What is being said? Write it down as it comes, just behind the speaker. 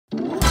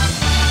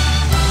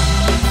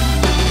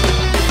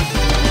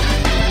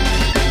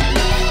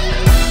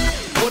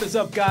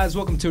up, guys?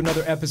 Welcome to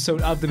another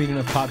episode of the Meaning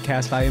of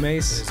Podcast. I am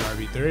Ace. This is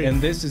RB3.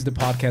 And this is the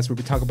podcast where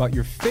we talk about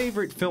your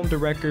favorite film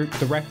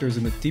directors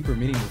and the deeper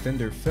meaning within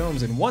their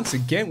films. And once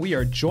again, we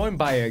are joined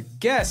by a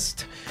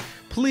guest.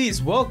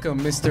 Please welcome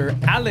Mr.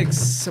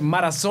 Alex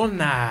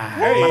Marazona.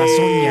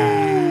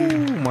 Hey.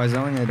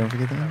 Marazona, don't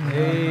forget that.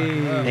 Hey.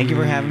 Thank you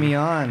for having me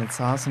on. It's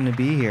awesome to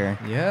be here.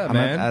 Yeah,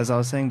 man. As I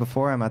was saying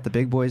before, I'm at the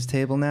big boys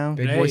table now.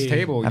 Big boys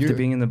table. After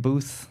being in the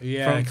booth.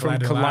 Yeah, from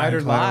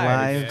Collider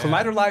Live. Yeah.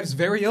 Collider Live's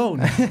very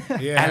own,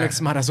 Alex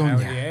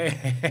Marazona.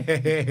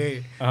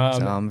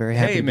 So I'm very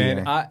happy hey, to be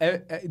man,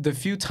 here. the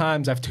few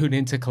times I've tuned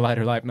into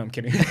Collider Live, no, I'm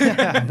kidding.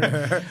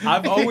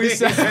 I've always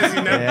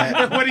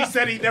said... What he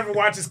said, he never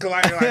watches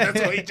Collider Live.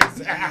 That's what he just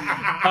said.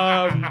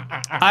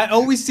 I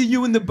always see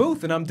you in the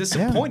booth, and I'm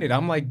disappointed.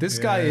 I'm like, this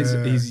guy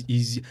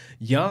he's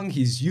young,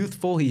 he's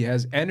youthful, he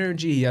has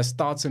energy, he has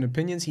thoughts and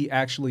opinions. He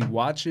actually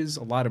watches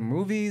a lot of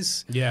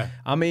movies. Yeah,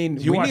 I mean,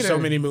 you watch so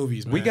many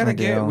movies, man. We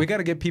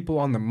gotta get people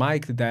on the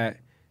mic that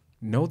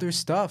know their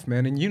stuff,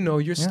 man, and you know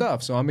your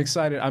stuff. So I'm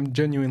excited. I'm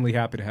genuinely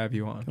happy to have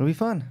you on. It'll be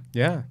fun.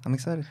 Yeah, I'm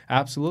excited.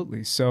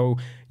 Absolutely. So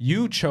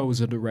you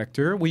chose a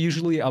director. We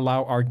usually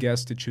allow our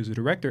guests to choose a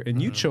director,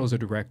 and you chose a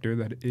director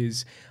that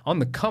is on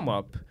the come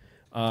up.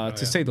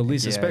 To say the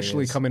least,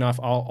 especially coming off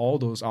all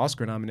those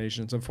Oscar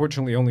nominations.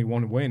 Unfortunately, only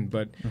one win,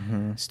 but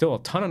still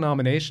a ton of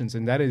nominations,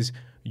 and that is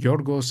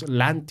Yorgos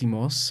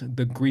Lanthimos,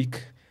 the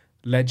Greek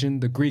legend,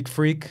 the Greek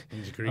freak.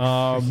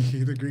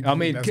 The Greek I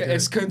mean,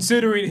 it's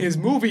considering his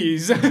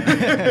movies. He's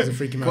a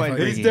freaky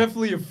motherfucker. He's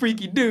definitely a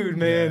freaky dude,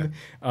 man.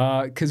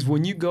 Because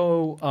when you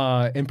go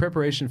in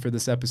preparation for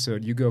this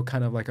episode, you go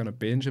kind of like on a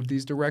binge of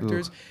these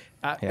directors.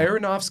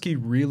 Aronofsky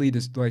really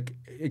just like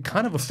it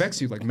kind of affects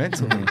you like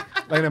mentally,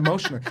 like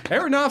emotionally.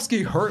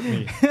 Aronofsky hurt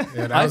me.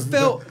 I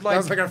felt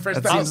like our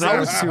first that was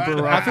super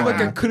rough. I feel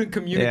like I couldn't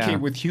communicate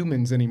with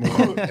humans anymore.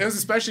 It was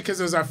especially because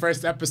it was our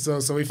first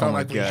episode, so we felt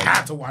like we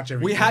had to watch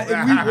everything.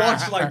 We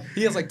watched like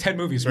he has like 10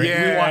 movies, right?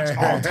 Yeah. We watched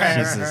all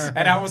 10,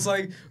 and I was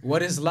like,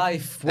 "What is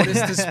life? What is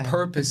this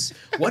purpose?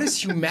 What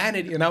is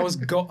humanity?" And I was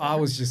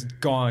just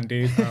gone,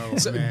 dude.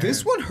 So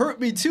this one hurt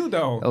me too,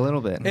 though. A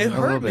little bit. It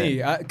hurt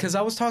me because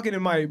I was talking to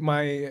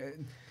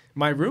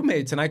my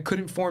roommates and I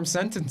couldn't form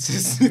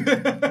sentences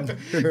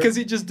because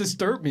he just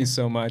disturbed me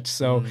so much.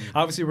 So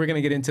obviously we're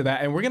gonna get into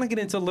that, and we're gonna get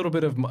into a little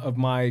bit of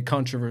my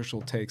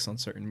controversial takes on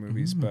certain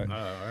movies. But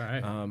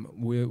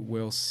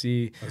we'll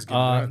see.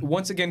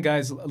 Once again,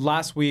 guys,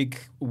 last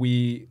week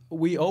we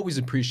always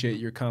appreciate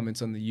your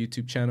comments on the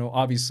YouTube channel.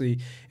 Obviously,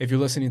 if you're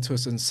listening to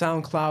us on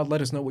SoundCloud,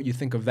 let us know what you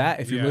think of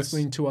that. If you're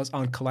listening to us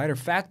on Collider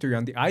Factory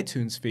on the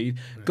iTunes feed,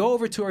 go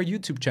over to our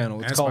YouTube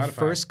channel. It's called Spotify.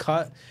 First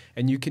Cut.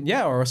 And you can,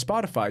 or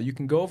Spotify, you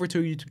can go over to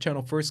our YouTube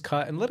channel, First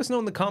Cut, and let us know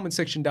in the comment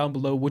section down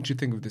below what you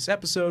think of this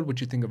episode, what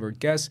you think of our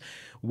guests,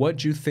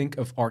 what you think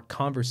of our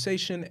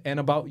conversation, and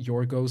about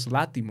Yorgos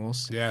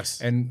Lanthimos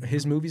and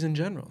his movies in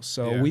general.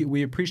 So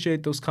we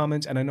appreciate those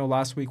comments, and I know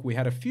last week we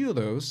had a few of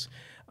those.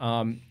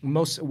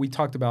 We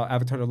talked about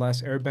Avatar: The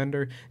Last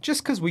Airbender,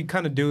 just because we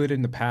kind of do it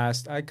in the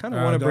past. I kind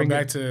of want to bring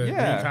back to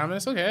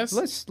comments. Okay,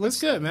 that's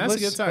good, man. That's a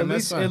good time.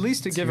 At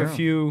least to give a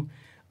few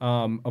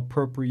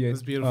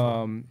appropriate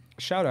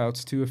shout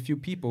outs to a few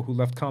people who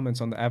left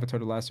comments on the Avatar: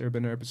 The Last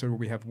Airbender episode where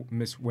we have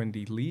Miss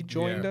Wendy Lee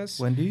joined us.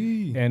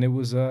 Wendy. And it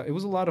was a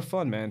lot of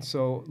fun, man.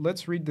 So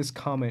let's read this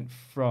comment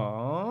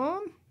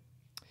from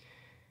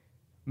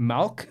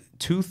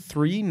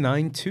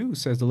Malk2392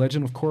 says The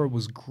Legend of Korra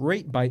was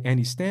great by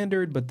any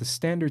standard, but the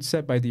standard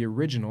set by the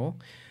original.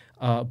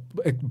 The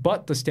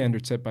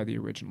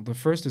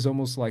first is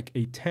almost like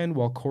a 10,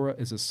 while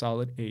Korra is a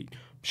solid 8.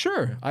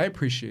 Sure, I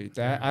appreciate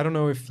that. I don't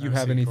know if you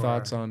have any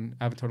thoughts on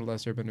Avatar: The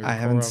Last Airbender. I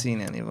haven't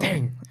seen any of them.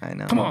 Dang. I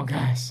know. Come on,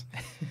 guys.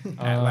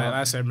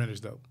 Last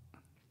Airbender's dope.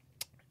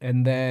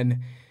 And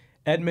then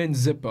Edmund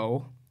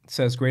Zippo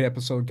says, great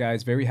episode,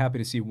 guys. Very happy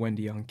to see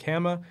Wendy on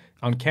camera,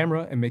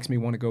 and makes me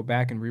want to go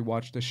back and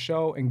rewatch the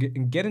show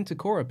and get into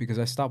Korra because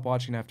I stopped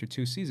watching after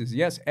 2 seasons.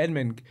 Yes,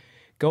 Edmund,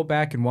 go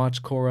back and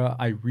watch Korra.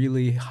 I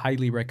really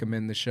highly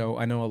recommend the show.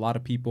 I know a lot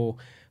of people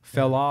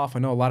fell off. I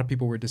know a lot of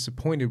people were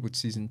disappointed with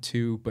season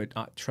 2, but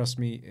trust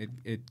me,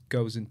 it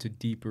goes into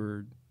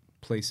deeper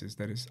places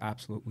that is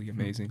absolutely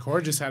amazing.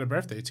 Korra just had a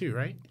birthday too,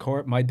 right?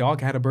 Korra, my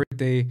dog had a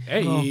birthday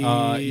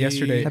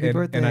yesterday, Happy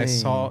birthday. And I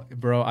saw,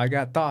 I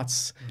got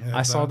thoughts.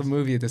 I saw the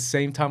movie at the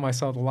same time I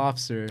saw The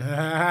Lobster,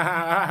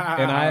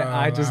 and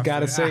I just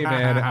gotta say,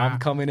 man, I'm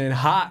coming in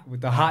hot with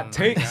the hot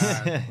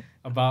takes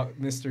about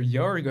Mr.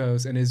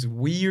 Yorgos and his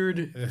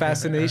weird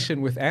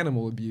fascination with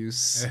animal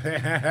abuse.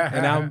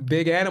 And I'm a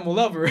big animal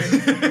lover.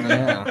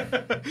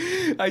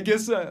 I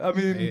guess, I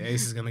mean...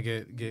 Ace is going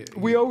to get...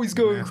 We always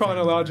go in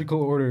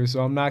chronological order,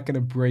 so I'm not going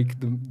to break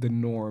the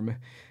norm.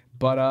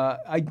 But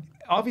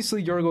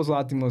obviously, Yorgos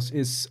Lanthimos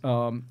is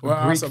a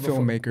Greek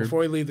filmmaker. Before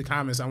we leave the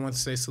comments, I want to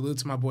say salute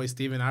to my boy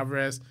Steven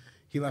Alvarez.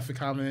 He left a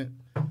comment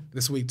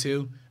this week,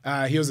 too.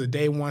 He was a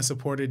day one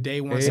supporter.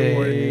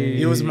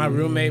 He was my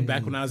roommate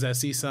back when I was at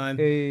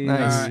CSUN.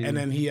 Nice. And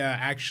then he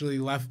actually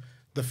left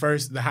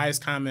the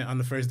highest comment on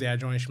the first day I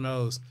joined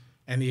Schmoes.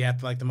 and he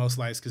had like the most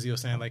likes because he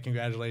was saying like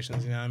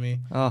congratulations, you know what I mean?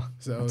 Oh,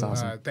 So that's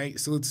awesome.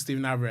 salute to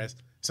Steven Alvarez.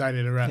 Sorry to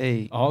interrupt.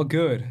 Hey, All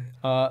good.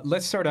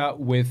 Let's start out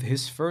with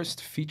his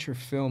first feature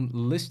film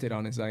listed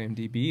on his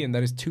IMDb, and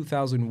that is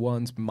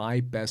 2001's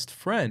My Best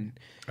Friend.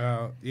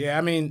 Yeah,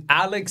 I mean,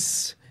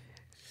 Alex,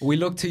 we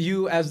look to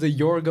you as the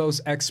Yorgos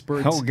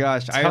expert. oh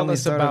gosh, I Tell only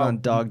us started about on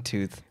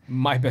Dogtooth.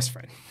 My Best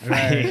Friend.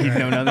 I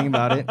know nothing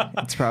about it.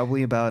 It's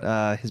probably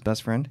about his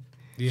best friend.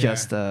 Yeah.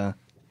 Just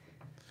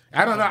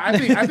I don't know.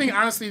 I think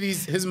honestly,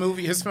 his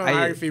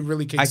filmography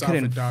really kicks off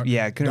with Dog.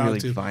 I couldn't really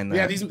Dogtooth. find that.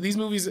 Yeah, these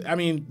movies. I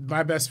mean,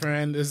 My Best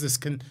Friend is this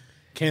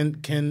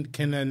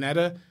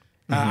Cananetta.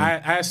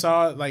 I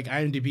saw like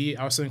IMDb.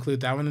 I also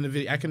include that one in the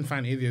video. I couldn't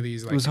find either of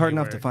these. Like, It was hard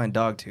enough anywhere. to find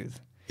Dogtooth.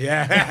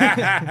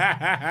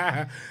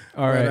 Yeah.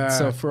 All right, But,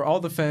 so for all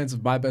the fans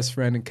of My Best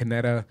Friend and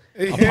Canetta,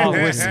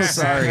 we're so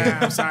sorry.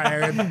 I'm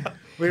sorry.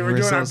 We're We're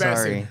doing so our best.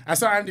 sorry. I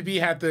saw IMDb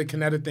had the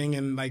Canetta thing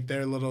in like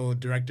their little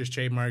director's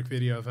trademark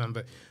video of him,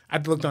 but I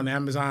looked on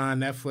Amazon,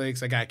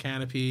 Netflix. I got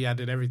Canopy. I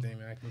did everything,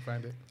 man. I couldn't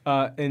find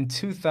it. In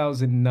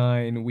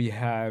 2009, we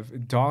have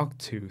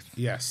Dogtooth.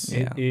 Yes.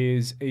 Yeah. It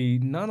is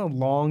not a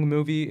long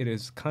movie. It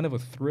is kind of a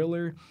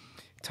thriller.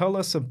 Tell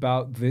us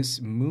about this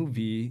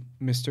movie,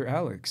 Mr.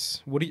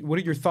 Alex. What are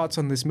your thoughts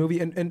on this movie?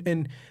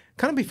 And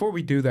kind of before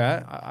we do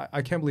that,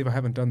 I can't believe I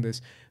haven't done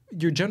this.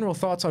 Your general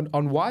thoughts on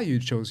why you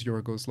chose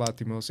Yorgos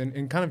Lanthimos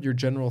and kind of your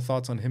general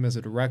thoughts on him as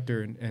a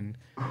director and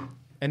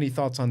any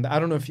thoughts on that. I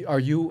don't know if are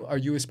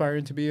you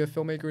aspiring to be a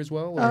filmmaker as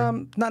well?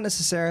 Or? Not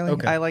necessarily.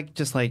 Okay. I like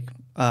just like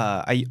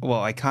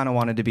I kind of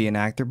wanted to be an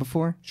actor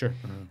before. Sure.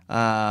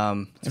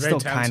 I very still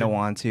kind talented. of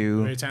want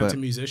to. Very talented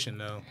but musician,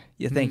 though.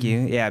 yeah, thank you.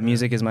 Yeah,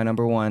 music is my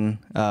number one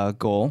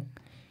goal,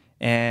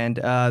 and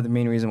the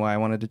main reason why I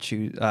wanted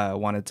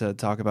to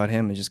talk about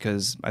him is just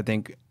because I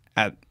think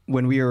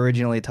when we were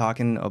originally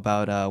talking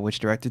about which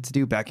director to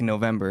do back in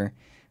November,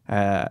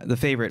 The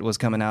Favorite was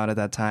coming out at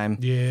that time.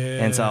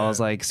 Yeah. And so I was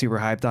like super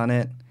hyped on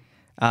it.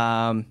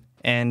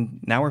 And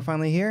now we're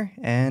finally here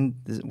and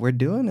we're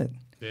doing it.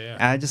 Yeah.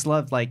 I just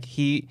loved like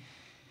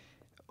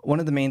one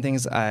of the main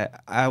things I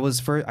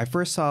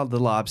first saw The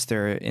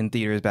Lobster in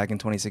theaters back in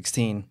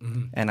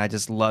 2016 and I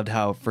just loved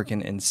how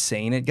freaking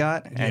insane it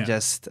got and Yeah.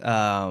 just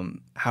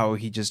how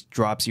he just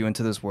drops you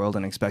into this world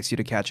and expects you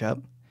to catch up.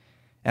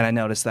 And I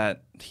noticed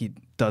that he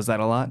does that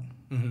a lot,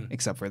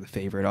 except for The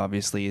Favorite,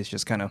 obviously, is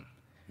just kind of,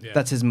 Yeah.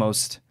 that's his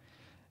most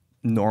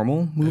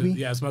normal movie.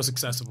 Yeah, it's most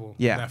accessible.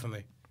 Yeah.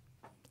 Definitely.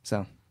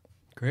 So,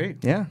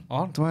 Great. yeah,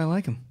 that's why I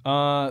like him.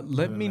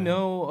 Let me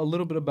know a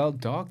little bit about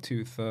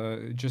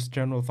Dogtooth. Just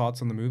general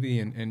thoughts on the movie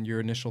and your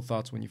initial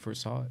thoughts when you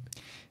first saw it.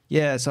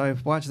 Yeah, so I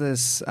watched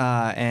this,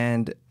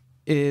 and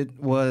it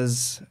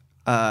was,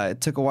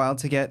 it took a while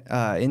to get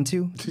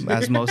into,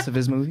 as most of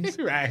his movies.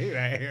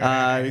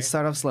 Right. They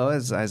start off slow,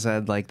 as I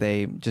said, like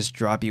they just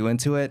drop you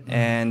into it,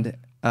 and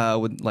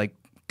with like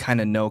kind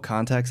of no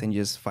context, and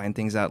you just find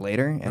things out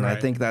later. And I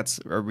Right. think that's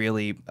a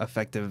really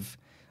effective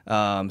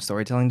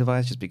storytelling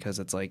device, just because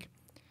it's like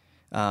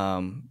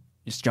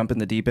just jump in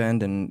the deep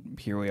end, and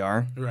here we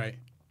are. Right.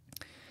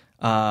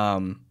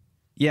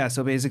 Yeah,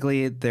 so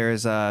basically,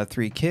 there's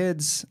 3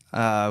 kids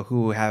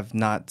who have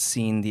not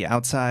seen the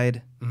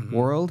outside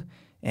world,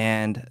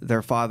 and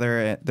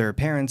their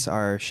parents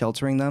are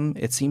sheltering them.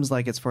 It seems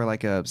like it's for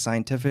like a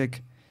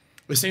scientific.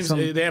 It seems Some-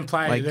 they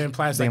imply like, it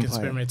implies they like imply it.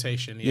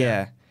 experimentation.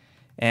 Yeah.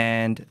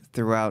 And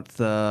throughout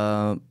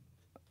the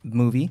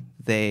movie,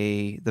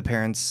 the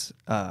parents,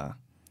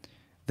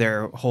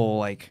 their whole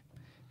like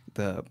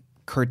the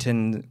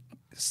curtain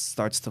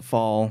starts to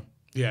fall.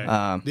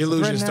 Yeah. The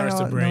illusion starts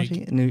to break.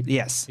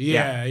 Yes.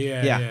 Yeah.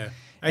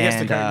 I guess the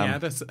And,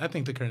 curtain. I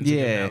think the curtain's a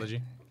good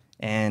analogy.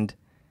 And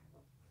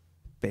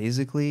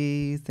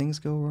basically things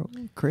go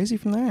crazy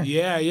from there.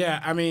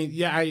 Yeah. I mean,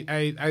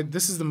 I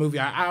this is the movie.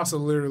 I also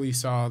literally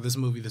saw this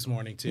movie this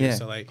morning too. Yeah.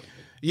 So like,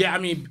 yeah, I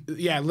mean,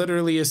 yeah,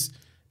 literally it's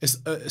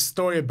a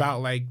story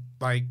about like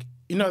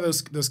you know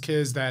those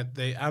kids that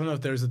I don't know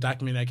if there was a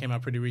documentary that came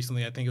out pretty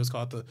recently. I think it was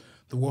called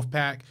the Wolf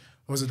Pack.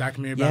 It was a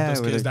documentary about Yeah,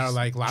 those where kids they're that are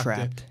like locked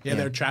trapped. in. Yeah,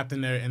 they're trapped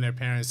in their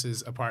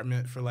parents'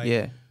 apartment for like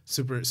Yeah.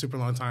 super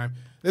long time.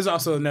 There's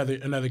also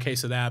another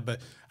case of that,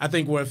 but I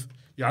think with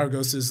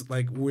Yorgos's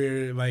like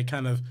weird, like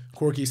kind of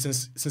quirky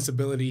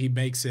sensibility, he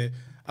makes it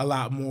a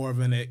lot more of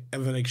an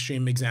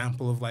extreme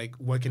example of like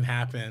what can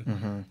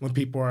happen when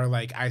people are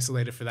like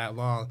isolated for that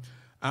long.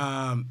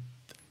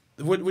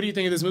 What do you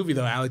think of this movie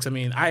though, Alex? I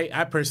mean,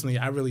 I personally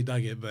I really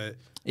dug it, but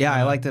Yeah,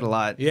 I liked it a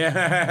lot.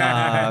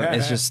 yeah,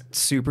 It's just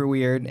super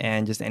weird,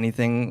 and just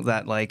anything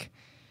that like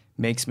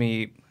makes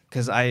me,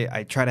 because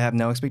I try to have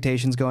no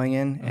expectations going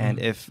in, and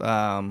if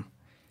or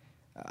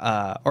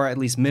at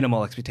least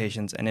minimal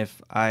expectations, and if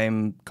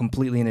I'm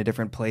completely in a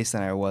different place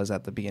than I was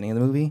at the beginning of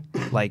the movie,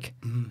 like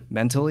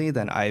mentally,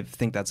 then I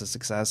think that's a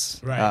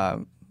success. Right.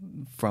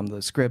 From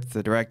the script,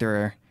 the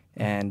director,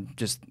 and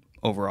just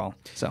overall.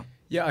 So.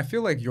 Yeah, I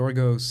feel like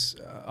Yorgos,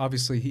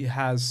 obviously he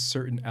has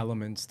certain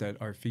elements that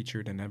are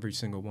featured in every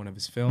single one of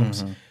his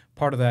films,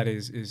 part of that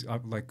is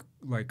like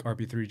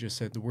RB3 just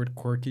said, the word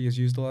quirky is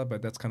used a lot,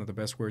 but that's kind of the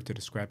best word to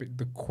describe it.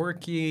 The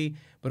quirky,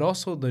 but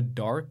also the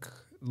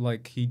dark.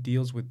 Like he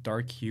deals with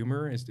dark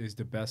humor is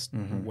the best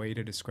way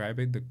to describe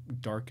it. The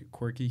dark,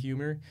 quirky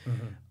humor.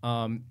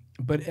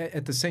 But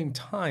at the same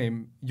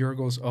time,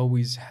 Yorgos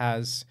always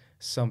has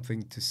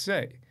something to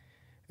say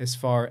as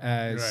far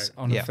as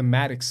on a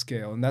thematic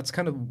scale. And that's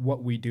kind of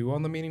what we do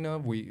on The Meaning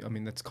Of.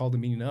 That's called The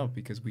Meaning Of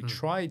because we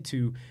try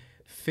to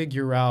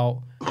figure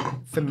out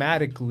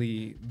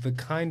thematically the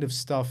kind of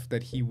stuff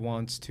that he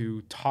wants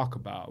to talk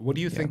about. What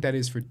do you think that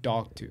is for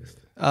Dogtooth?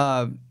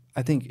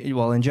 I think,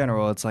 well, in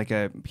general, it's like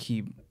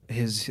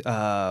his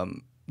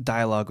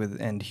dialogue with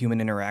and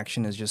human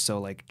interaction is just so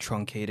like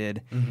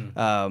truncated.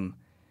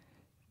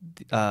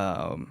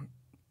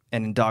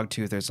 And in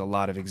Dogtooth, there's a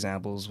lot of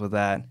examples with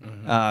that.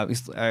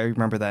 I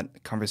remember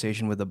that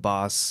conversation with the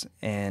boss,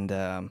 and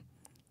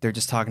they're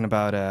just talking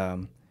about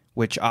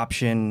which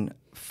option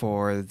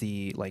for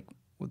the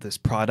this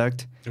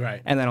product,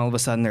 right? And then all of a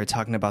sudden they're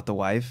talking about the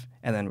wife,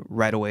 and then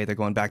right away they're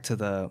going back to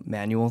the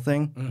manual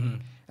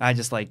thing. I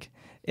just like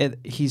it.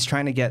 He's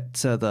trying to get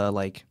to the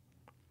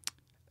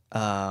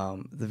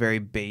the very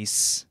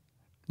base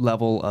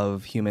level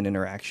of human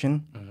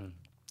interaction, and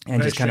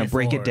Very just kind of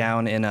break it straightforward.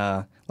 down in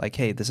a like,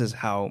 hey, this is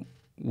how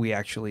we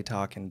actually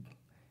talk, and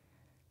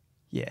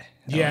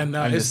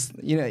it's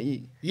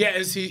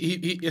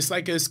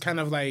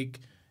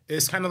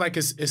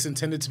it's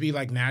intended to be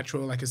like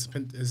natural, like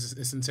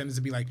it's intended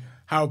to be like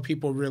how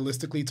people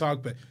realistically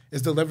talk, but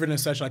it's delivered in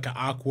such like an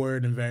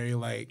awkward and very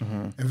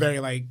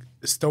very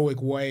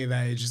stoic way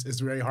that it's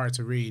very hard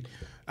to read.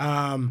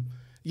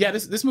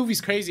 This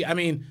movie's crazy. I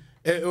mean,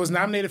 it was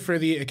nominated for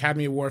the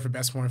Academy Award for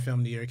Best Foreign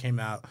Film the year it came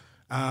out.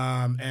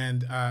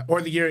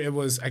 Or the year it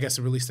was, I guess,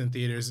 released in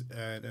theaters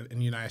in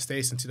the United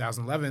States in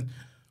 2011,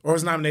 or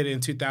was nominated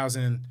in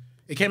 2000.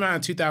 It came out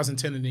in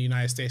 2010 in the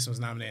United States and was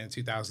nominated in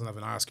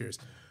 2011 Oscars.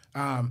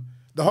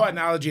 The whole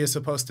analogy is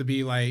supposed to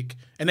be like,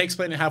 and they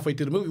explain it halfway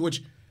through the movie,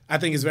 which I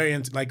think is very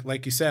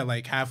like you said,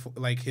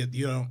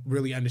 you don't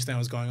really understand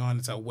what's going on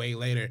until way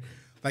later.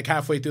 Like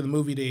halfway through the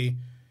movie, they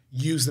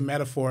use the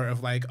metaphor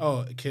of like,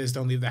 oh, kids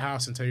don't leave the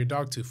house until your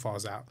dog tooth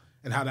falls out.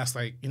 And how that's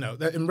like,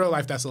 in real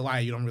life, that's a lie.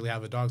 You don't really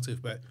have a dog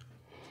tooth. But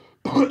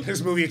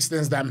this movie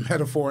extends that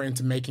metaphor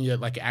into making it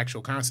like an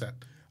actual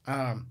concept.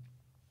 And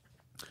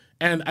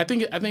I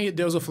think it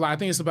deals with a lot. I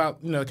think it's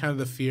about, kind of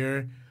the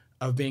fear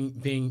of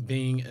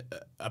being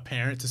a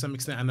parent to some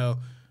extent. I know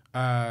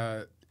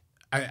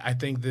I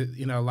think that,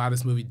 a lot of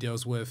this movie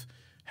deals with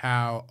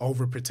how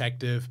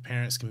overprotective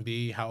parents can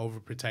be, how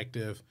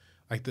overprotective,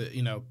 like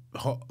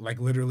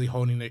literally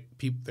holding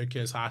their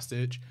kids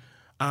hostage.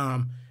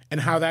 And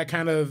how that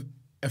kind of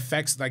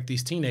affects like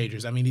these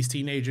teenagers. I mean, these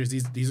teenagers,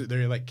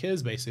 they're like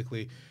kids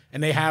basically,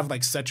 and they have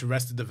like such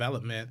arrested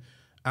development.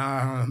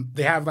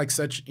 They have like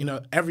such,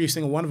 every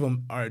single one of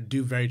them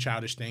do very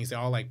childish things. They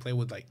all like play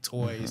with like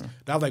toys.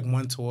 They have like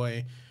one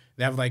toy.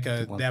 They have like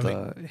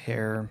the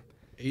hair.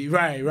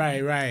 Right,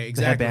 exactly.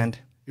 The headband.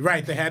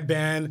 Right, the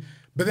headband.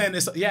 But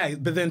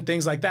then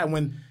things like that.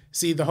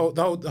 The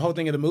whole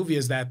thing of the movie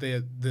is that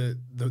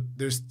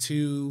there's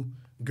two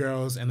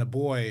girls and a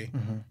boy,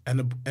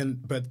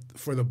 but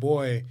for the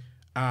boy,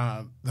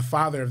 the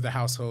father of the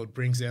household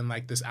brings in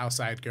like this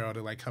outside girl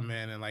to like come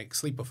in and like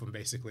sleep with him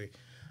basically,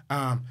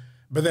 but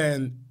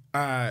then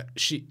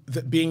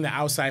being the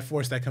outside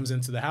force that comes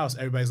into the house,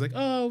 everybody's like,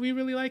 oh, we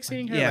really like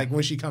seeing her, like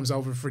when she comes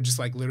over for just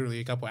like literally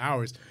a couple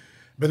hours,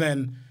 but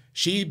then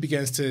she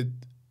begins to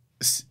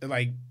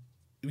like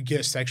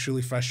get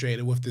sexually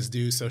frustrated with this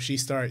dude, so she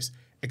starts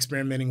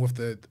experimenting with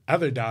the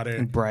other daughter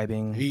and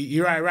bribing.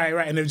 You're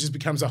right, and it just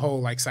becomes a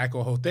whole like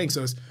cycle, whole thing.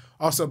 So it's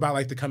also about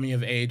like the coming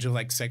of age of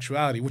like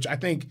sexuality, which I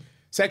think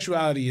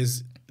sexuality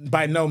is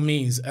by no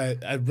means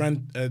a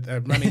running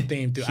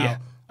theme throughout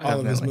all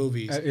of his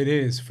movies. It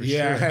is for sure.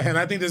 And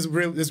I think this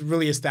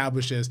really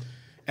establishes,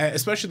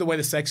 especially the way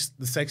the sex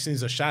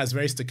scenes are shot. It's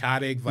very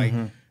staccato, like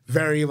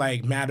very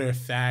like matter of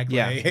fact.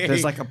 Yeah, like,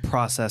 there's like a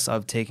process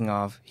of taking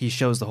off. He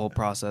shows the whole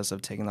process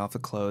of taking off the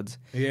clothes.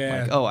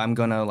 Yeah. Like, oh, I'm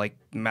gonna like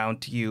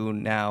mount you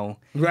now.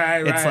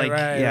 Right. It's like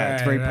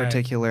it's very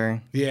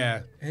particular.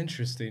 Yeah.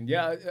 Interesting.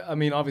 Yeah, I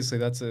mean, obviously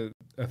that's a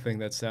thing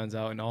that stands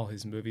out in all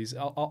his movies.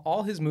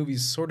 All his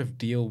movies sort of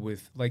deal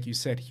with, like you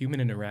said,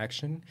 human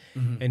interaction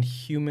and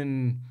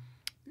human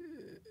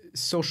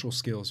social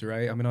skills,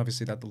 right? I mean,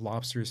 obviously that The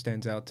Lobster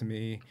stands out to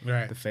me.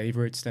 Right. The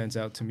Favorite stands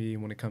out to me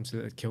when it comes to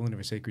the killing of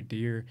a sacred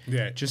deer.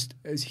 Yeah. Just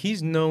as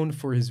he's known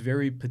for his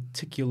very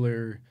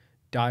particular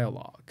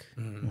dialogue,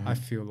 I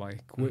feel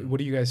like. What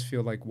do you guys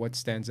feel like? What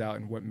stands out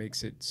and what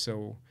makes it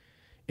so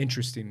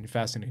interesting and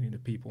fascinating to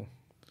people?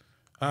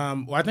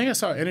 Well, I think I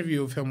saw an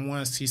interview of him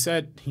once. He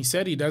said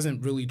he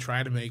doesn't really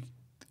try to make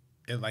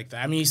it like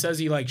that. I mean, he says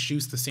he like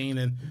shoots the scene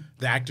and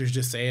the actors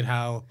just say it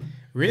how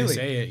they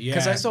say it. Yeah.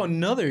 Because I saw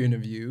another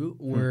interview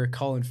where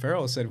Colin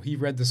Farrell said he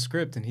read the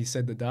script and he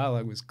said the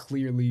dialogue was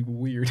clearly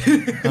weird.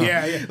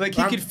 Yeah. Like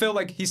he could feel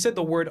like he said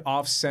the word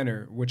off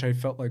center, which I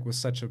felt like was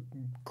such a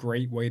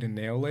great way to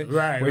nail it.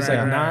 Right, Where he's right,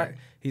 like right.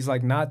 he's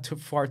like not too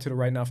far to the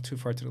right, not too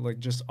far to the like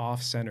just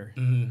off center.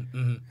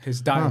 Mm-hmm.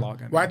 His dialogue.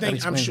 I mean. Well, I That think I'm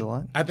explains a sure.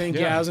 lot. I think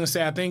Yeah. I was gonna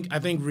say I think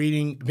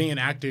being an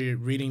actor,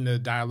 reading the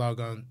dialogue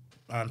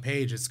on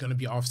page, it's gonna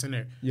be off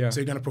center. Yeah. So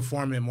you're gonna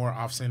perform it more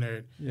off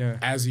center. Yeah.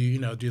 As you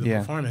do the Yeah.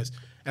 performance.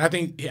 And I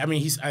think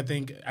I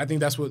think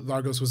that's what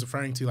Largos was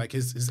referring to. Like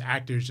his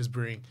actors just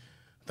bring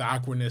the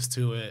awkwardness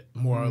to it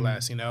more or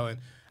less. And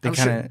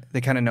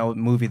They kind of know what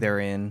movie they're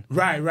in.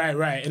 Right,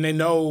 and they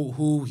know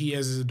who he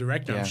is as a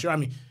director. Yeah. I'm sure. I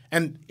mean,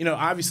 and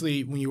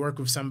obviously, when you work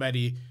with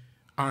somebody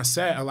on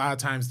set, a lot of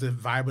times the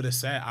vibe of the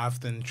set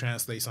often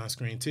translates on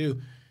screen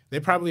too.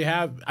 They probably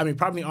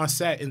probably on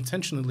set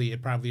intentionally,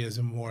 it probably is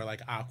a more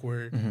like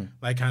awkward,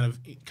 like kind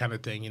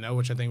of thing,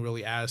 which I think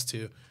really adds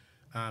to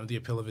the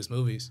appeal of his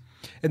movies.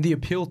 And the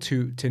appeal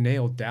to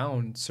nail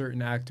down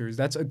certain actors,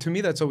 that's to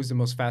me that's always the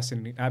most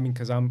fascinating. I mean,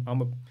 because I'm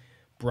a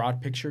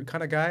broad picture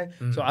kind of guy,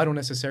 so I don't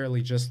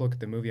necessarily just look at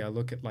the movie. I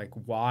look at like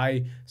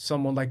why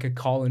someone like a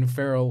Colin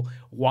Farrell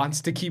wants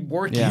to keep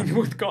working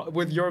with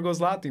Yorgos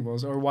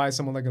Lanthimos, or why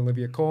someone like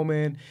Olivia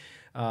Colman,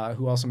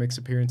 who also makes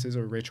appearances,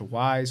 or Rachel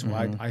Weisz, who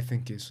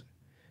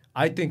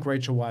I think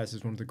Rachel Weisz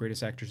is one of the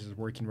greatest actresses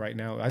working right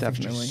now. I think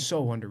Definitely. she's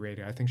so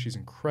underrated. I think she's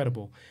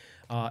incredible.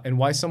 And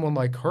why someone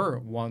like her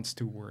wants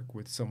to work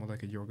with someone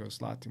like a Yorgos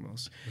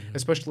Lanthimos,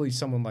 especially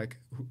someone like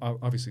who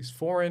obviously is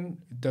foreign,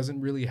 doesn't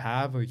really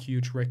have a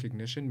huge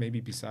recognition,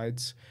 maybe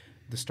besides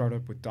the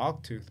startup with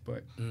Dogtooth,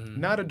 but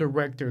not a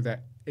director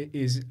that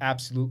is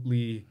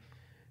absolutely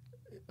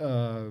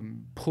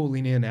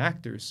pulling in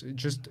actors.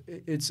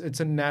 It's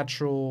a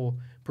natural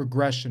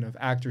progression of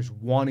actors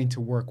wanting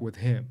to work with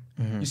him.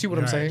 You see what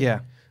I'm Right. saying? Yeah.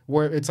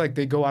 Where it's like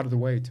they go out of the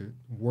way to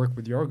work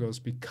with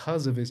Yorgos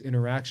because of his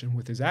interaction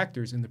with his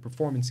actors and the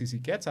performances he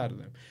gets out of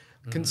them.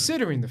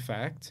 Considering the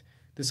fact,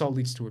 this all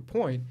leads to a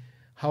point,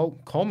 how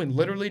Coleman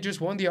literally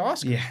just won the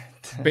Oscar Yeah.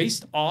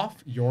 based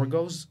off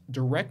Yorgos'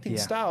 directing Yeah.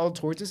 style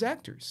towards his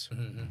actors.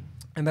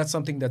 And that's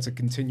something that's a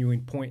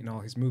continuing point in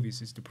all his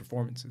movies is the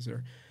performances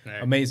are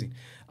Right. amazing.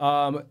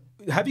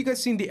 Have you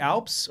guys seen The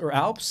Alps or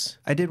Alps?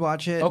 I did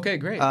watch it. Okay,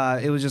 great.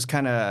 It was just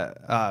kind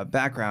of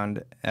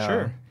background.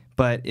 Sure.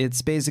 But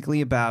it's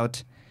basically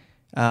about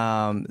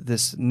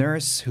this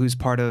nurse who's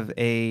part of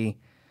a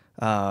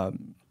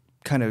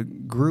kind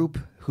of group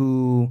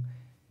who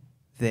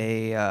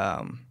they,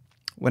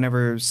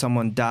 whenever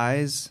someone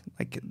dies,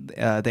 like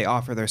they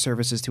offer their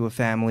services to a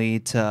family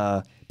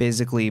to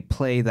basically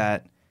play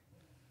that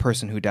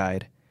person who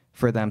died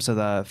for them, so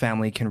the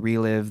family can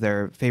relive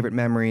their favorite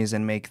memories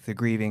and make the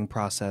grieving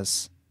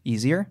process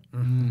easier. So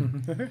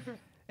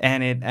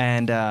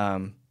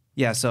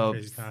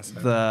Crazy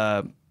concept.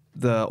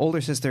 the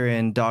older sister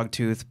in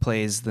Dogtooth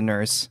plays the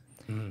nurse,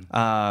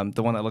 the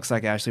one that looks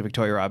like Ashley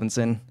Victoria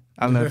Robinson.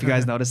 I don't know if you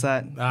guys noticed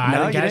that. I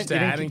didn't you catch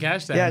that. I didn't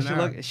catch that. Yeah,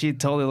 No. she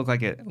totally looked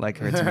like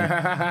her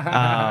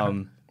to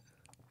me.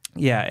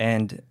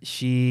 And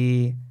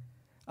she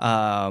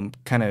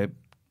kind of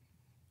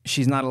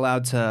she's not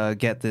allowed to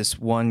get this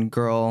one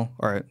girl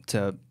or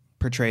to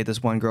portray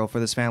this one girl for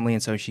this family,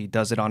 and so she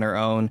does it on her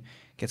own.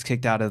 Gets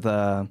kicked out of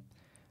the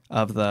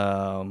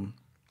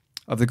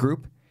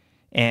group,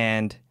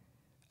 and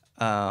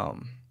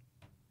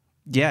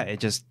it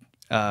just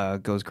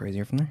goes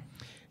crazier from there.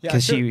 Yeah,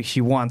 Because sure.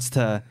 she wants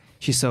to.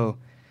 She's so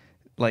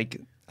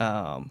like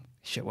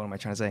shit. What am I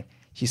trying to say?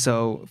 She's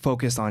so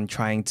focused on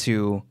trying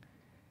to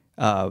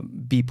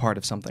be part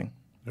of something.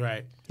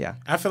 Right. Yeah.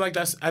 I think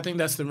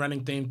that's the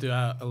running theme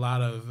throughout a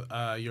lot of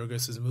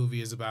Yorgos'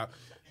 movie is about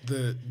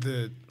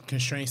the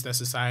constraints that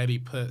society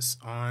puts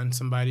on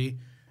somebody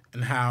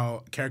and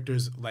how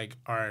characters like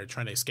are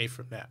trying to escape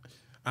from that.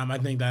 I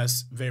think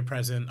that's very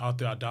present all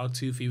throughout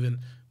Dogtooth, even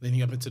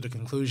leading up into the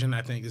conclusion.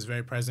 I think is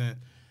very present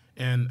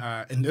in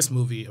this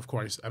movie, of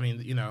course. I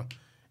mean,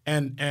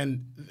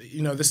 and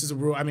this is a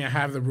rule. I mean, I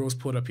have the rules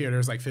pulled up here.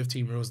 There's like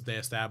 15 rules that they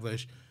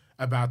establish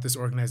about this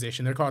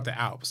organization. They're called the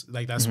Alps.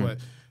 Like that's what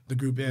the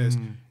group is,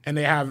 and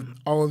they have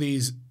all of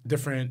these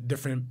different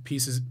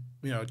pieces,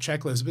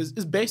 checklists. But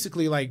it's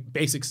basically like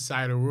basic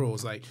societal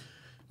rules, like.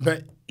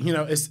 But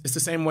it's the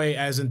same way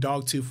as in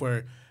Dogtooth,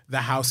 where the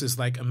house is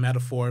like a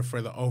metaphor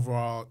for the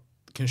overall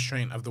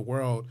constraint of the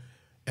world,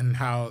 and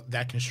how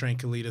that constraint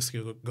can lead us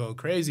to go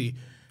crazy.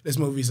 This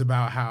movie's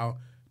about how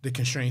the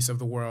constraints of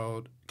the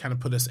world kind of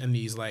put us in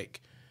these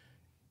like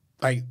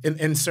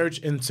in search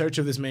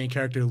of this main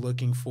character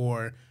looking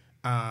for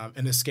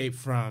an escape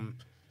from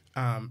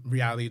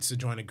reality to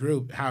join a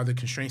group. How the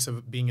constraints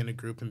of being in a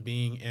group and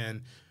being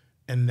in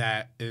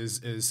that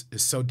is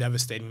so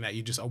devastating that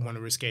you just want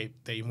to escape,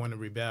 that you want to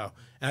rebel.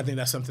 And I think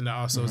that's something that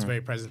also is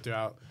very present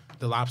throughout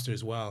The Lobster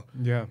as well.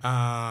 Yeah.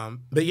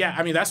 But yeah,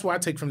 I mean, that's what I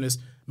take from this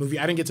movie.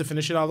 I didn't get to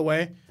finish it all the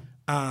way,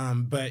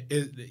 but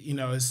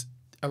it's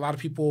a lot of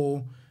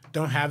people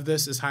don't have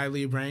this as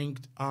highly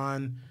ranked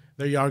on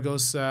their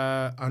Yorgos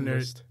on their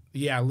List.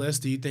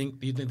 list. Do you think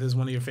this is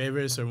one of your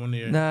favorites or one of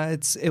your? Nah,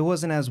 it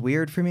wasn't as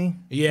weird for me.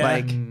 Yeah.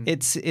 Like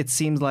it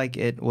seemed like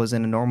it was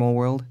in a normal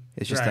world.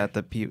 It's just Right.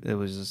 that it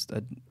was just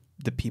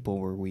the people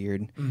were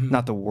weird,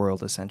 not the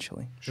world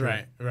essentially.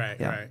 Right.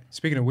 Yeah. Right.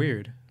 Speaking of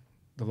weird,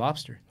 The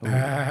Lobster, a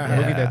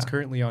movie that's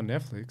currently on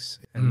Netflix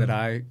and that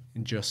I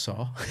just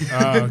saw.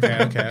 Oh,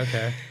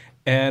 okay.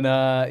 And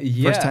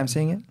yeah, First time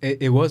seeing it?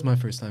 It was my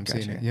first time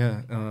seeing Gotcha. it.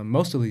 Yeah,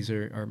 most of these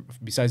are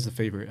besides The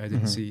Favorite. I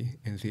didn't see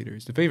in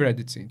theaters. The Favorite I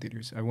did see in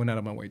theaters. I went out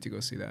of my way to go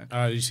see that.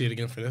 Did you see it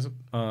again for this?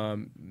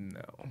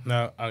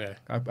 No, Okay.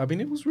 I mean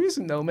it was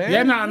recent though, man.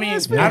 Yeah, no, I mean, I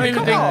don't even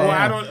come think. on.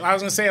 Well, I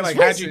was gonna say like,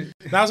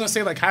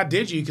 how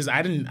did you? Because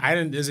I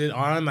didn't. Is it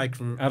on like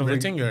for I don't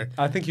renting think, or?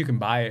 I think you can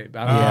buy it.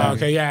 I don't Yeah. know.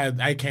 Okay, yeah,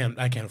 I can't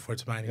afford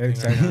to buy anything.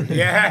 Exactly.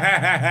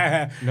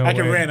 Yeah, No I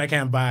can way. rent, I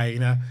can't buy. You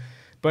know.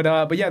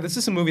 But yeah, this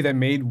is a movie that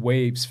made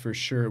waves for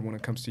sure when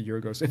it comes to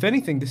Yorgos. If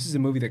anything, this is a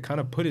movie that kind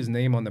of put his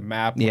name on the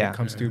map when Yeah. it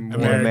comes to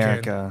more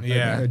America.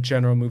 Yeah. a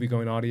general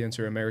movie-going audience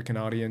or American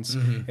audience.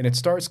 And it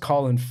stars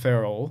Colin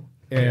Farrell.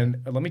 And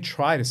let me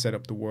try to set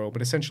up the world.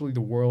 But essentially,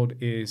 the world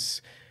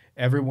is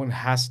everyone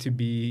has to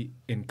be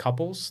in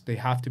couples. They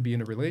have to be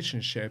in a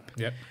relationship.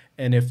 Yep.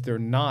 And if they're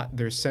not,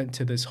 they're sent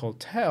to this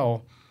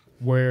hotel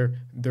where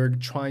they're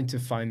trying to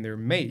find their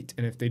mate.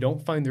 And if they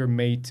don't find their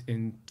mate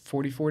in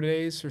 44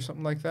 days or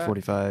something like that,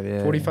 45,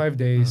 yeah. 45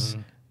 days,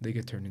 they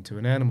get turned into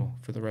an animal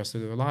for the rest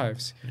of their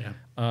lives. Yeah.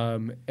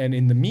 And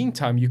in the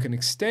meantime, you can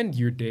extend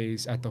your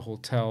days at the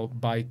hotel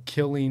by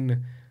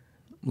killing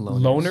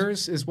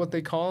loners is what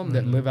they call them,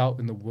 that live out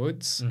in the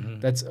woods.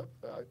 That's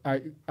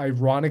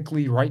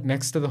ironically right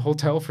next to the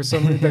hotel for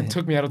some reason. That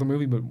took me out of the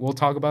movie, but we'll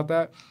talk about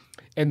that.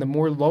 And the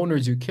more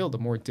loners you kill, the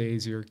more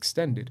days you're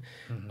extended.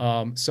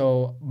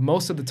 So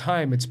most of the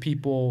time, it's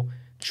people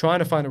trying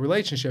to find a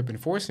relationship and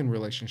forcing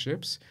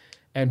relationships,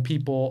 and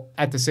people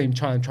at the same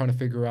time trying to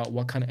figure out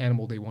what kind of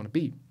animal they want to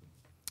be.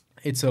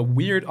 It's a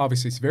weird,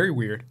 obviously, it's very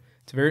weird.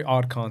 It's a very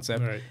odd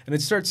concept. Right. And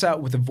it starts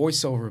out with a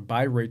voiceover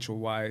by Rachel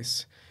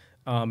Weisz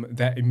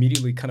that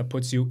immediately kind of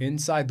puts you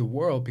inside the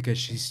world because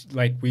she's,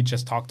 like we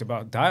just talked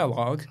about,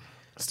 dialogue.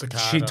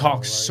 Staccato, She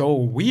talks so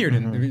weird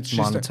and she's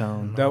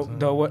Monotone.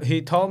 What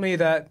he told me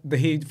that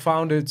he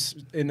found it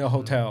in a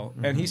hotel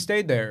and he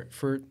stayed there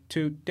for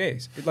 2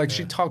 days.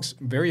 She talks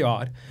very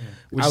odd,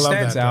 which I love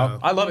stands that,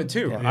 out. though. I love it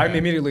too. Yeah. I'm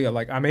immediately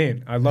like, I'm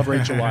in. I love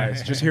Rachel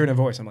Weisz. Just hearing her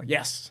voice, I'm like,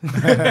 yes,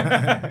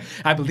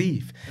 I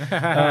believe.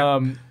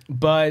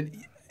 But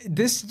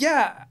this,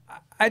 yeah.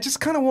 I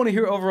just kind of want to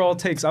hear overall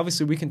takes.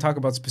 Obviously, we can talk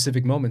about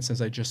specific moments since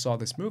I just saw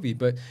this movie,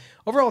 but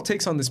overall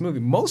takes on this movie.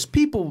 Most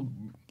people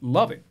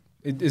love it.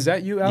 Is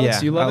that you, Alex?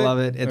 Yeah, You love it? I love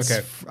it. It's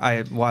okay.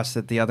 I watched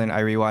it the other night.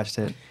 I rewatched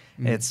it.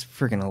 It's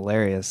freaking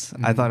hilarious.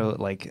 I thought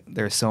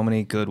there's so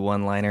many good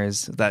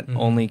one-liners that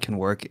only can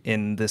work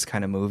in this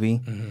kind of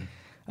movie.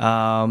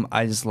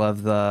 I just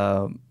love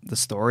the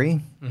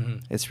story.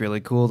 It's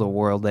really cool. The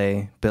world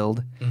they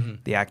build.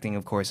 The acting,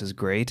 of course, is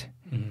great.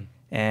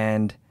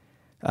 And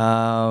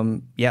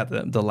yeah,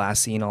 the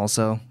last scene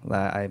also.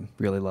 I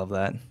really love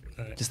that.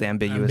 Right. Just the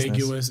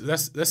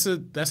ambiguousness.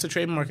 That's a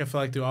trademark I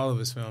feel like through all of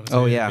his films.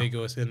 Oh, the yeah.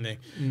 ambiguous ending.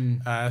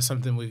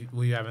 Something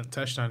we haven't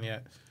touched on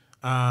yet.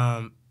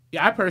 Yeah,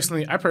 I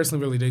personally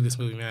really dig this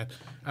movie, man.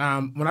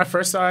 When I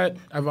first saw it,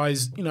 I've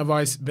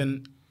always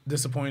been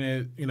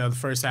disappointed. You know, the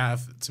first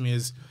half to me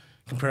is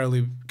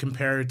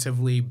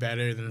comparatively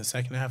better than the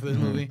second half of this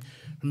movie.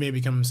 For me,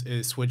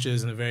 it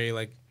switches in a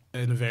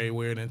very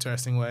weird,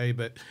 interesting way.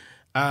 But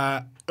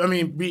I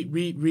mean,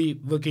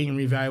 looking and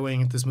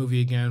reevaluating this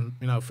movie again,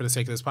 you know, for the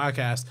sake of this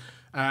podcast,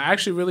 I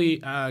actually really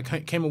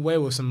came away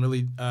with some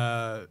really.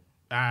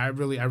 I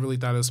really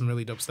thought it was some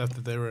really dope stuff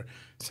that they were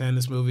saying in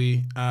this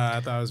movie.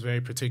 I thought it was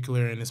very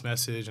particular in its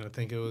message, and I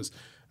think it was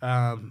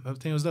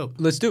dope.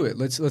 Let's do it.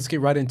 Let's get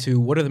right into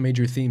what are the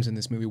major themes in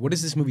this movie. What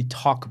does this movie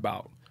talk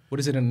about? What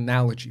is it an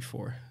analogy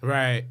for?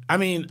 Right. I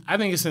mean, I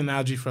think it's an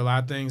analogy for a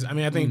lot of things. I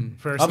mean, I think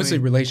personally, Obviously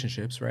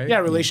relationships, right? yeah,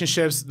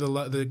 relationships,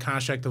 the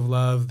construct of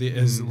love,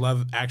 is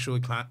love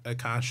actually a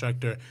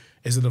construct, or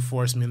is it a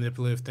forced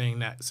manipulative thing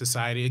that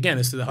society? Again,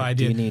 it's the whole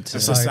idea you need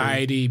of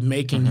society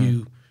making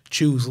you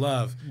choose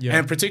love, Yeah.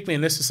 and particularly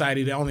in this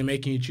society, they're only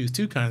making you choose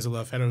two kinds of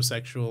love: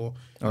 heterosexual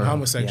or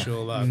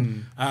homosexual love,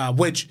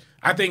 which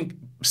I think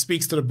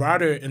speaks to the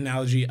broader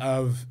analogy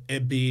of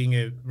it being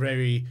a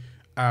very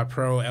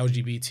pro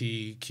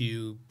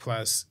LGBTQ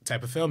plus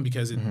type of film,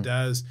 because it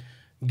does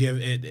give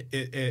it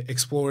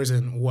explores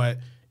in what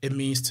it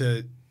means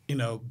to, you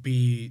know,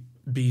 be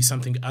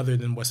something other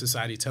than what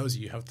society tells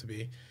you have to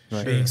be,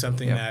 being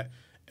something that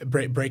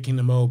breaking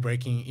the mold,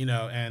 you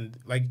know, and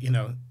like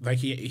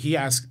he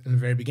asked in the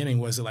very beginning,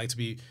 was it like to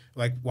be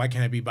like, why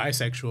can't I be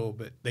bisexual?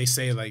 But they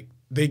say like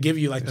they give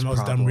you like the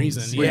most dumb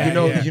reason.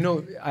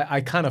 Well,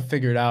 I kind of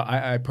figured out.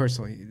 I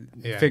personally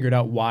figured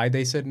out why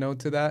they said no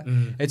to that.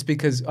 It's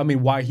because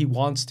why he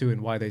wants to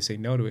and why they say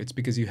no to it. It's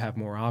because you have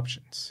more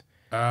options.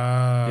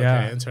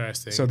 Okay,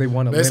 interesting. So they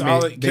want to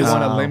limit. They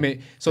want to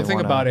limit. So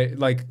think about it,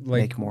 like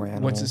make more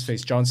what's his animals.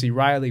 face? John C.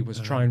 Reilly was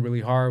trying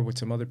really hard with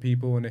some other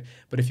people,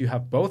 but if you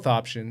have both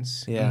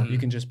options, you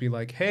can just be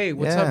like, hey,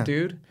 what's up,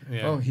 dude?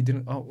 Yeah. Oh, he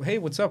didn't. Oh, hey,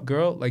 what's up,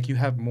 girl? Like you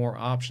have more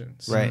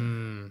options, Right.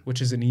 Which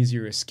is an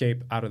easier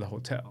escape out of the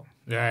hotel.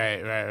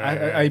 Right.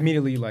 I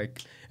immediately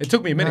like. It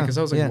took me a minute because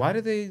I was like, yeah. why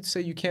did they say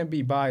you can't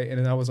be bi? And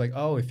then I was like,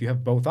 oh, if you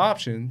have both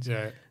options,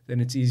 Right. then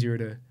it's easier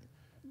to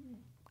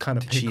kind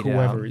of pick cheat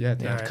whoever. out. Yeah,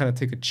 to Right. kind of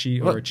take a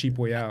cheat Well, or a cheap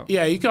way out.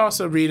 Yeah, you can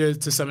also read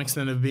it to some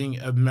extent of being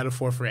a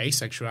metaphor for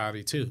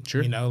asexuality too.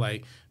 Sure. You know,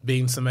 like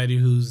being somebody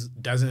who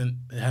doesn't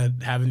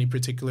have any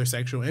particular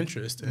sexual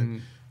interest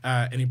in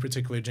any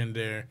particular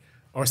gender,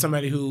 or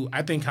somebody who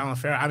I think Colin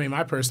Farrell. I mean,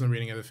 my personal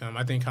reading of the film,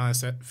 I think Colin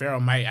Farrell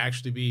might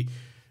actually be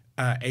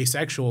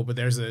asexual, but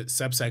there's a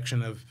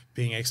subsection of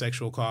being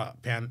asexual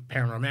called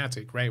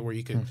panromantic, right, where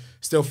you can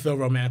still feel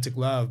romantic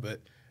love,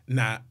 but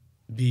not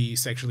be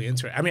sexually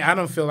interested. I mean, I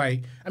don't feel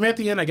like. I mean, at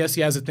the end, I guess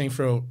he has a thing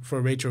for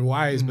Rachel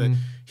Weisz, but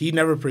he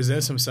never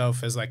presents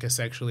himself as like a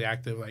sexually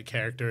active like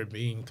character or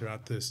being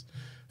throughout this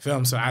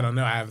film. So I don't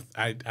know.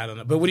 I don't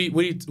know. But what do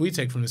you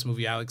take from this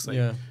movie, Alex?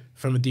 Like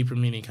from a deeper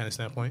meaning kind of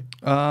standpoint.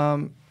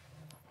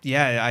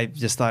 Yeah, I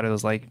just thought it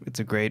was like it's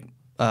a great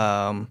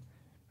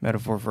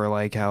metaphor for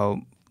like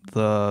how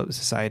the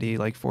society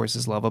like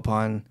forces love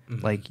upon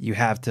like you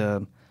have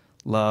to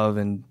love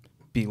and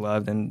be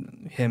loved,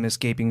 and him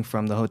escaping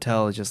from the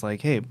hotel is just like,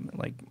 hey,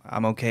 like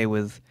I'm okay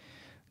with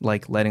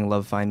like letting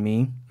love find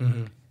me.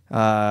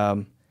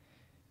 But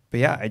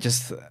yeah, I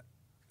just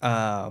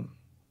I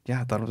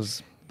thought it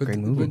was a great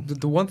movie. But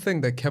the one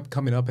thing that kept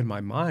coming up in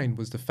my mind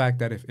was the fact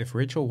that if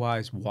Rachel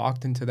Weisz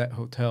walked into that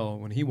hotel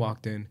when he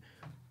walked in,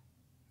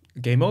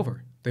 game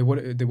over. They would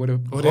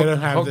have Well, they don't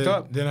have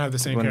hooked the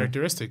same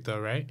characteristic though,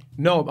 right?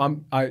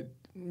 No,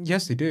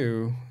 yes they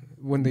do.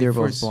 When They're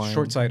both first blind.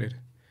 short-sighted.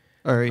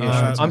 Or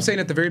yeah, I'm saying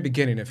at the very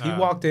beginning, if he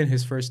walked in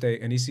his first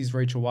date and he sees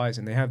Rachel Weisz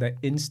and they have that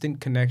instant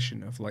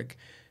connection of like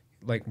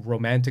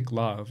romantic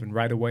love, and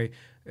right away,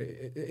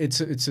 it's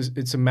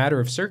a matter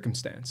of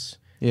circumstance.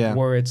 Yeah.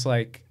 Where it's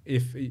like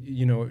if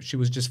she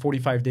was just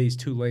 45 days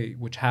too late,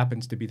 which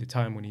happens to be the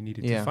time when he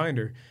needed to find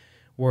her.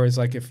 Whereas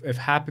like if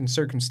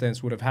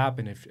circumstance would have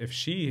happened, if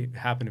she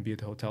happened to be at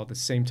the hotel at the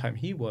same time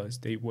he was,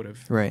 they would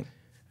have right.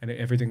 And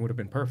everything would have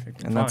been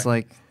perfect. And that's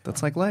like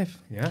life.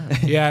 Yeah.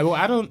 Yeah. Well,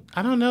 I don't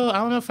know. I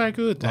don't know if I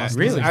agree with that.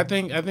 Really? I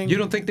think you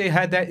don't think they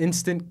had that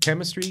instant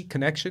chemistry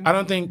connection?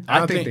 I think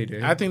they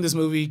did. I think this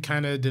movie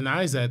kind of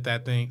denies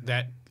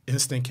that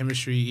instant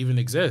chemistry even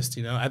exists.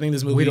 You know, I think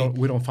this movie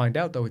we don't find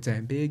out though. It's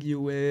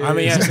ambiguous. I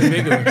mean, yeah, it's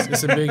ambiguous.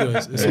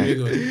 It's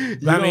ambiguous. You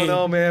don't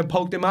know, man.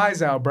 Poke them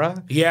eyes out,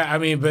 bruh. Yeah, I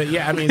mean,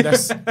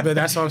 that's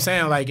what I'm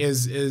saying. Like,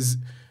 is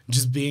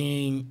just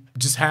being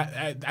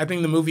I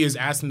think the movie is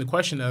asking the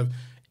question of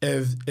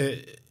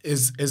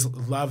is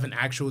love an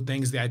actual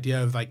thing? Is the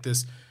idea of like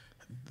the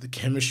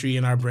chemistry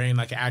in our brain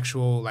like an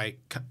actual like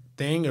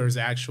thing, or is it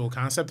actual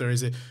concept, or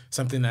is it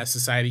something that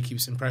society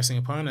keeps impressing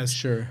upon us?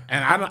 Sure.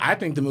 And I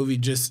think the movie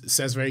just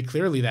says very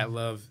clearly that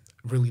love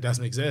really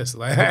doesn't exist.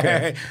 Like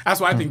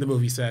that's what I think the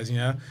movie says, you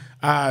know.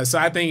 So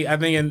I think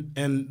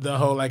in the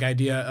whole like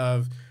idea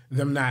of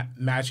them not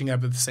matching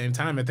up at the same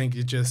time, I think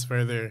it just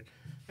further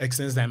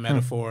extends that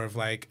metaphor of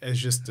like it's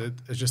just a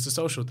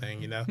social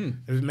thing, you know.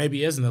 It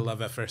maybe isn't a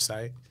love at first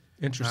sight.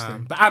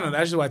 Interesting. But I don't know.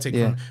 That's just what I take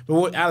from.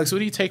 But Alex, what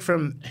do you take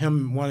from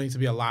him wanting to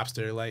be a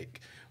lobster?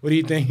 Like, what do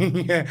you think?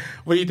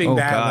 What do you think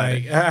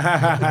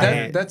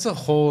that's a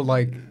whole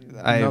like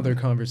another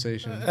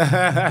conversation.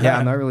 Yeah,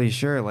 I'm not really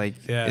sure. Like,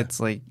 Yeah. it's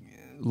like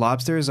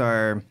lobsters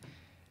are,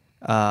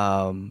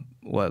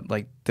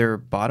 like they're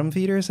bottom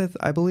feeders.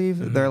 I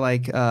believe they're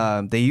like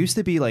they used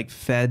to be like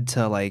fed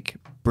to like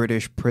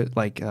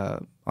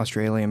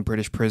Australian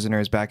British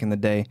prisoners back in the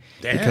day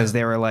because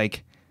they were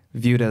like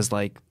viewed as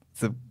like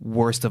the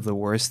worst of the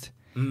worst,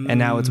 and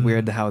now it's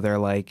weird how they're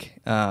like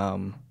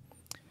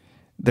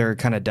they're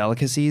kind of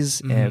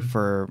delicacies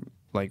for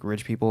like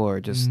rich people or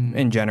just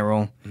in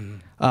general.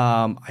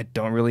 I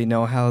don't really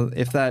know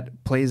if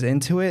that plays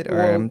into it, or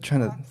I'm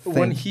trying to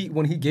think.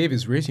 When he gave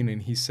his reasoning,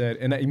 he said,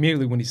 and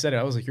immediately when he said it,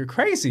 I was like, "You're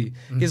crazy."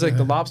 He's like,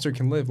 "The lobster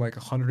can live like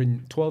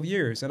 112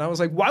 years," and I was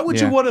like, "Why would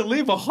you want to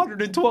live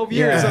 112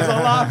 years as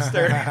a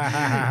lobster?"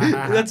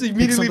 That's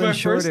immediately my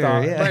first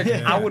thought. Yeah. Like,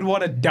 I would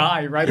want to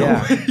die right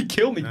away.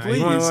 Kill me, please.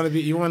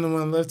 You want to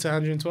live to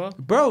 112?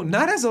 Bro,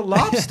 not as a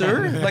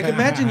lobster. Like,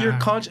 imagine your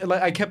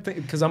like I kept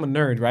thinking, because I'm a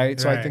nerd, right?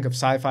 So I think of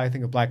sci-fi, I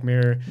think of Black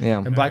Mirror. Yeah.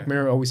 And Black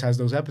Mirror always has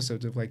those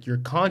episodes of like your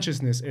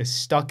consciousness is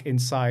stuck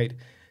inside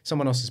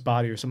someone else's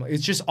body or something.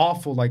 It's just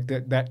awful, like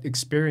that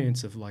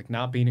experience of like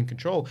not being in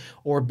control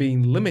or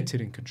being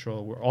limited in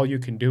control, where all you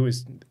can do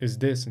is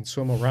this and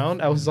swim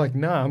around. I was like,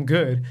 nah, I'm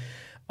good.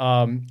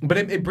 But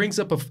it brings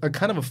up a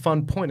kind of a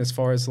fun point as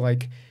far as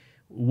like,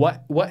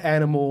 what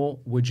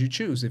animal would you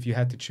choose if you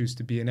had to choose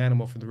to be an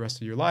animal for the rest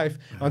of your life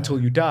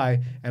until you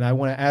die? And I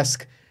want to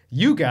ask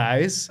you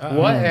guys,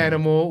 what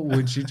animal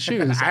would you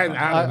choose? I'm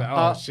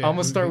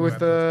gonna start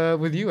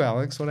with you,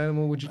 Alex. What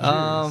animal would you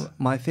choose?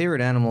 My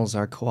favorite animals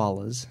are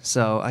koalas,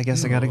 so I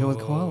guess I got to go with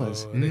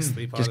koalas. They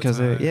sleep all Just the because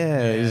time.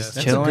 they're just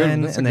That's a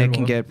chilling, good and they one.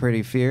 can get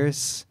pretty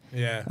fierce.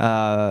 Yeah.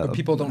 But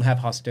people don't have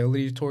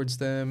hostility towards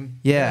them.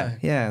 Yeah,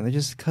 they're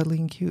just cuddly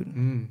and cute.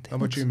 How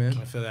about you, man?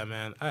 I feel that,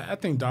 man. I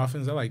think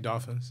dolphins. I like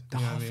dolphins. You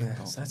know what I mean?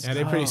 Dolphins, that's Yeah,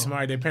 they're pretty dope.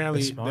 smart. They're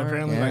apparently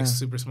Yeah. like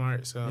super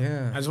smart. So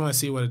Yeah. I just want to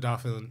see what a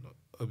dolphin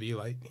would be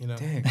like. You know?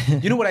 Dang.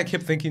 You know what I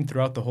kept thinking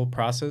throughout the whole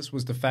process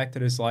was the fact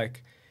that it's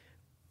like,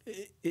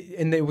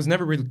 and it was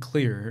never really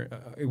clear.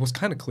 It was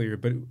kind of clear,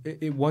 but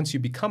once you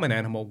become an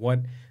animal,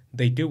 what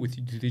they do with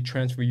you? Do they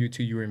transfer you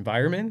to your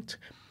environment?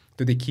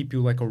 Do they keep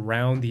you like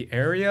around the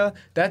area?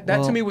 That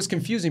to me was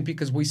confusing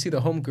because we see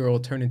the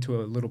homegirl turn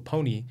into a little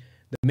pony,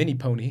 the mini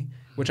pony,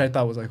 which I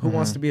thought was like, who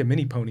wants to be a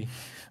mini pony?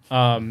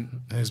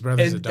 His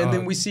brother's a dog. And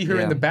then we see her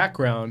in Yeah. the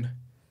background,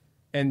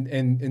 and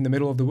in the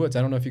middle of the woods.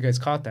 I don't know if you guys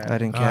caught that. I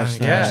didn't catch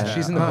that. Yeah,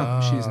 she's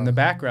in the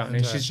background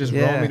and she's just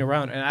Yeah. roaming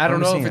around. And I don't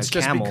remember know seeing if a it's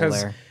just camel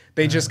because there.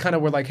 they just kind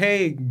of were like,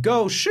 "Hey,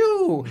 go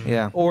shoo,"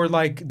 Yeah. or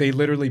like they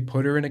literally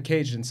put her in a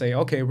cage and say,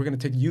 "Okay, we're gonna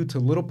take you to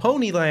Little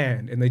Pony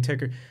Land," and they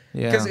take her.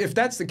 Yeah. Because if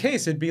that's the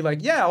case, it'd be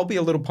like, "Yeah, I'll be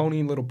a little pony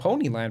in Little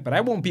Pony Land, but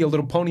I won't be a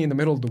little pony in the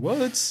middle of the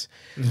woods."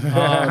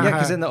 Yeah,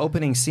 because in the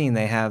opening scene,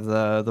 they have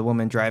the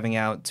woman driving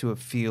out to a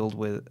field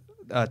with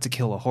to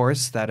kill a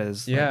horse. That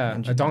is, Yeah,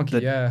 a donkey,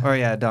 yeah. Or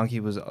yeah, a donkey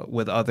was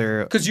with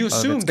other. Because you of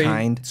assume its they.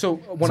 kind. So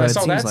when So I it saw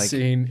seems that like-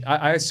 scene,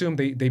 I assumed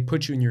they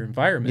put you in your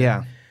environment.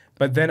 Yeah.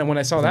 But then when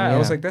I saw that, I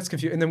was Yeah. like, that's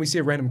confusing. And then we see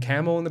a random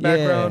camel in the Yeah.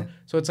 background.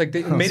 So it's like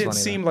they That was made it funny,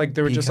 seem though. like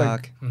they were just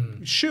like, Peacock.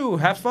 shoo,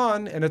 have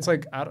fun. And it's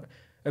like,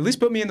 at least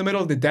put me in the middle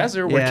of the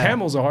desert where Yeah.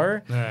 camels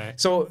are. Right.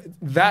 So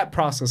that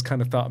process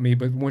kind of thought me.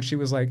 But when she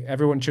was like,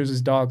 everyone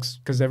chooses dogs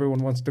because everyone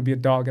wants to be a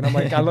dog. And I'm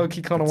like, I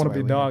low-key kind of want to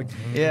be a dog.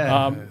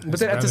 Yeah. But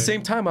then at the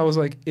same time, I was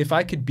like, if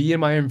I could be in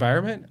my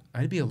environment,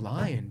 I'd be a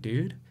lion,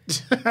 dude. You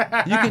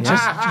can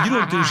you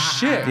don't do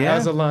shit Yeah.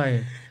 as a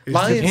lion. It's the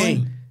Lions,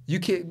 king. you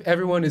can't.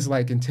 Everyone is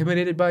like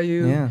intimidated by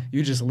you. Yeah.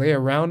 You just lay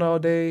around all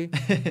day.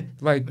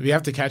 Like, You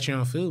have to catch your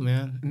own food,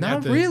 man. You not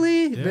have to-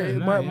 really. Yeah,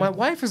 no, my yeah. my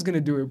wife is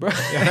gonna do it, bro. Look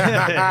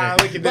at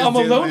this I'm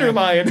a dude, loner man.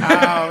 lion.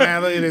 Oh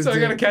man, look at this. So I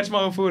dude. gotta catch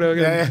my own food.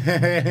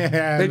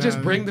 They They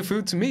just bring the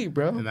food to me,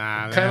 bro. Nah,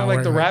 man, Kind I of like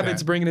work the like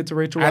rabbits that. bringing it to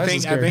Rachel I Weisz's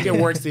think character. it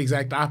works the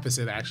exact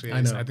opposite. Actually,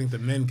 I know. I think the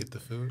men get the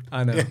food.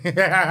 I know.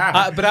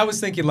 But I was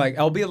thinking like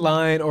I'll be a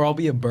lion or I'll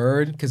be a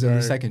bird because at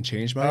least I can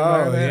change my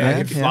environment. I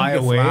can fly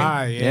away.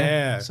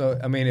 Yeah. So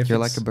I mean, if You're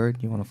it's- like a bird.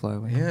 You want to fly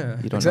away. Yeah,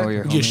 You don't exactly. know where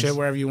your You home shit is.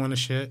 wherever you want to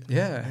shit.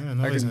 Yeah, Yeah, I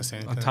nobody's can gonna say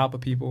on anything. top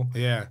of people.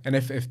 Yeah. And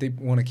if they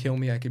want to kill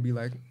me, I could be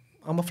like,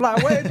 I'm gonna fly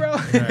away, bro.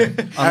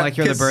 Unlike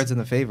you're the 'Cause birds in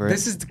the favorite.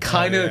 This is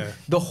kind of yeah.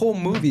 the whole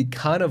movie.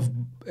 Kind of,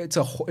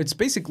 it's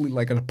basically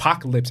like an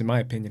apocalypse, in my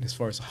opinion, as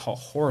far as how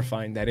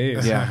horrifying that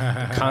is.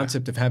 Yeah. The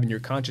concept of having your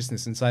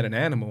consciousness inside an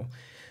animal.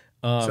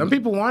 Some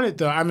people want it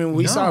though. I mean,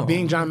 we saw No,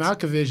 Being John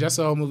Malkovich. That's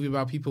a whole movie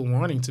about people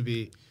wanting to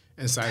be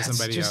inside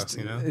somebody else.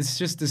 You know. It's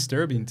just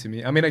disturbing to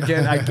me. I mean,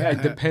 again,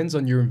 it depends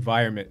on your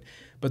environment,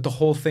 but the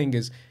whole thing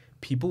is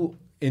people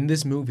in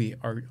this movie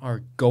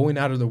are going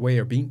out of their way,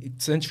 or being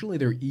essentially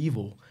they're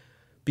evil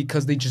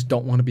because they just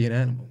don't want to be an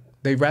animal.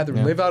 They'd rather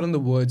live out in the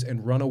woods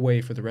and run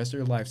away for the rest of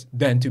their lives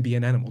than to be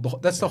an animal.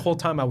 That's the whole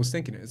time I was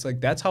thinking it. It's like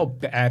that's how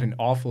bad and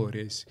awful it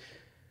is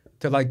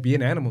to like be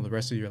an animal the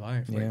rest of your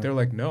life. Like Yeah. they're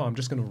like, no, I'm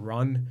just gonna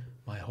run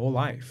my whole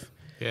life.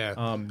 Yeah.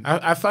 Um,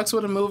 I fucks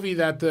with a movie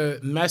that the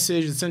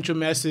central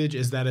message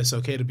is that it's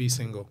okay to be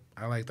single.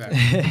 I like that.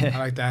 I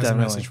like that as a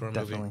message for a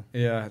movie.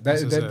 Yeah,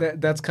 This is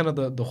that's kind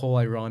of the whole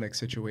ironic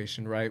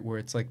situation, right? Where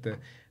it's like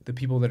the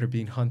people that are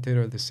being hunted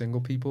are the single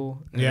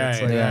people. And Yeah,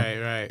 it's like,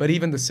 right. But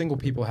even the single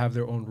people have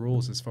their own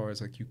rules as far as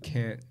like you have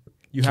Can't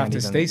to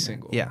even- stay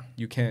single. yeah.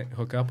 You can't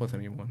hook up with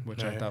anyone,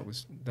 which I Right. thought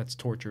that's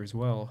torture as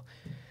well.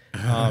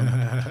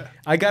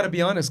 I gotta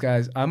be honest,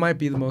 guys. I might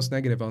be the most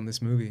negative on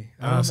this movie.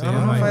 I don't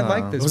know if I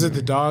like this. Was it movie.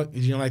 the dog?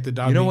 Did you like the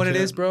dog? You know being what it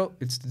killed? is, bro?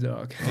 It's the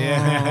dog.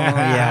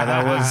 Yeah,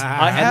 that was.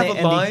 I have and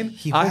a line.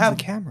 He I holds have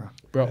the camera.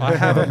 Bro, I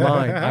have a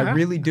line. I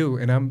really do,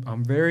 and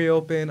I'm very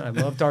open. I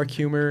love dark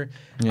humor.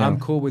 Yeah. I'm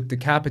cool with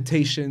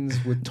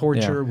decapitations, with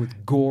torture, Yeah.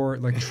 with gore.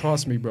 Like,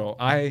 trust me, bro.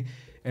 I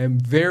am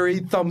very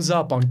thumbs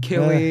up on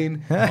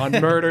killing, on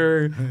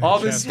murder, all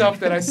this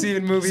stuff that I see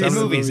in movies. Some of the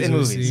movies, in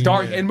we've movies. seen,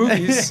 Dark yeah. in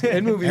movies,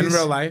 in movies, In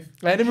real life.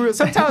 and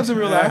sometimes in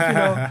real life, you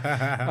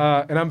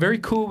know. And I'm very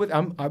cool with.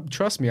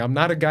 Trust me, I'm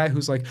not a guy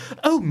who's like,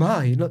 oh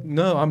my,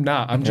 no, I'm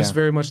not. I'm just Yeah.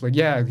 very much like,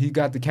 yeah, he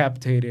got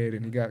decapitated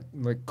and he got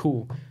like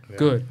cool,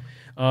 good.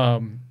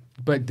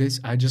 But this,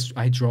 I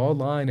draw a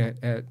line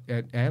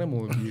at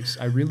animal abuse.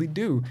 I really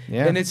do.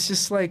 Yeah. And it's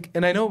just like,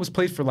 and I know it was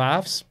played for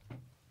laughs,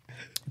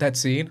 that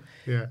scene.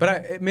 Yeah.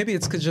 But maybe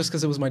it's just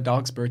because it was my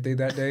dog's birthday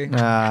that day. And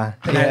Yeah,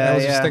 I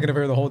was just thinking of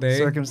her the whole day.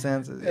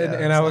 Circumstances.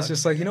 And I was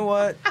just like, you know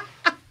what?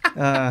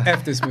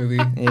 F this movie.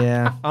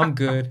 Yeah. I'm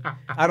good.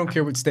 I don't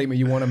care what statement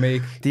you want to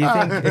make. Do you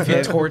think If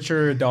you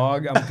torture a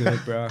dog, I'm good,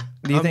 bro.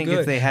 Do you I'm think if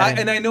good. they had-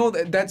 and I know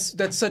that's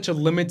such a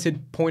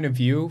limited point of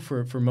view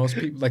for most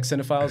people, like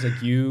cinephiles,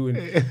 like you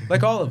and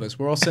like all of us.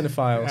 We're all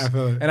cinephiles. I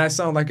feel it. And I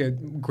sound like a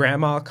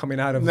grandma coming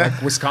out of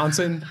like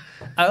Wisconsin.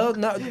 Oh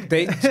no,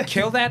 they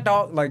kill that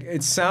dog. Like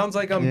it sounds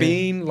like I'm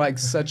being like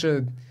such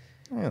a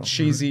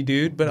cheesy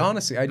dude, but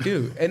honestly, I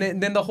do. And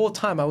then the whole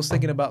time I was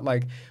thinking about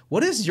like,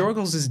 what is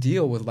Yorgos'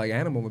 deal with like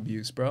animal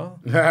abuse, bro?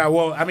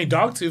 Well, I mean,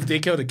 Dogtooth, they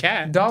killed a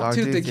cat.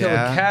 Dogtooth, they kill a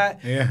cat.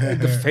 Yeah.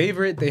 The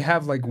Favorite, they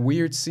have like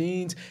weird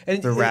scenes.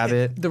 And The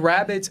rabbit. the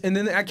rabbits. And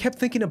then I kept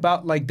thinking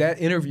about like that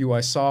interview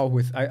I saw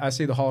with I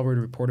see the Hollywood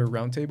Reporter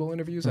roundtable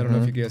interviews. I don't know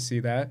if you guys see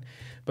that.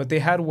 But they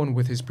had one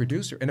with his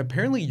producer, and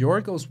apparently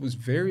Yorgos was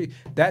very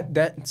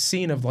that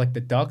scene of like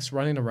the ducks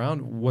running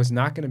around was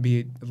not going to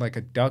be like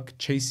a duck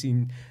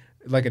chasing,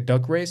 like a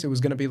duck race. It was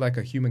going to be like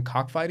a human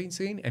cockfighting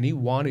scene, and he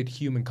wanted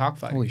human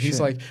cockfighting. Holy He's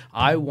shit. like,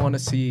 I want to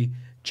see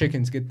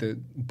chickens get the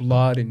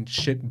blood and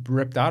shit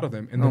ripped out of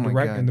them, and the Oh my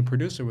director God. and the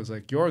producer was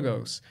like,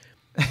 Yorgos,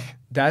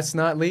 that's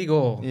not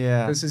legal.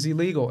 Yeah. This is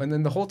illegal. And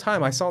then the whole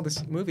time I saw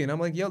this movie, and I'm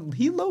like, yo,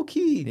 he low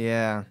key.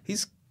 Yeah.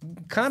 He's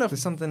kind of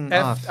There's something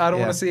F, off. I don't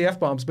Yeah. want to say F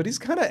bombs, but he's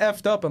kind of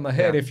effed up on the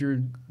head Yeah. if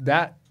you're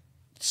that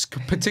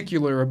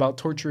particular about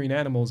torturing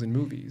animals in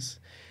movies.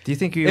 Do you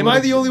think you Am I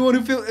the only one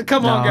who feel?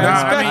 Come on, No,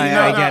 guys. I mean,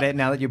 I no. get it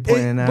now that you're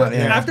pointing it out. But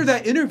Yeah. after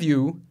that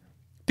interview,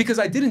 because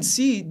I didn't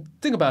see,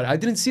 think about it, I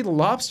didn't see The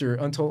Lobster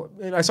until,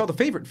 and I saw The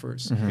Favorite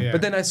first. Yeah.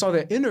 But then I saw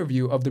the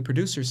interview of the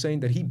producer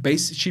saying that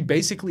she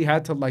basically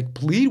had to like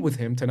plead with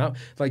him to not,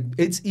 like,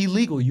 it's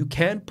illegal. You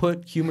can't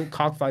put human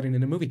cockfighting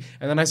in a movie.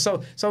 And then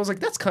so I was like,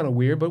 that's kind of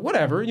weird, but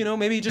whatever,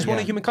 maybe he just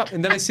wanted human cock.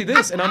 And then I see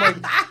this, and I'm like,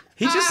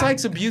 he just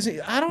likes abusing.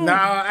 I don't. No,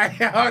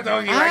 I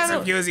don't. He I likes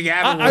don't- abusing I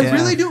animals. Yeah.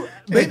 really do.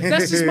 Maybe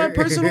that's just my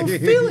personal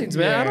feelings,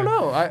 man. I don't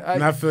know.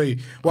 I feel you.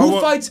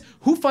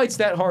 Who fights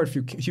that hard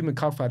for human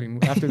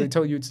cockfighting after they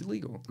tell you it's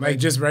illegal? Like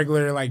just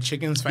regular like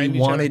chickens fighting He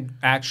each other? wanted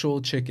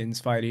actual chickens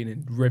fighting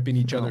and ripping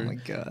each other. Oh my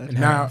God. in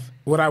Now, half.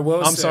 what I will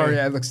I'm say, sorry,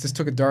 Alex. This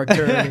took a dark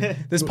turn.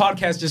 This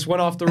podcast just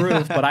went off the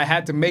roof, but I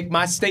had to make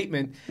my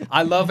statement.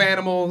 I love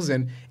animals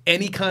and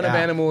any kind of Yeah.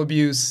 animal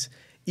abuse,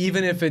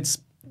 even if it's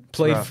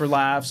played rough. for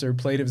laughs or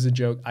played as a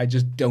joke.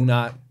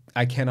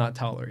 I cannot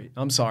tolerate.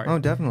 I'm sorry. Oh,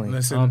 definitely.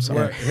 listen, I'm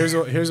sorry. here's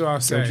what I'll Get where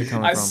say. you're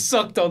coming I from.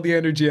 sucked all the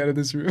energy out of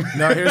this room.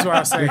 No, here's what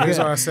I say. Here's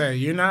what I say.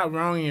 You're not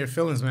wrong in your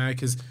feelings, man.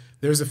 Because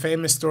there's a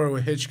famous story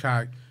with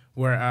Hitchcock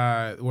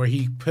where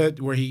he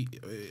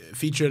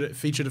featured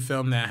a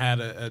film that had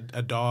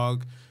a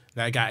dog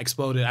that got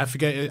exploded. I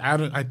forget.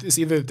 It's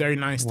either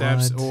 39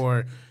 Steps What?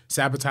 or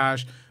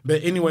Sabotage.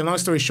 But anyway, long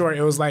story short,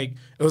 it was like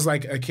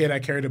a kid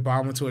that carried a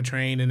bomb into a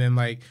train, and then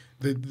like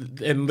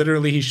and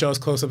literally he shows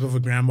close up of a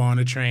grandma on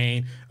a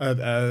train,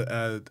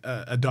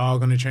 a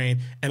dog on a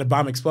train, and a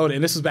bomb exploded.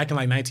 And this was back in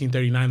like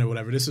 1939 or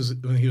whatever. This was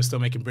when he was still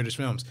making British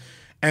films.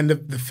 And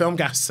the film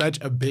got such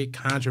a big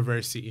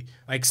controversy,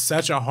 like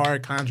such a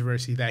hard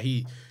controversy that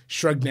he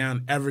shrugged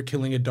down ever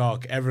killing a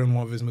dog ever in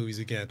one of his movies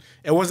again.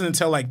 It wasn't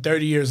until like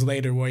 30 years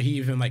later where he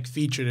even like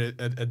featured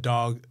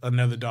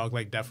another dog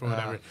like Death or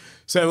whatever.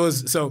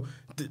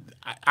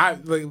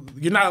 Like,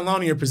 you're not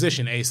alone in your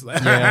position, Ace.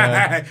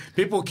 Yeah.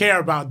 People care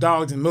about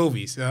dogs in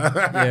movies.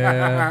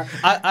 Yeah.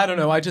 I don't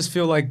know. I just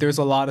feel like there's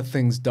a lot of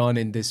things done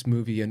in this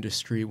movie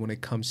industry when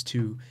it comes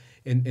to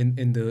in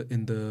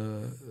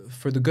the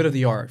for the good of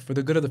the art, for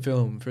the good of the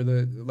film, for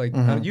the like.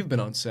 You've been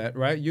on set,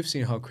 right? You've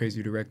seen how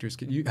crazy directors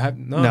can. You have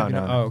no.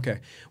 Oh, okay.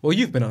 Well,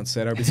 you've been on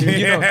set, RBC.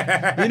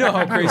 You know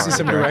how crazy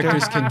some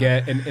directors can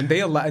get, and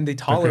they allow and they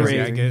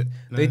crazy I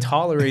get.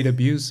 tolerate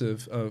abuse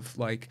of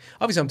like.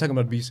 Obviously, I'm talking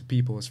about abuse of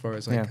people as far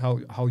as like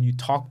how you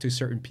talk to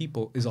certain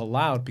people is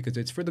allowed because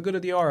it's for the good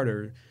of the art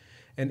or.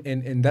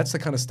 And that's the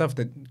kind of stuff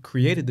that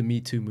created the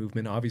Me Too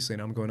movement, obviously,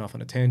 and I'm going off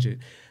on a tangent.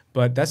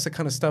 But that's the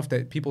kind of stuff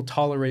that people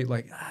tolerate,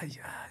 like,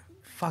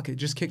 fuck it,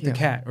 just kick the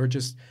cat or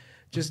just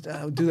do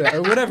that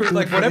or whatever,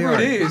 like whatever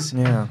it is.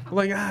 Yeah.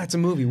 Like, it's a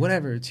movie,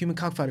 whatever. It's human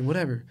cockfighting,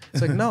 whatever.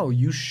 It's like, no,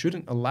 you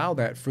shouldn't allow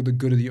that for the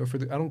good of the,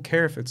 I don't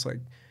care if it's like,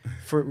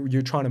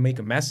 you're trying to make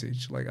a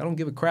message. Like, I don't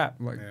give a crap.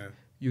 Like,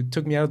 you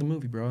took me out of the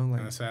movie, bro.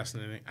 Like, That's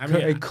fascinating. I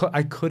mean,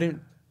 I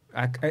couldn't.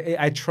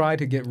 I tried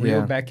to get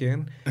reeled back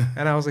in,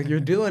 and I was like,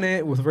 "You're doing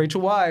it with Rachel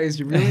Weisz.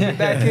 You're reeling it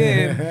back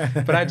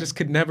in." But I just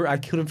could never. I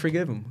couldn't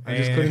forgive him. I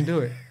just couldn't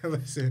do it.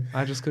 listen.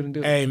 I just couldn't do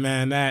it. Hey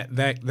man,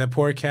 that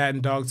poor cat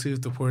and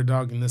Dogtooth, the poor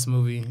dog in this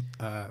movie,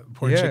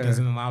 poor chickens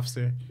and the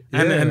lobster,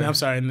 and I'm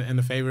sorry, and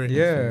the favorite.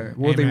 Yeah.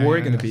 Well, Hey, they were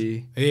man, gonna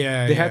be.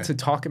 Yeah, They had to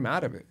talk him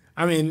out of it.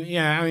 I mean,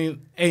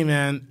 hey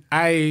man,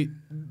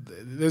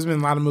 there's been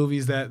a lot of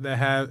movies that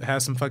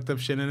have some fucked up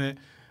shit in it.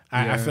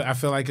 I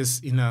feel like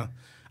it's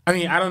I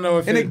mean, I don't know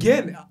if And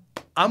again,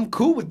 I'm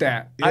cool with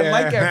that. I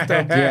like effed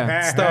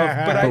up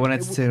stuff, but when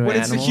it's to when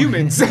it's the animal.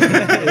 humans,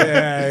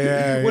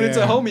 yeah, when it's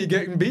a homie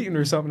getting beaten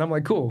or something, I'm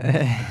like, cool.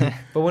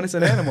 But when it's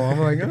an animal, I'm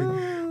like,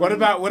 oh. What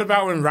about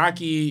when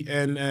Rocky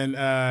and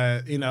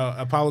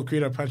Apollo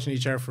Creed are punching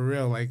each other for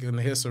real, like when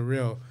the hits are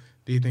real?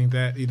 Do you think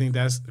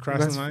that's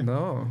crossing the line?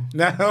 No.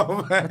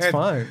 No, That's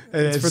fine.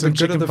 It's It's for some the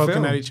good of chicken the poking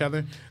film. at each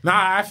other.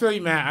 Nah, I feel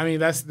you, man. I mean,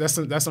 that's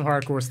some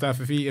hardcore stuff.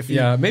 If he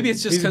Maybe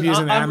it's just he's because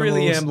abusing I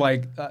really animals. am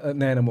like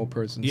an animal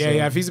person. Yeah, so.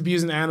 yeah. If he's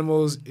abusing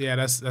animals, yeah,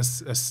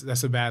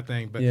 that's a bad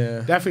thing. But Yeah.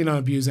 definitely don't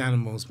abuse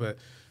animals. But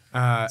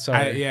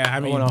Sorry. I I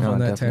mean, went off No, on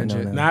that definitely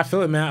tangent. no. nah, I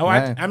feel it, man. Oh,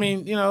 Right. I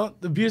mean,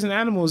 abusing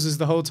animals is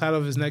the whole title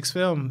of his next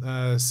film,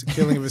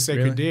 Killing of a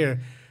Sacred Really?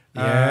 Deer.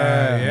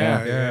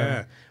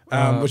 Yeah.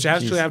 Which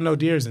actually have no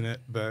deers in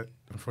it, but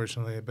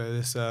unfortunately,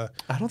 it's I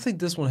don't think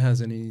this one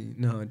has any.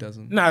 No, it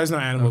doesn't. no, there's no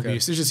animal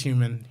abuse. It's just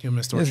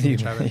humans torturing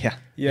each other.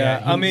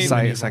 Yeah, I mean,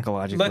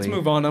 psychologically. let's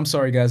move on. I'm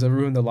sorry, guys. I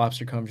ruined the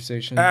lobster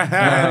conversation.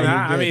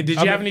 I mean, did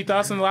you have any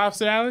thoughts on the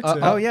lobster, Alex?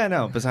 Oh yeah,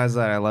 no. Besides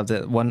that, I loved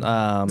it.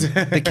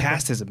 The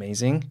cast is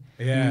amazing.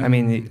 Yeah. I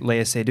mean,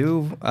 Léa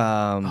Seydoux.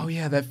 Oh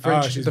yeah, that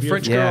French, she's the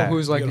French beautiful. girl Yeah.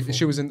 who's like Beautiful.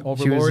 she was in She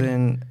Overlord. was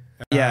in.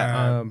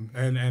 Yeah.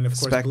 And of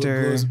course,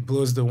 Spectre.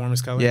 blue is the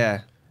warmest color.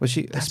 Yeah. Was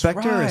she a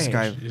Spectre or right.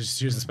 Sky?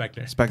 She was the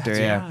Spectre. Spectre. That's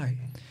Yeah. right.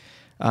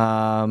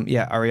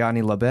 Yeah.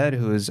 Ariane Labed,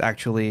 who is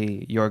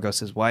actually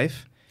Yorgos's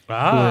wife. Who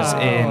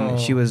Ah.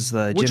 was she was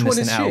the Which one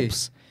gymnast in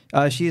is she?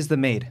 Alps. She's the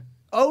maid.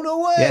 Oh no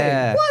way!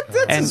 Yeah. What?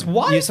 That's and his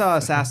wife. You saw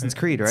Assassin's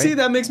Creed, right? See,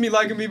 that makes me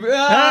like him.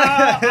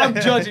 I'm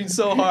judging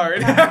so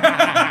hard.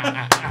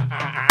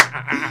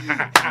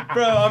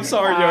 Bro, I'm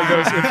sorry,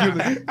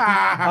 Yorgos.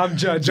 I'm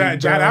judging.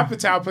 Judd bro.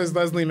 Apatow plays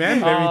Leslie Mann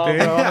and Oh,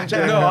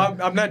 everything. bro,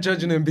 I'm not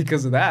judging him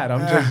because of that.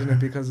 I'm judging him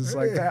because it's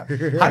like that.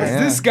 How does Yeah.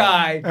 this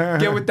guy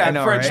get with that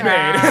know, French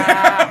right? maid?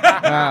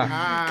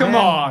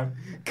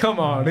 Come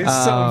on. There's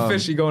something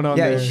fishy going on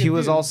Yeah, there. she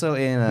was also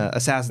in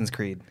Assassin's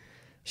Creed.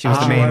 She was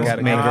the Oh, main got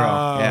it. girl.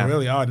 Oh, Yeah.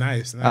 really? Oh,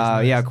 nice.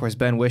 nice. Yeah, of course,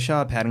 Ben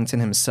Whishaw, Paddington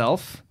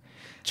himself.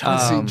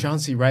 John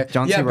C. Reilly.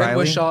 John C. Yeah, Ben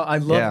Reilly. Whishaw. I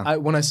love. Yeah.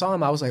 when I saw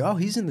him, I was like, oh,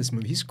 he's in this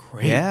movie. He's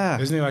great. Yeah.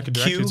 Isn't he like a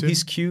director Q. too?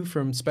 He's Q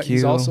from Spec. Q,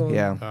 He's also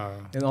yeah.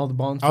 in all the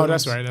Bond Oh,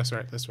 films.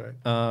 that's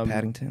right.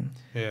 Paddington.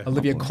 Yeah.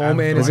 Olivia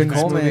Colman is in this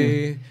Colman.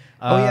 movie.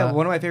 Oh yeah,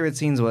 one of my favorite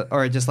scenes was,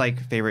 or just like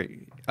favorite,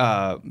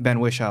 Ben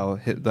Whishaw.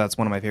 That's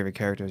one of my favorite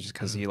characters, just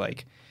because he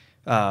like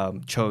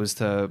chose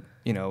to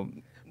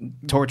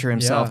torture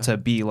himself Yeah. to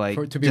be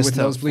like To be just with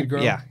Nosebleed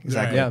Girl. Yeah,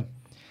 exactly. Yeah.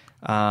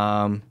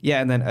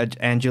 And then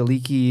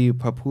Angeliki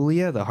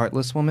Papulia, the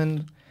Heartless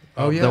Woman.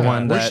 Oh yeah. The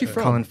one Where's that she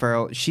from? Colin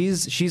Farrell.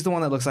 She's the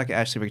one that looks like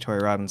Ashley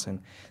Victoria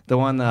Robinson. The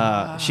one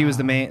she was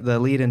the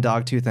lead in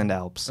Dogtooth and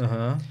Alps.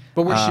 Uh-huh.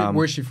 But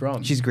where's she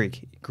from? She's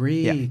Greek.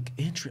 Greek.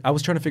 Yeah. I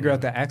was trying to figure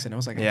out that accent. I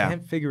was like, I Yeah.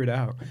 can't figure it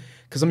out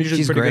because I'm usually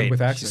She's pretty great. good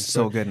with accents. She's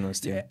so but good in those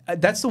two. Yeah,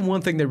 that's the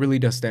one thing that really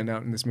does stand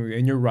out in this movie.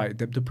 And you're right,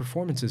 the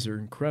performances are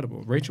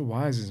incredible. Rachel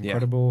Weisz is Yeah.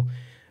 incredible.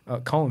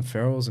 Colin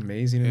Farrell's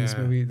amazing in this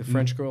Yeah. movie. The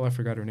French girl, I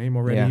forgot her name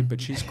already, Yeah.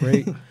 but she's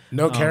great.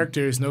 No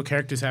characters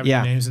have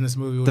yeah. names in this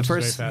movie. Which The is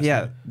first, very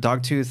yeah,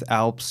 fascinating. Dogtooth,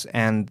 Alps,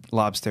 and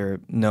Lobster.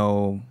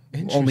 No,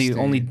 only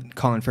Interesting.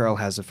 Colin Farrell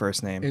has the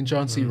first name And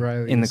John C.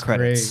 Reilly in the is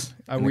credits. great.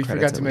 In the We credits, forgot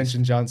to at least.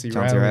 mention John C.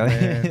 John C. Reilly.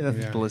 Reilly,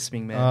 man. the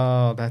lisping man.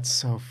 Oh, that's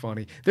so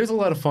funny. There's a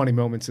lot of funny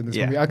moments in this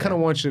Yeah, movie. I kind of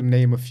want you to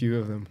name a few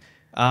of them.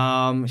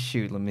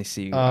 Shoot, let me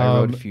see. I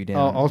wrote a few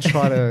down. I'll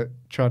try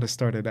to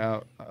start it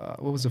out.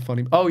 What was the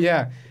funny? Oh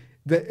yeah,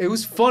 it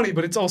was funny,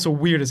 but it's also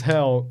weird as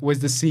hell. Was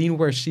the scene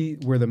where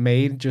the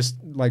maid just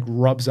like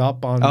rubs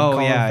up on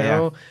Colin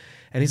Farrell,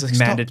 and he's like,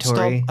 stop,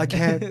 Mandatory. stop,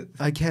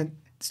 I can't.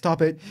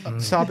 Stop it!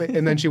 Stop it!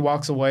 And then she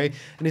walks away,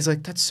 and he's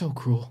like, "That's so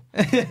cruel,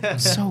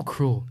 so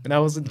cruel." And I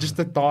was just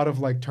the thought of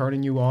like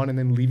turning you on and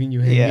then leaving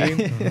you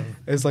hanging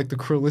is like the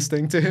cruelest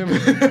thing to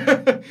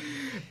him.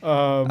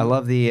 I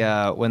love the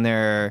when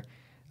they're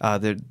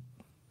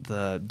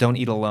the don't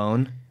eat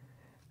alone,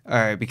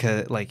 or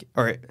because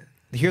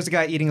here's a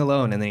guy eating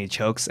alone and then he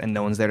chokes and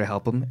no one's there to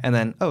help him, and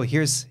then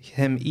here's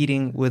him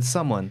eating with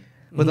someone.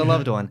 With a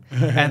loved one,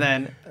 and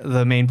then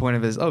the main point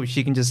of it is,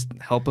 she can just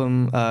help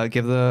him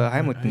give the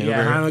Heimlich maneuver.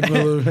 Yeah, Heimlich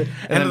maneuver.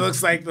 And it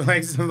looks like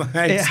some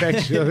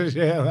sexual shit.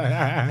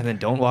 And then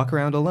don't walk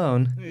around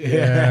alone.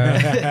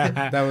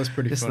 Yeah, that was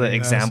pretty Just funny. the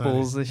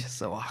examples, it's just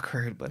so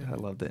awkward, but I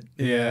loved it.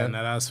 Yeah,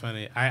 no, that was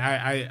funny.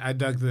 I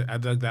dug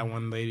that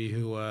one lady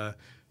who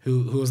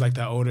was like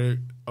that older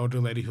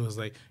lady who was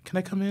like, "Can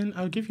I come in?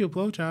 I'll give you a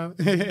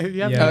blowjob.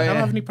 I don't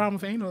have any problem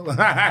with anal."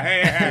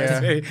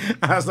 I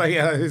was like,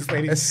 "Yeah, this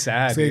lady." That's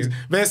sad, dude.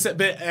 But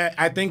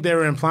I think they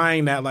were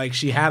implying that like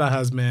she had a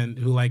husband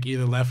who like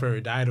either left her or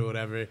died or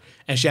whatever,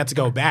 and she had to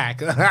go back.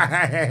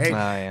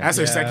 That's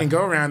her second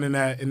go around in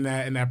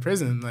that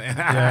prison.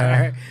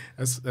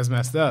 That's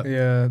messed up.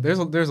 Yeah, there's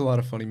a lot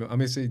of funny. I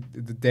mean, see,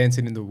 the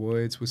dancing in the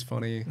woods was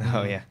funny.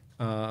 Oh yeah,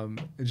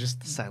 it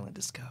just silent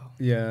disco.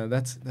 Yeah,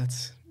 that's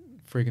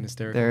freaking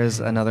hysterical. There's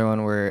another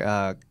one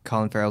where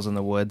Colin Farrell's in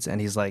the woods and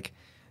he's like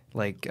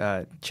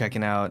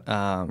checking out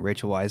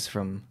Rachel Weisz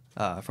from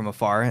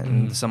afar,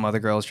 and some other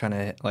girl's trying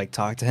to like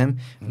talk to him,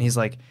 and he's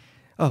like,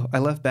 "Oh, I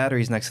left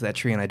batteries next to that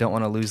tree and I don't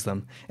want to lose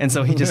them." And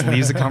so he just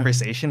leaves the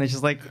conversation. It's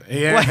just like,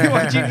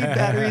 why'd you leave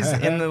batteries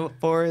in the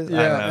forest?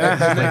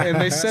 Yeah, and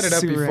they set it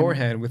up Super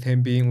beforehand with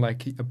him being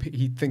like,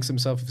 he thinks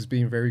himself as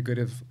being very good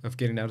of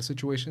getting out of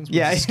situations with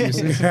Yeah.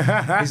 excuses.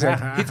 He's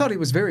like, he thought he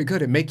was very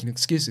good at making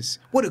excuses.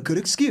 What a good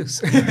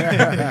excuse.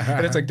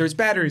 And it's like, there's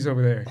batteries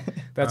over there.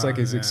 That's like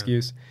his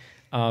excuse.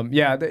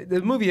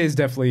 The movie is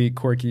definitely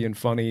quirky and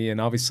funny, and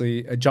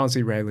obviously John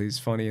C. Reilly is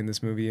funny in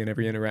this movie, and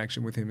every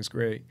interaction with him is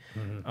great.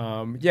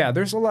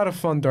 There's a lot of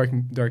fun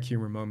dark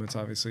humor moments.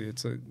 Obviously,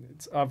 it's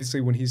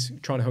obviously when he's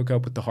trying to hook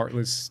up with the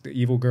heartless, the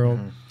evil girl,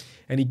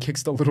 and he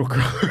kicks the little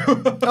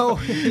girl. Oh,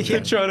 yeah.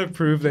 Trying to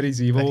prove that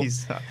he's evil.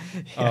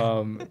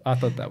 I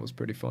thought that was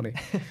pretty funny.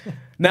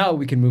 Now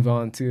we can move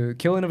on to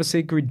Killing of a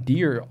Sacred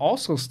Deer,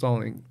 also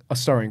starring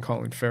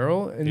Colin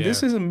Farrell, and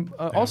this is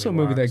also a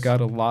movie that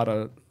got a lot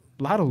of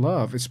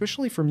love,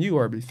 especially from you,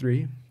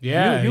 RB3.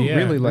 Yeah, you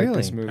really like Really?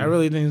 this movie. I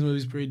really think this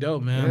movie's pretty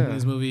dope, man. Yeah.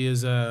 This movie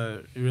is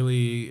a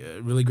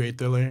really great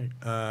thriller.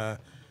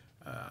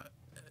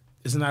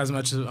 It's not as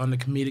much on the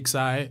comedic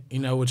side,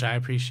 which I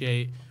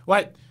appreciate.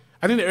 What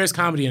I think there is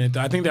comedy in it,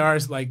 though. I think there are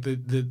like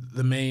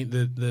the main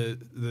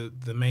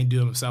dude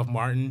himself,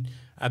 Martin.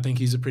 I think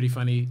he's a pretty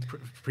funny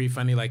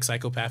like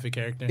psychopathic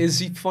character. Is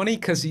he funny?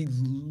 Because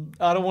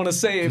I don't want to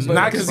say it, but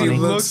Not because because he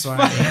looks funny.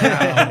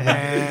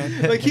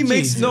 man. Like he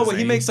makes Jesus,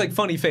 he makes like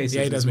funny faces.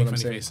 Yeah, he does is make what I'm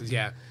funny saying. faces.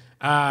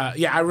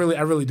 Yeah, I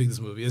really dig this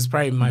movie. It's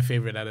probably my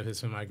favorite out of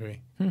his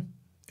filmography.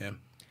 Yeah.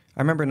 I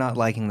remember not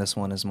liking this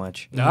one as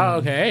much. Oh,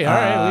 okay. All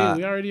right.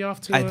 We already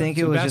off to. I think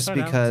it was just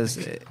because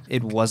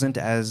it wasn't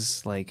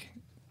as like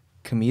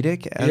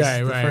comedic as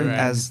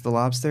as The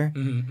Lobster,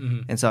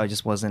 and so I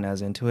just wasn't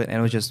as into it, and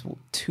it was just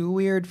too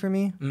weird for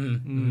me.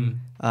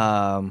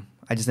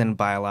 I just didn't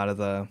buy a lot of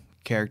the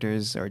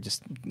characters, or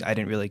just I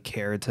didn't really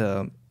care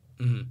to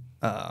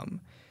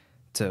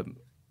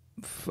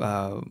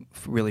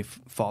really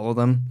follow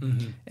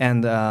them,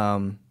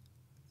 and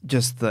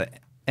just the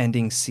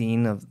ending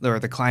scene or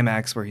the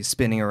climax where he's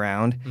spinning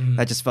around,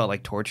 that just felt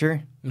like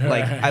torture.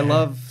 Like I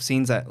love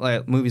scenes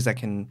movies that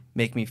can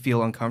make me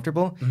feel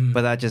uncomfortable,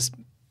 but that just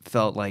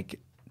felt like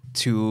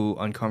too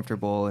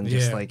uncomfortable, and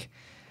just like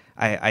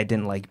I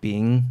didn't like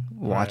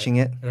watching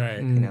it.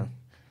 Right.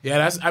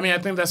 Yeah, I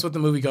think that's what the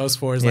movie goes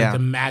for, is like the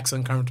max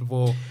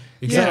uncomfortable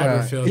you can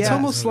ever feel. It's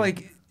almost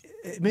like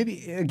maybe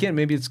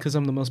it's because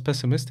I'm the most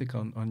pessimistic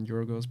on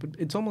Yorgos, but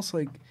it's almost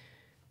like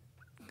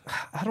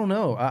I don't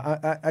know.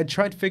 I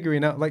tried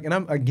figuring out and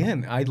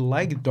I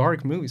like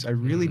dark movies. I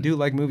really do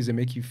like movies that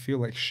make you feel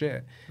like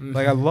shit.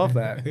 Like I love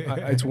that.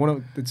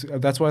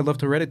 That's why I loved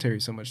Hereditary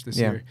so much this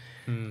year.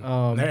 They're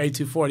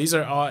A24. These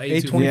are all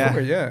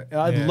A24. Yeah.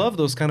 I love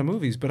those kind of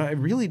movies, but I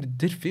really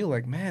did feel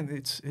like, man,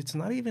 it's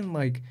not even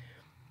like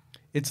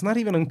it's not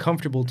even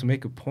uncomfortable to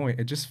make a point.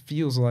 It just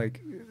feels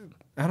like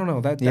I don't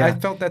know that I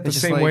felt that the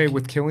same way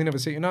with Killing of a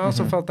Sacred. And I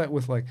also felt that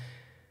with like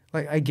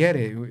I get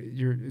it.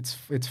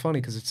 It's funny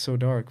because it's so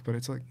dark, but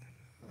it's like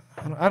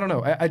I don't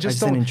know. I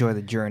just don't didn't enjoy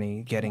the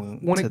journey getting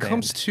when to it the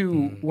comes end.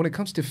 to when it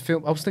comes to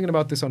film. I was thinking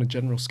about this on a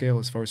general scale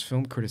as far as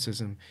film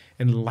criticism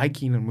and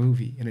liking a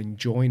movie and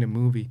enjoying a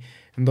movie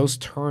and those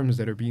terms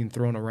that are being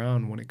thrown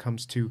around when it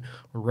comes to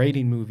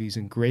rating movies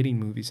and grading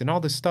movies and all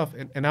this stuff.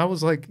 And I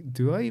was like,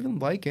 do I even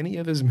like any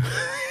of his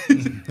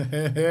movies?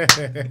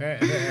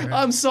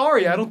 I'm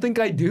sorry, I don't think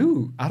I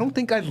do. I don't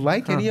think I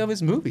like any of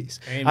his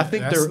movies. I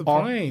think they're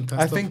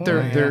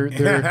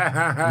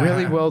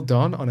really well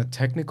done on a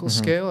technical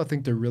scale. I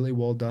think they're really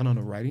well done on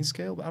a writing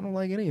scale, but I don't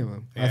like any of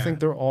them. I think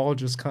they're all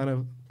just kind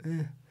of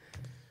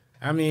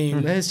I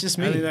mean, it's just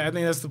me. I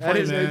think that's the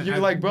point, man. You're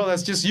like, bro,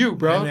 that's just you,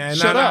 bro. Man,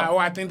 Shut up.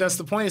 I think that's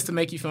the point, is to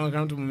make you feel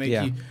uncomfortable, make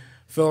you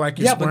feel like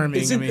you're squirming.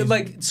 But isn't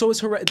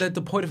that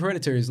the point of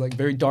Hereditary is like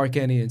very dark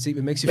ending.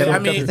 It makes you feel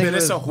uncomfortable. But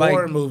it's a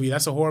horror movie.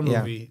 That's a horror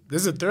movie.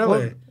 This is a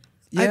thriller.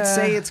 Well, I'd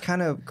say it's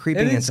kind of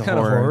creeping into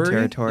horror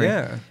territory.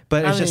 Yeah.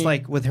 But it's just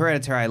like with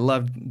Hereditary, I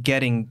loved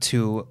getting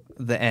to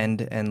the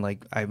end, and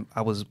like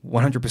I was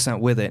 100%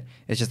 with it.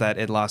 It's just that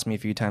it lost me a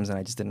few times, and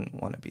I just didn't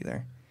want to be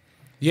there.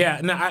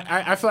 Yeah, no,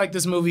 I feel like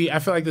this movie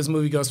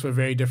goes for a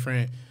very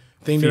different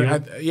thing.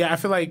 I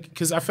feel like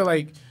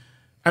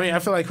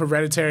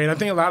Hereditary, and I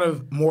think a lot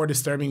of more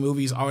disturbing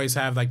movies always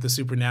have like the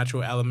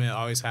supernatural element,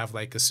 always have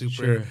like a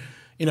super,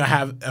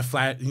 have a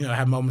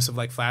have moments of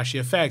like flashy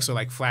effects or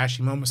like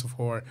flashy moments of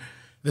horror.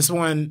 This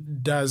one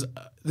does.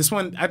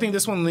 I think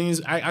this one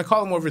leans. I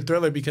call it more of a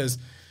thriller because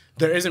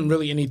there isn't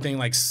really anything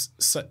like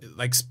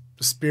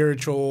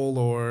spiritual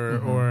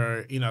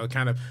or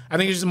kind of. I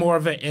think it's just more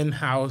of an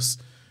in-house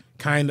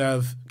kind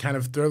of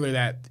thriller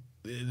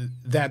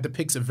that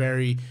depicts a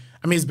very.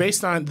 I mean, it's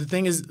based on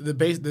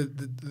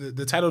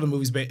the title of the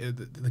movie is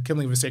The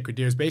Killing of a Sacred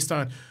Deer is based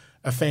on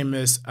a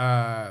famous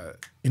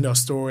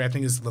story. I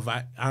think it's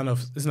I don't know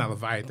if it's not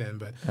Leviathan,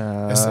 but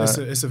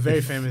it's a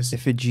very famous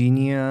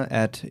Iphigenia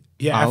at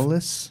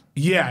Aulis.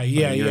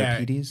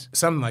 Euripides,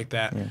 something like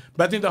that. Yeah.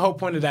 But I think the whole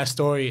point of that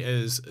story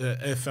is,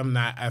 if I'm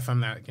not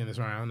getting this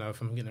wrong, I don't know if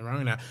I'm getting it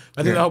wrong now.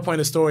 But I think the whole point of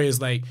the story is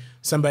like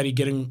somebody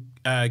getting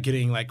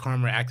like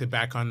karma acted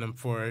back on them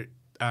for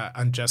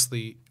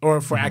unjustly or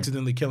for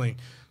accidentally killing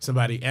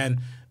somebody, and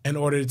in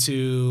order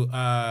to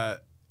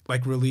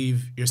like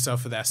relieve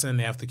yourself of that sin,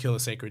 they have to kill a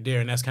sacred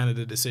deer, and that's kind of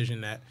the decision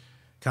that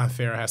Colin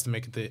Farrell has to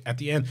make at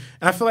the end.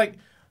 And I feel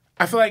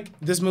like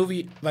this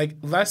movie like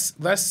less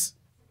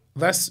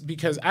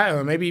because I don't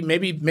know, maybe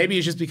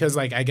it's just because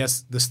like I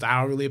guess the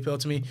style really appealed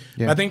to me.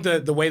 Yeah. I think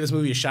the way this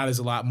movie is shot is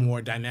a lot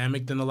more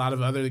dynamic than a lot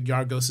of other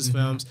Yorgos'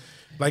 films.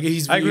 Like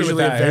he's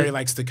usually a very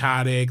like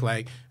staccato,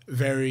 like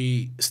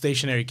very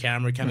stationary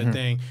camera kind of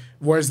thing.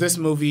 Whereas this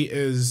movie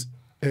is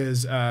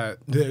is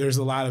there's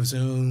a lot of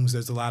zooms,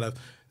 there's a lot of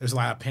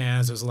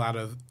pans, there's a lot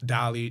of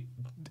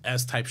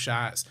Dali-esque type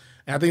shots,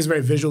 and I think it's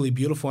very visually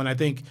beautiful. And I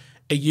think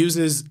it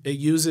uses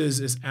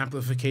its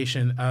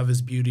amplification of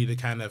his beauty to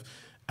kind of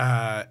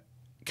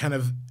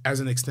as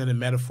an extended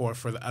metaphor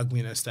for the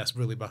ugliness that's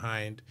really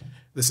behind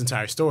this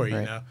entire story.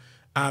 You know,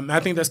 I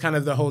think that's kind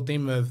of the whole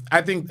theme of.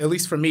 I think, at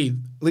least for me,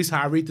 at least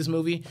how I read this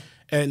movie,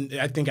 and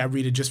I think I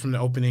read it just from the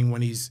opening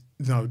when he's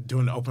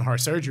doing the open heart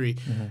surgery.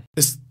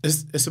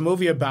 It's a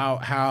movie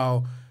about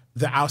how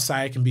the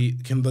outside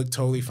can look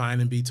totally fine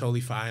and be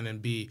totally fine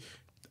and be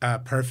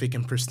perfect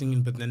and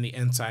pristine, but then the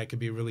inside could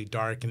be really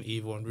dark and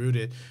evil and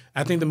rooted.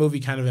 I think the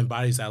movie kind of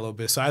embodies that a little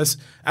bit. So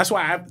that's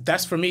why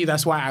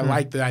I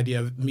like the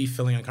idea of me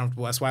feeling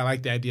uncomfortable. That's why I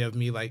like the idea of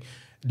me like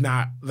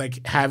not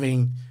like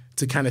having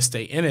to kind of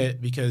stay in it,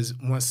 because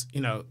once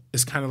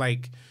it's kind of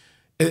like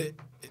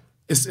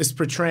it's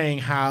portraying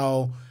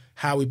how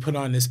we put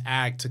on this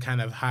act to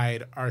kind of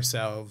hide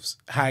ourselves,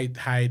 hide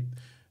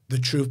the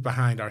truth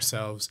behind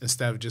ourselves,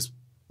 instead of just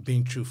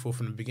being truthful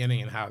from the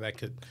beginning, and how that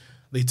could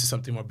lead to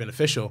something more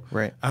beneficial.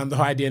 Right. The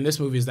whole idea in this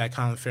movie is that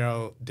Colin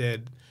Farrell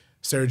did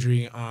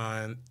surgery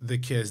on the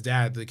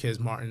kid's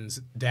Martin's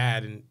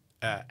dad, and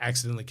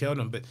accidentally killed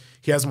him, but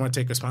he doesn't want to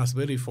take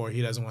responsibility for it.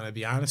 He doesn't want to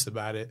be honest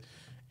about it.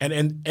 And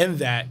in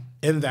that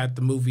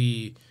the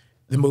movie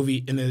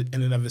in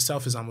and of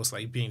itself is almost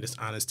like being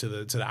dishonest to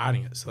the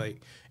audience.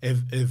 Like it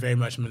very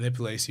much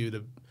manipulates you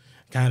to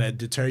kind of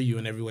deter you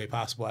in every way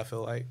possible, I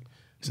feel like.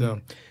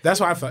 So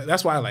that's why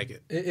I like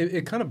it.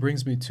 It kind of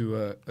brings me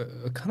to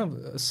a kind of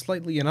a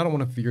slightly, and I don't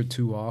want to veer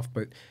too off,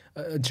 but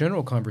a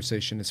general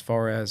conversation as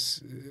far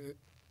as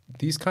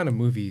these kind of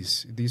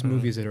movies,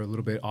 movies that are a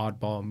little bit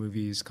oddball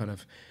movies, kind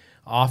of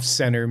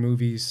off-center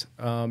movies.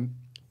 How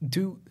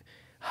do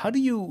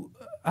you?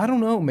 I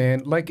don't know,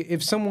 man. Like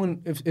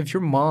if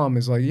your mom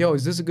is like, "Yo,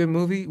 is this a good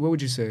movie?" What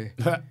would you say?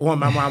 Well,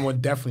 my mom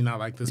would definitely not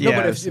like this. No,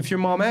 movie. but if your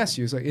mom asks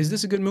you, it's like, "Is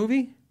this a good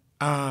movie?"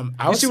 I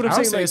would say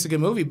like, it's a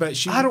good movie, but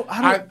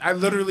I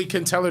literally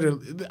can tell her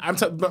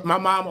but my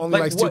mom only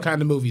likes two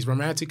kind of movies: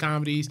 romantic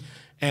comedies.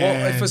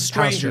 And if a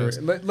stranger,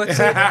 let's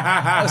say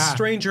a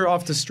stranger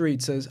off the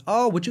street says,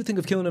 "Oh, what'd you think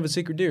of Killing of a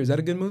Sacred Deer? Is that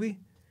a good movie?"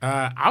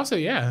 I'll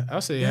say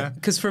yeah.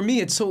 Because for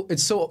me, it's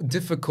so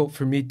difficult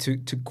for me to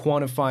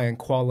quantify and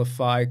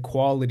qualify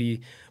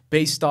quality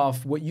based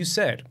off what you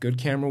said: good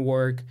camera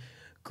work,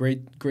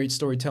 great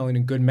storytelling,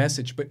 and good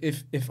message. But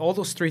if all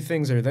those three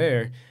things are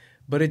there,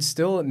 but it's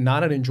still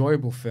not an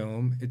enjoyable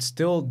film, it's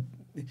still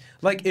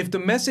like, if the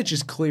message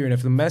is clear and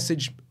if the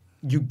message,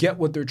 you get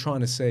what they're trying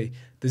to say,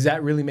 does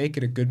that really make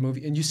it a good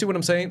movie? And you see what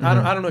I'm saying?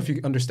 I don't know if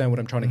you understand what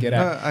I'm trying to get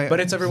at.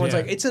 But everyone's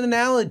like, it's an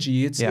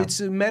analogy.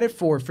 It's a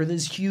metaphor for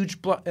this huge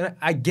and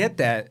I get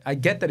that. I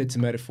get that it's a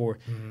metaphor.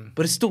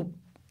 But I still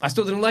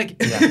didn't like it.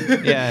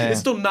 It's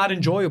still not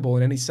enjoyable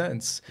in any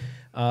sense.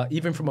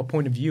 Even from a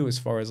point of view as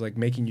far as like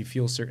making you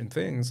feel certain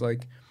things.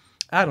 Like,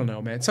 I don't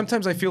know, man.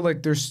 Sometimes I feel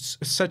like there's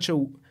such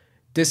a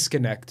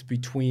disconnect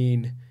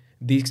between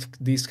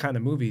these kind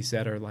of movies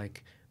that are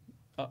like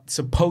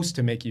supposed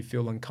to make you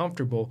feel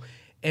uncomfortable,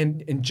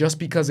 and just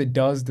because it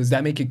does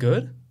that make it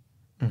good?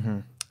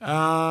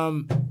 Yeah.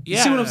 You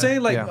see what I'm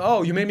saying? Like,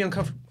 oh, you made me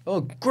uncomfortable.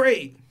 Oh,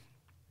 great.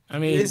 I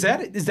mean, is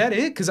that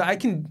it? Because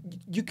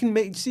you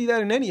can see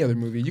that in any other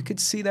movie. You could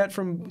see that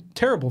from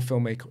terrible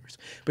filmmakers.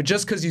 But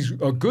just because he's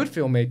a good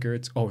filmmaker,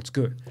 it's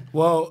good.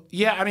 Well,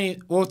 yeah. I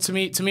mean, to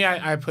me,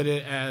 I put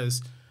it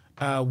as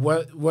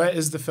what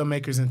is the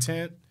filmmaker's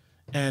intent,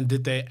 and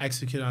did they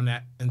execute on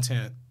that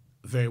intent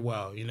very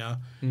well?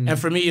 And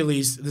for me, at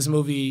least, this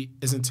movie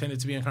is intended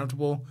to be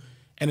uncomfortable,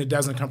 and it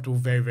does uncomfortable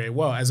very, very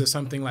well. As if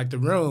something like The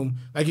Room,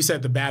 like you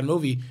said, the bad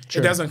movie,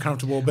 it does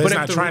uncomfortable, but it's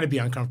not trying to be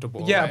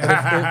uncomfortable.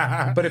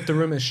 Yeah, but if The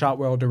Room is shot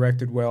well,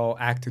 directed well,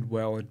 acted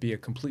well, it'd be a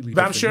completely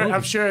different movie.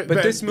 I'm sure.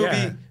 But this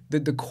movie,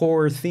 the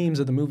core themes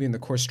of the movie and the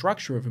core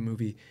structure of a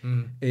movie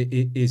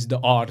is the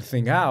odd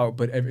thing out,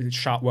 but it's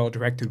shot well,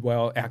 directed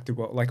well, acted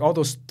well. Like, all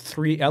those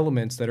three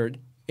elements that are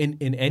in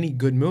any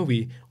good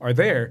movie are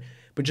there,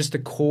 but just the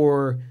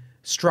core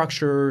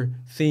structure,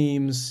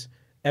 themes,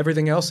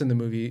 everything else in the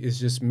movie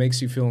just makes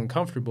you feel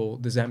uncomfortable.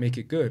 Does that make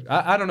it good?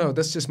 I don't know.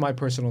 That's just my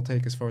personal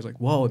take as far as like,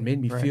 whoa, it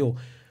made me feel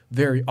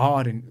very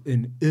odd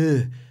and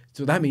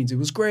so that means it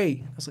was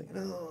great. I was like,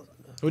 oh.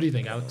 What do you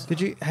think, Alex?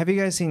 Have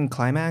you guys seen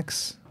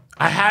Climax?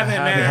 I haven't,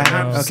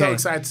 man. I'm so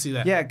excited to see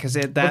that. Yeah, because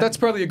that's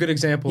probably a good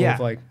example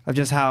of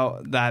just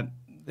how that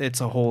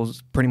it's a whole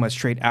pretty much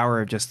straight hour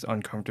of just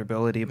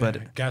uncomfortability.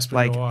 But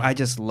like, I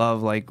just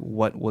love like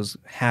what was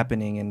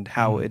happening and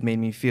how it made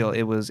me feel.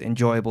 It was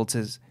enjoyable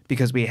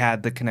because we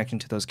had the connection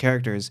to those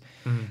characters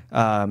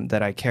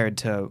that I cared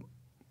to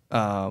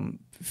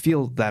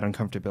feel that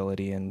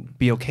uncomfortability and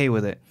be okay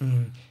with it.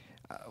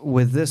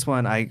 With this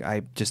one,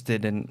 I just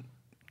didn't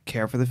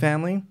care for the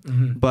family,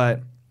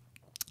 but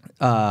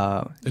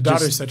the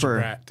daughter's such a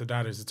brat. The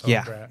daughter's a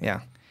total brat.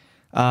 Yeah.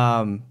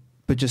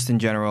 But just in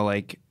general,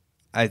 like,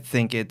 I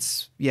think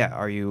it's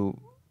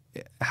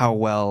how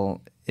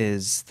well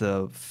is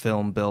the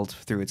film built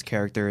through its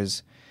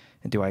characters,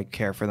 and do I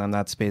care for them?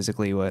 That's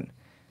basically what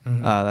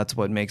That's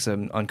what makes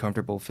an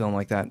uncomfortable film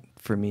like that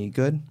for me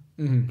good.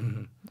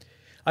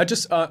 I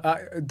just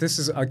this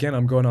is again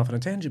I'm going off on a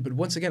tangent, but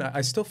once again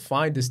I still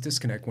find this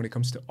disconnect when it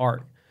comes to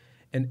art,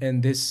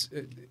 and this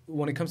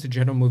when it comes to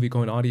general movie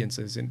going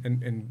audiences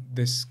and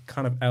this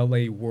kind of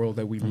LA world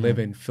that we live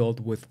in,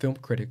 filled with film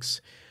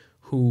critics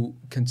who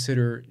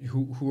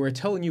who are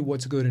telling you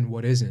what's good and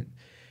what isn't,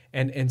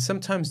 and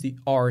sometimes the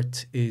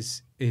art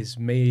is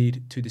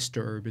made to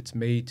disturb, it's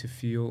made to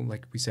feel,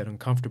 like we said,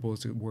 uncomfortable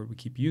is the word we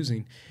keep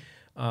using,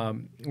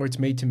 or it's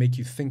made to make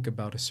you think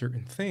about a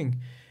certain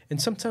thing.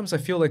 And sometimes I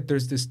feel like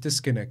there's this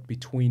disconnect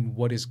between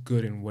what is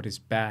good and what is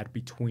bad,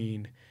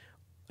 between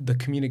the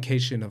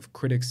communication of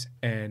critics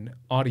and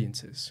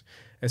audiences,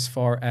 as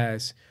far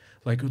as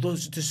like,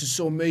 this is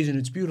so amazing,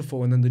 it's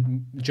beautiful, and then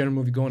the general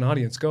movie going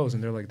audience goes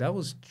and they're like, that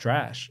was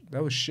trash,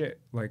 that was shit.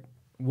 Like,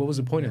 what was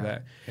the point of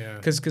that? Yeah.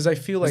 Because I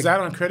feel like, is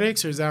that on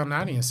critics or is that on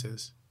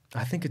audiences?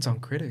 I think it's on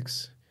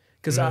critics.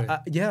 Because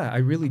Really? I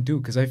really do.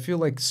 Because I feel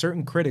like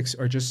certain critics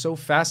are just so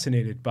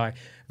fascinated by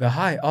the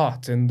high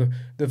art and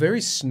the very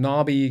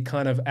snobby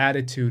kind of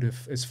attitude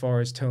as far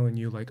as telling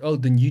you like, oh,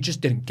 then you just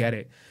didn't get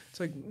it.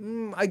 It's like,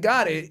 I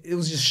got it. It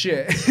was just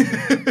shit.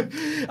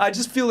 I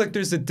just feel like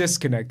there's a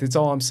disconnect. That's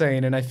all I'm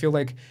saying. And I feel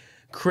like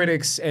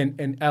critics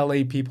and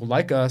LA people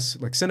like us,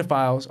 like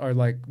cinephiles, are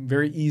like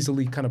very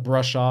easily kind of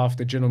brush off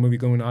the general movie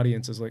going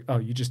audience as like, oh,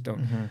 you just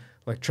don't,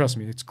 like, trust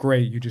me, it's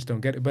great. You just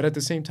don't get it. But at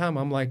the same time,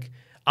 I'm like,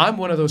 I'm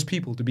one of those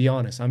people, to be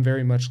honest. I'm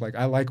very much like,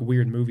 I like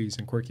weird movies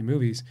and quirky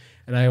movies.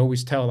 And I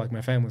always tell like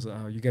my family's like,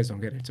 oh, you guys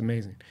don't get it. It's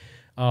amazing.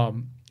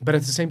 But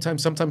at the same time,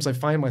 sometimes I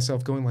find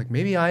myself going like,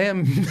 maybe I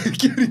am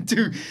getting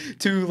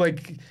too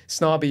like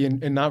snobby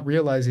and not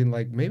realizing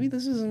like, maybe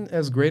this isn't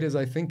as great as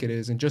I think it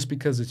is. And just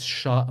because it's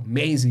shot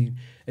amazing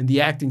and the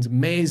acting's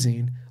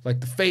amazing,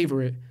 like The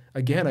Favorite,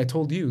 again, I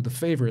told you, The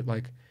Favorite,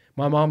 like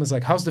my mom is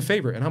like, how's The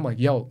Favorite? And I'm like,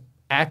 yo,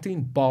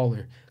 acting,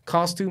 baller.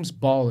 Costumes,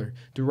 baller.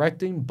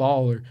 Directing,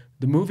 baller.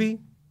 The movie,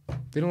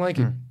 didn't like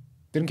it.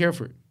 Didn't care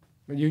for it.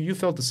 You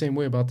felt the same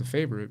way about The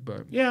Favorite,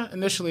 but yeah,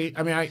 initially,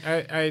 I mean,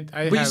 I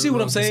but you see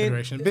what I'm saying?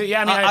 But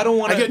yeah, I mean, I don't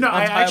want to.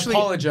 I actually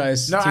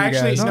apologize to you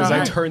guys because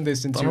I turned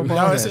this into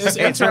it's It's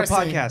our interesting.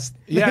 podcast.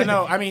 Yeah,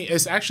 no, I mean,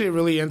 it's actually a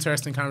really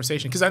interesting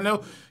conversation because I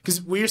know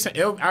because we were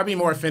saying I'd be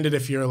more offended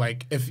if you're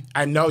like if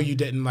I know you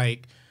didn't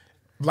like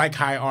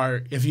high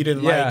art if you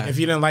didn't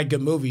like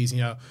good movies,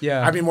 you know.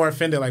 Yeah. I'd be more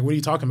offended. Like, what are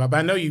you talking about?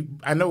 But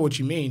I know what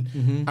you mean.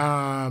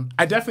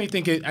 I definitely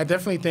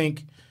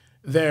think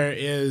there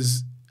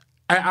is.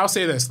 I'll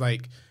say this,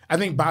 like, I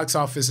think box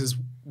office is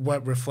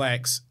what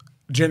reflects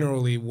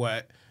generally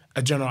what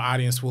a general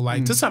audience will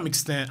like to some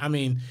extent. I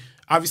mean,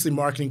 obviously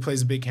marketing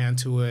plays a big hand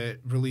to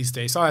it, release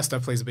dates, all that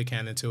stuff plays a big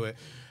hand into it.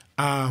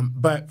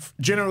 But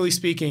generally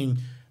speaking,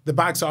 the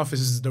box office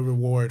is the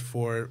reward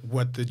for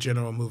what the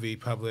general movie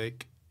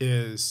public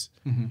is,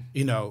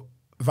 you know,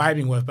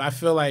 vibing with. But I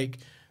feel like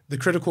the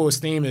critical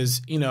esteem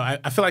is, you know,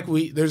 I feel like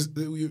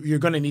you're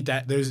going to need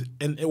that.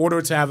 In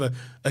order to have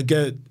a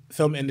good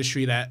film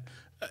industry that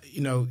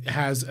you know,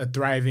 has a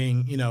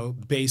thriving, you know,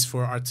 base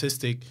for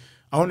artistic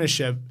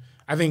ownership.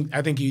 I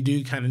think you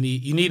do kind of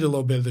need a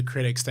little bit of the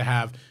critics to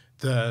have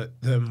the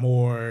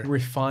more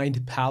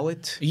refined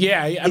palette.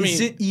 Yeah, I mean,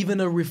 is it even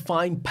a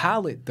refined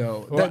palette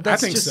though? Well, I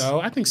think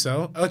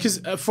so. Because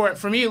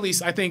for me at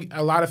least, I think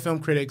a lot of film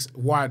critics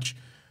watch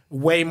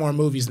way more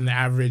movies than the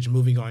average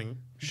movie-going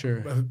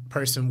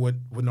person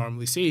would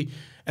normally see.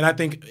 And I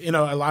think, you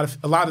know, a lot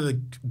of the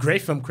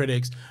great film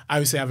critics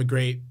obviously have a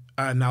great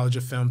knowledge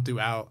of film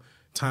throughout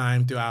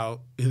time, throughout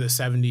the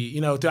 70s,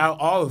 you know, throughout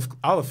all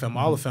of film,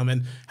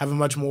 and have a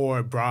much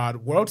more broad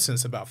world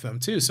sense about film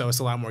too. So it's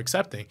a lot more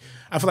accepting.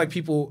 I feel like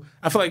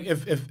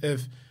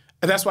if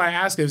that's why I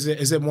ask, is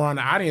it more on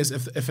the audience?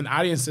 If an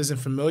audience isn't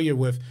familiar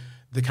with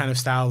the kind of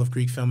style of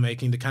Greek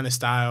filmmaking, the kind of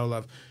style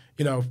of,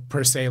 you know,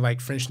 per se,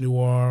 like French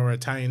noir or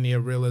Italian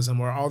neorealism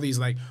or all these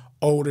like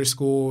older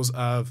schools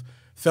of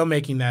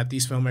filmmaking that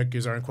these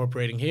filmmakers are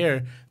incorporating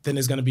here, then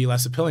it's going to be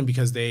less appealing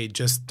because they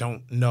just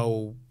don't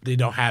know, they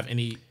don't have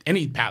any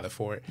palette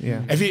for it.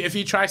 Yeah. If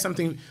you try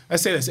something,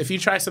 let's say this, if you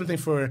try something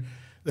for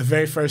the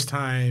very first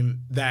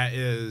time that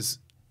is,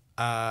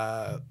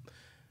 I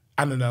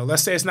don't know,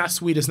 let's say it's not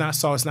sweet, it's not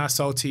salt, it's not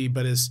salty,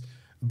 but it's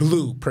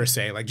blue per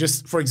se, like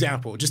just for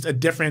example, just a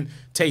different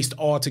taste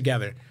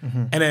altogether,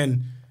 and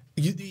then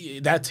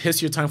that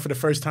hits your tongue for the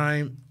first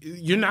time,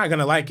 you're not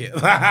gonna like it.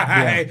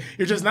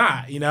 You're just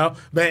not, you know.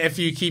 But if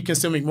you keep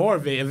consuming more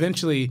of it,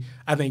 eventually,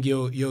 I think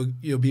you'll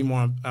be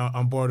more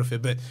on board with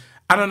it. But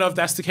I don't know if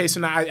that's the case or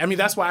not. I mean,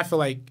 that's why I feel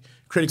like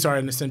critics are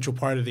an essential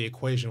part of the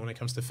equation when it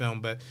comes to film.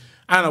 But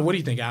I don't know. What do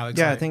you think, Alex?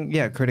 Yeah, I think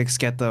critics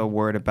get the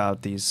word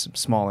about these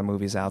smaller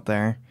movies out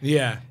there.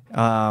 Yeah.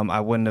 I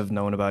wouldn't have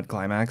known about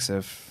Climax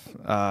if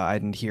I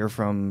didn't hear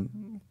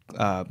from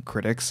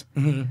critics.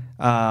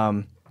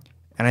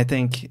 And I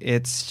think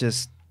it's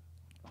just,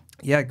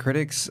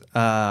 critics,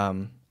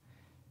 I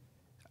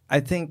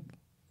think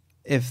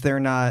if they're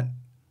not,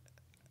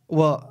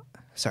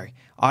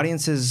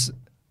 audiences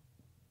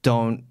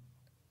don't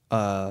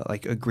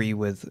like agree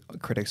with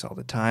critics all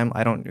the time.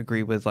 I don't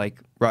agree with like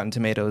Rotten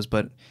Tomatoes,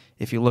 but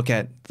if you look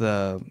at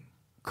the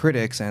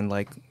critics and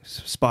like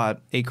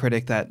spot a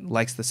critic that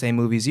likes the same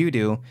movies you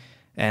do,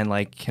 and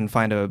like can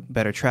find a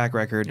better track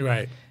record,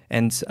 Right.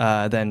 and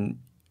then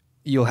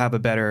you'll have a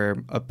better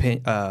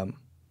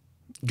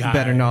Guide.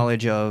 better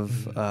knowledge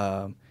of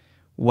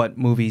what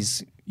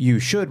movies you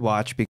should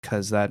watch,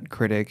 because that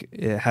critic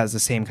has the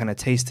same kind of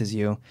taste as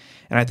you.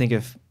 And I think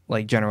if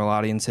like general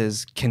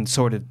audiences can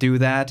sort of do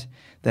that,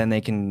 then they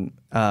can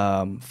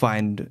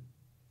find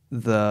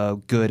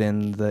the good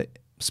in the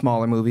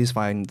smaller movies,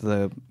 find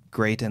the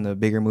great in the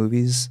bigger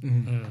movies.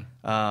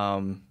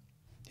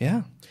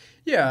 Yeah.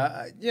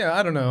 Yeah,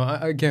 I don't know.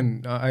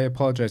 I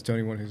apologize to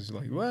anyone who's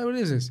like, what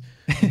is this?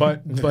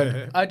 But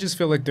I just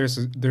feel like there's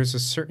a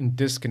certain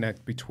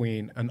disconnect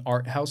between an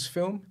art house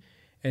film,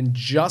 and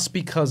just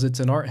because it's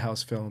an art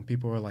house film,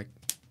 people are like,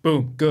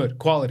 boom, good,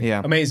 quality,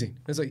 amazing.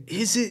 It's like,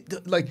 is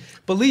it like?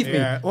 Believe me.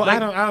 Yeah. Well, like, I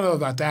don't know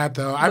about that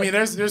though. I mean,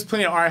 there's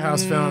plenty of art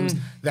house films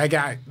that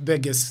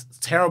gets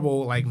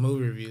terrible like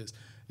movie reviews.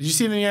 Did you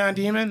see the Neon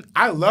Demon?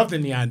 I love the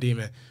Neon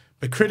Demon.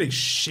 But critics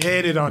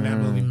shitted on that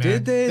movie, man.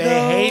 Did they? They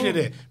though? hated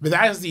it. But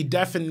that is the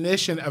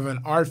definition of an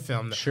art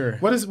film. Sure.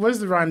 Here's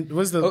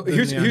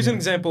Here's an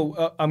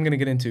example I'm gonna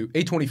get into.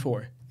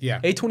 A24. Yeah.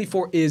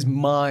 A24 is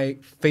my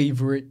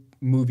favorite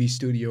movie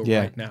studio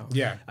right now.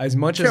 Yeah. As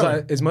much as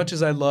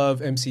I love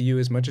MCU,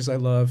 as much as I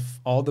love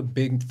all the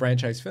big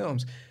franchise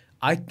films,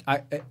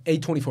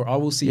 A24, I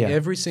will see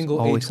every single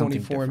always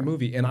something A24 different.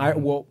 movie, and I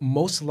will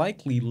most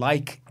likely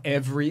like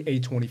every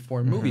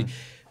A24 movie.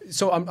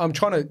 So I'm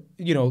trying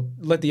to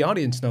let the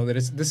audience know that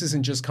this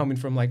isn't just coming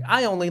from like,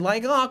 I only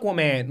like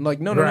Aquaman. Like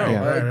no.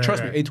 Right, right,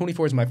 Trust right. me,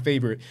 A24 is my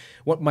favorite.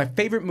 What my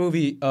favorite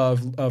movie of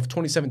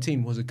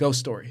 2017 was A Ghost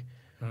Story.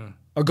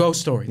 A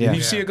Ghost Story. Did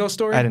you see A Ghost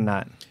Story? I did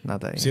not.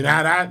 Not that. See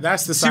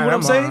that's the side what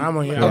I'm saying? I'm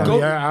on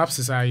your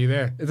opposite side of you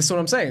there. That's what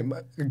I'm saying.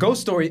 A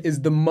Ghost Story is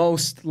the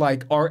most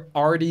like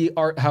arty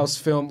art house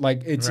film.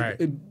 Like it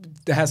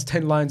has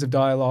 10 lines of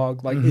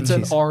dialogue. Like it's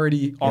an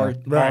arty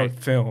art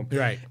film.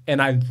 Right.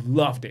 And I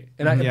loved it.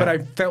 And but I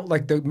felt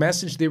like the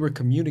message they were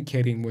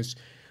communicating was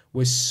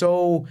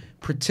so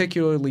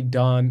particularly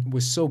done,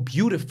 was so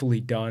beautifully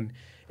done.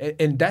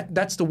 And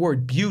that's the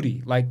word,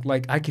 beauty. Like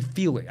I could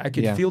feel it. I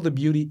could feel the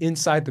beauty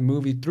inside the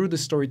movie, through the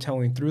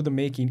storytelling, through the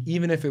making,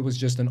 even if it was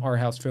just an art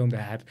house film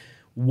that had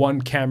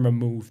one camera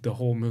move the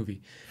whole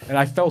movie. And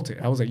I felt it.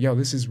 I was like, yo,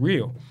 this is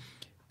real.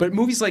 But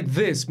movies like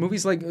this,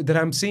 movies like that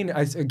I'm seeing,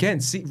 I go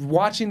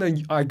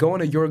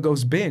on a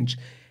Yorgos binge,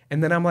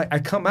 and then I'm like, I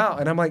come out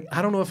and I'm like,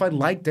 I don't know if I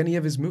liked any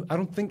of his movies. I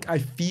don't think I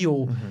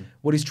feel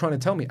what he's trying to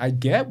tell me. I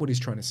get what he's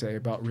trying to say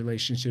about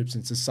relationships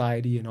and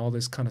society and all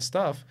this kind of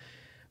stuff.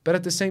 But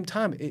at the same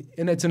time,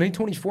 and it's an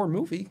A24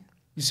 movie.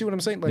 You see what I'm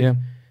saying? Like,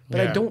 but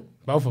I don't.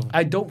 Both of them.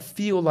 I don't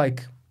feel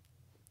like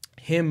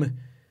him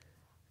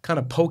kind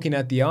of poking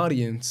at the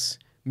audience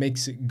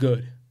makes it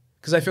good,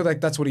 because I feel like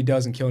that's what he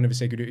does in Killing of a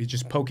Sacred Deer. He's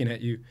just poking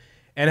at you,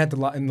 and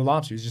in the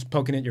Lobster, he's just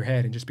poking at your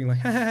head and just being like,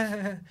 ha, ha,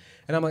 ha, ha.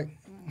 And I'm like,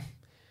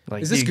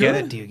 is this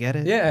good? Do you get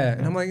it? Yeah,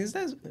 and I'm like, is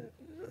that?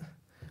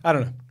 I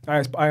don't know.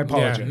 I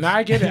apologize. Yeah. No,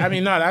 I get it. I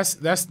mean, no,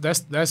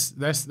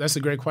 that's a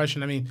great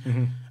question. I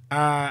mean,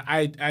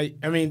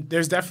 I mean,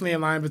 there's definitely a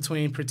line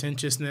between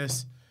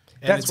pretentiousness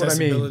and That's what I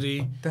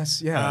accessibility. mean. That's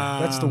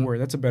the word.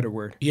 That's a better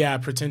word. Yeah,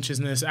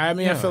 pretentiousness. I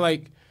mean, I feel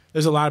like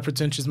there's a lot of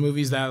pretentious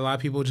movies that a lot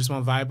of people just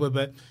won't vibe with,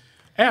 but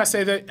yeah, I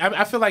say that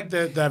I feel like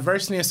the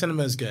diversity in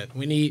cinema is good.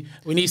 We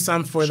need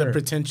some for the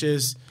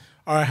pretentious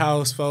art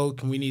house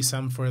folk, and we need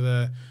some for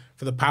the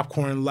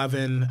popcorn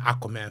loving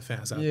Aquaman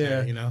fans out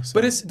there. So.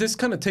 But this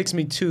kind of takes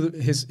me to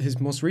his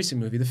most recent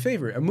movie, The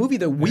Favorite, a movie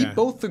that we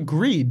both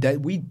agreed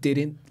that we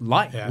didn't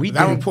like. Yeah. We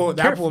that didn't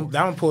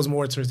one pulls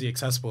more towards the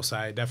accessible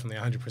side, definitely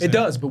 100%. It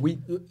does, but we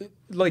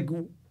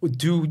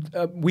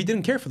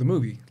didn't care for the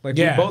movie. Like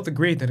we both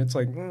agreed that it's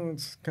like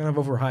it's kind of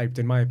overhyped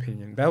in my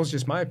opinion. That was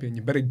just my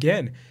opinion. But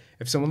again,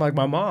 if someone like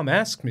my mom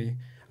asked me,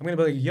 I'm gonna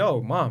be like, "Yo,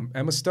 Mom,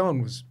 Emma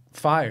Stone was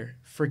fire.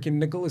 Freaking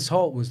Nicholas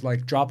Hoult was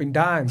like dropping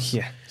dimes.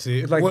 Yeah,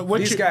 see, like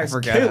these guys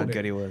forgot killed how it.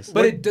 good he was.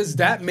 But does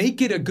that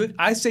make it a good?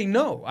 I say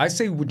no. I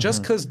say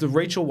just because the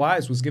Rachel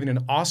Weisz was given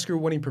an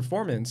Oscar-winning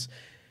performance,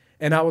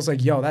 and I was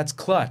like, "Yo, that's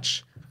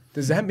clutch."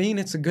 Does that mean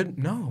it's a good?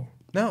 No.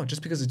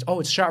 Just because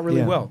it's shot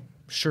really well.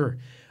 Sure.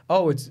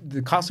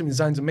 The costume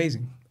design's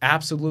amazing.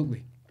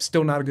 Absolutely.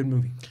 Still not a good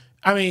movie.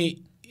 I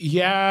mean,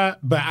 yeah,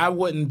 but I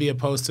wouldn't be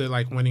opposed to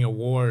like winning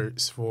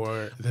awards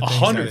for the things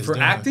 100 for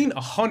acting.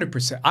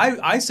 100%.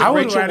 I say I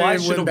would Rachel rather Weisz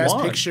should win have Best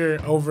won. Picture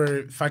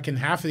over fucking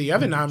half of the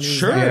other nominees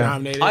Sure, that are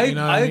nominated. I You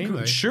know what I mean? agree.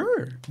 Like,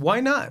 Sure,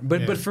 why not?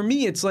 But for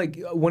me, it's like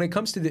when it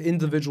comes to the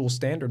individual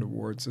standard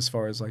awards, as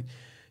far as like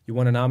you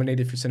want to nominate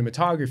it for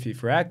cinematography,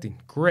 for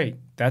acting, great.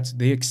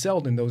 They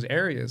excelled in those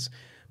areas.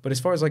 But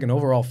as far as like an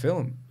overall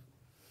film,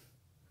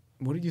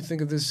 what did you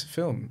think of this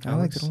film? I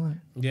liked it a lot.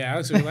 Yeah,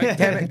 Alex really liked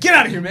Damn it. it. Get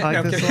out of here, man. I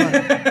No, like I'm this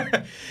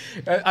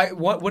kidding.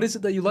 What is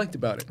it that you liked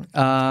about it?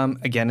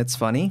 Again, it's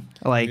funny.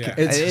 Like Yeah.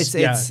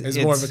 It's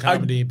more of a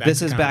comedy.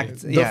 this is back.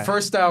 The Yeah,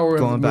 first hour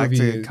going of the back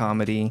movie to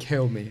comedy.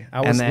 killed me.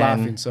 I was then-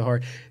 laughing so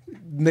hard.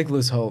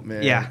 Nicholas Hoult,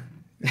 man. Yeah.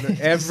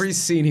 Every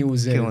scene he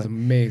was in Killing was it.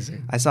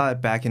 amazing. I saw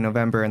it back in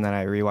November, and then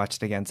I rewatched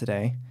it again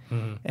today,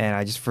 and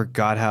I just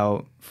forgot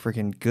how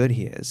freaking good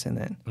he is in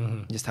it.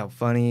 Just how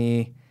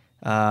funny,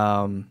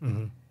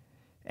 and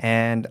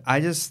I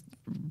just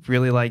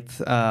really liked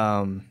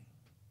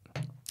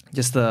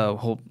just the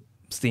whole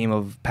theme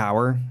of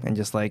power and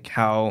just like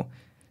how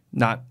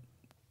not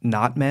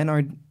men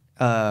are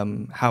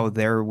how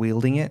they're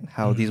wielding it,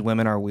 how these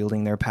women are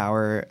wielding their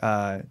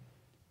power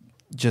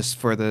just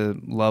for the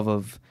love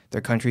of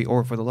their country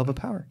or for the love of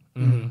power.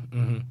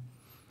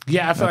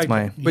 Yeah, I feel That's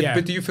like.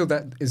 But do you feel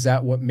that is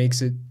that what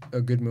makes it a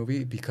good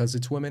movie? Because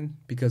it's women?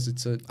 Because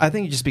it's a I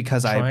think just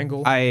because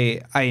Triangle? I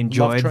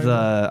enjoyed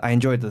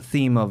triangle? the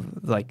theme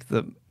of like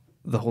the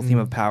whole theme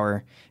of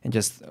power and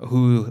just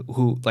who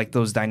like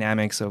those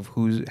dynamics of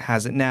who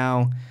has it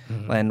now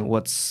and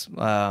what's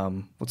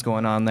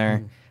going on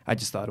there. I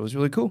just thought it was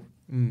really cool.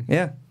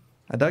 Yeah,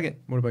 I dug it.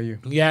 What about you?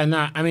 Yeah,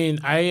 no, I mean,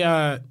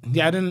 I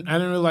didn't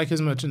really like as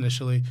much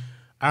initially.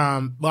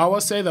 But I will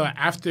say though,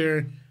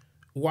 after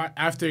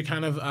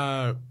kind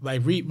of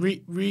like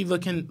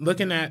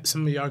looking at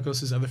some of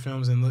Yorgos' other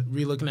films and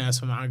re-looking at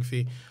his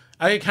filmography,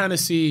 I could kind of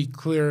see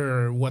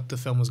clearer what the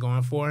film was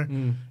going for,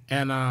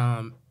 and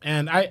I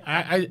think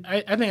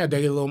I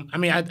dug it a little. I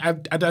mean, I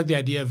dug the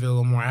idea of it a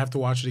little more. I have to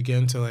watch it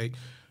again to like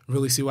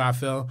really see what I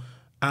feel.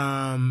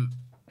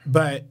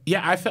 But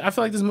yeah, I feel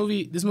like this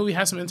movie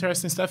has some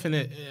interesting stuff in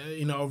it.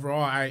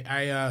 Overall,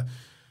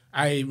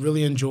 I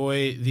really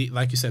enjoy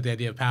like you said, the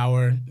idea of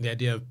power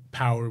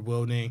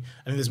wielding.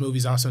 I think this movie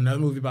is also another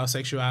movie about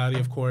sexuality,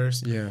 of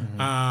course.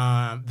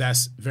 Yeah.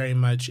 That's very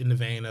much in the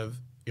vein of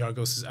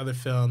Yorgos' other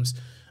films,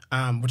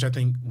 which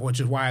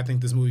is why I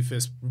think this movie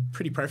fits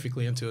pretty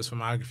perfectly into his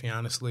filmography.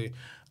 Honestly,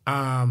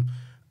 my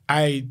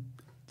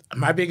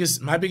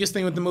biggest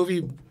thing with the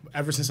movie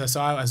ever since I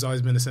saw it has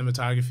always been the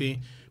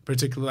cinematography.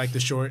 Particularly like the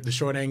short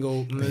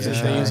angle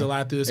lenses they use a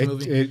lot through this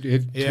movie.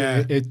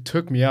 It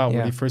took me out when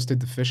Yeah. he first did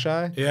the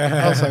fisheye.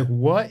 Yeah. I was like,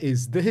 what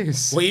is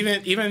this? Well,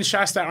 even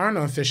shots that aren't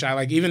on fisheye,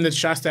 like even the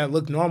shots that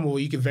look normal,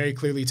 you can very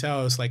clearly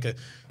tell it's like a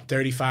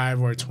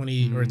 35 or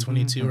 20 or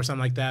 22 or something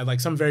like that, like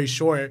some very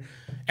short.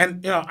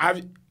 And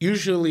I've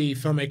usually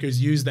filmmakers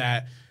use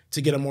that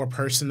to get a more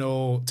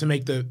personal, to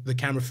make the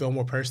camera feel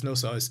more personal,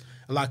 so it's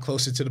a lot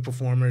closer to the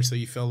performer, so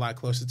you feel a lot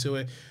closer to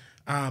it.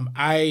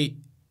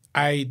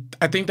 I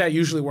think that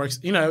usually works.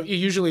 It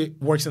usually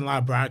works in a lot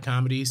of broad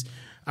comedies.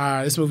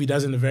 This movie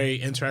does it in a very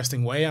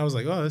interesting way. I was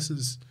like, oh,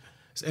 it's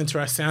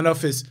interesting. I don't know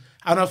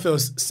if it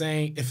was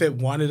saying if it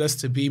wanted us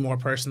to be more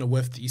personal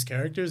with these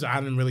characters.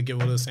 I didn't really get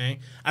what it was saying.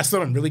 I still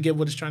don't really get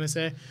what it's trying to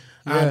say.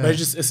 But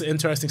it's an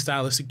interesting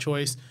stylistic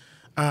choice,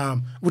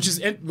 which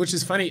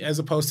is funny as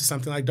opposed to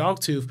something like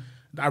Dogtooth.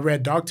 I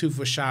read Dogtooth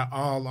was shot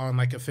all on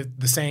like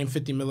the same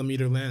 50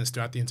 millimeter lens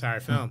throughout the entire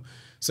film.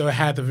 So it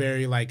had the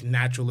very like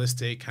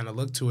naturalistic kind of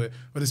look to it,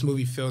 where this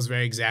movie feels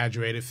very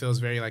exaggerated, feels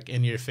very like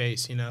in your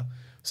face,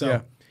 So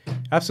Yeah,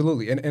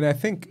 absolutely. And I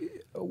think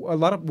a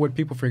lot of what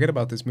people forget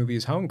about this movie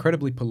is how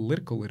incredibly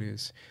political it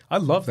is. I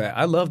love that.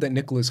 I love that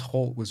Nicholas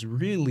Hoult was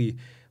really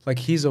like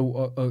he's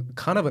a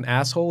kind of an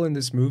asshole in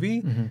this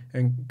movie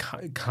and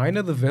kind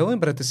of the villain,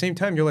 but at the same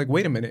time you're like,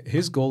 wait a minute,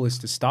 his goal is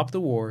to stop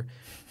the war,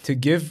 to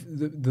give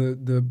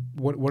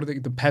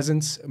the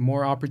peasants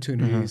more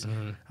opportunities.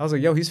 I was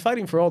like, yo, he's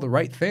fighting for all the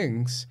right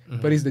things,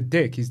 but he's the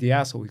dick, he's the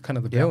asshole, he's kind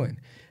of the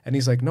villain. And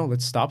he's like, no,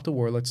 let's stop the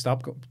war, let's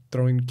stop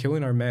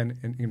killing our men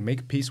and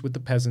make peace with the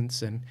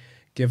peasants and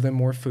give them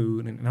more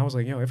food. And I was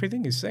like, yo,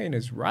 everything he's saying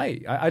is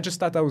right. I just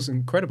thought that was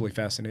incredibly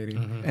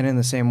fascinating. And in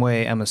the same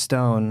way, Emma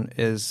Stone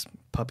is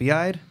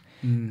puppy-eyed.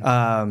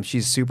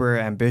 She's super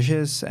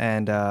ambitious,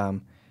 and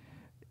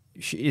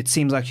it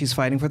seems like she's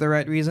fighting for the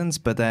right reasons,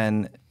 but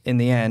then in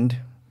the end,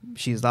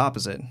 she's the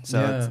opposite.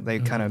 So they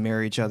kind of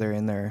mirror each other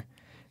in their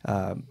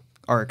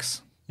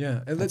arcs.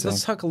 Yeah, and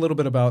let's talk a little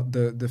bit about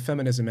the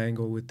feminism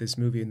angle with this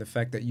movie and the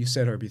fact that you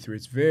said, RB3,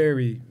 it's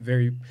very,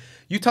 very...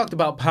 You talked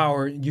about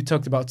power, you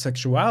talked about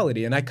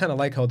sexuality, and I kind of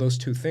like how those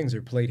two things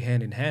are played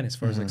hand in hand as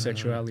far as like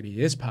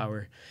sexuality is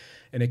power,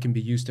 and it can be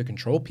used to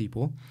control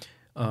people,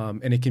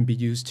 and it can be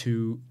used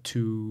to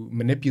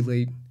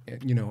manipulate,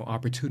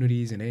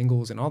 opportunities and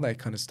angles and all that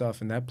kind of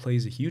stuff, and that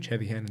plays a huge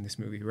heavy hand in this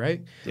movie,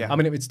 right? Yeah. I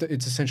mean, it's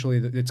essentially,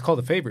 it's called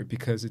The Favorite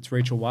because it's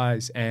Rachel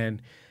Weisz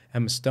and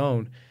Emma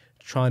Stone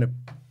trying to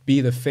be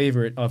the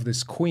favorite of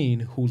this queen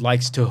who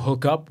likes to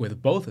hook up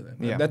with both of them.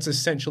 Yeah. That's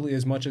essentially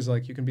as much as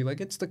like you can be like,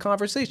 it's the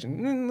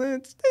conversation.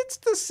 It's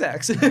the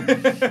sex.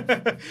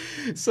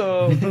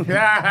 So I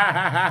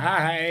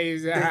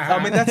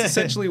mean, that's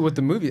essentially what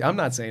the movie, I'm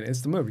not saying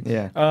it's the movie.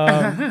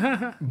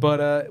 Yeah.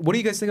 But what do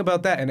you guys think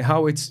about that and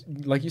how it's,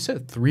 like you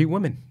said, 3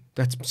 women?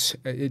 It's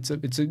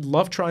a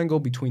love triangle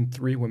between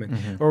 3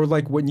 women. Or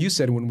like when you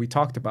said when we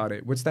talked about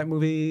it, what's that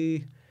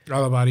movie?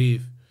 All About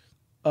Eve.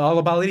 All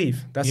About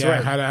Eve. That's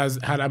right.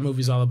 How that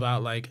movie's all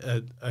about like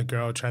a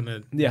girl trying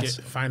to Yes.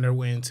 find her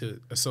way into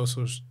a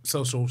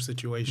social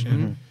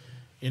situation.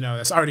 You know,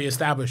 that's already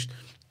established.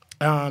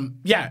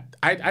 Yeah,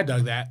 I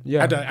dug that.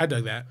 Yeah. I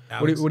dug that.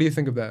 What do you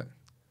think of that?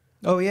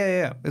 Oh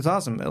yeah. It's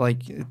awesome.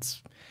 Like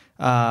it's.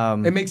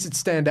 It makes it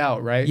stand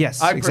out, right?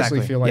 Yes, I personally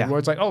exactly. feel like Yeah. where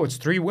it's like, oh, it's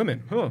 3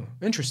 women. Huh,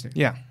 interesting.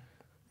 Yeah.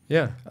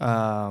 Yeah.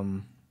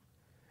 Um,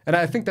 And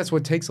I think that's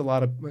what takes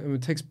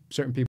it takes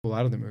certain people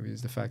out of the movie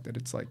is the fact that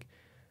it's like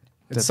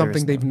That it's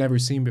something there's- they've never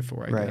seen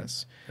before, I Right.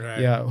 guess.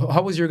 Right. Yeah.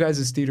 How was your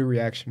guys' theater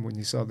reaction when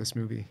you saw this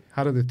movie?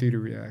 How did the theater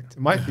react?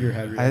 My theater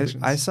had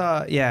reactions. I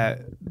saw. Yeah,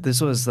 this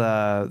was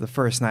the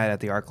first night at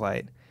the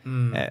ArcLight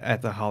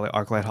at the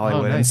ArcLight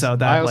Hollywood, Oh, nice. and so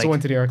that I also like,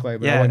 went to the ArcLight,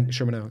 but I yeah. went to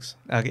Sherman Oaks.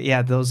 Okay,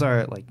 yeah, those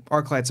are like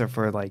ArcLights are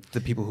for like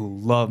the people who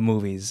love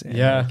movies. And,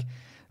 Yeah. like,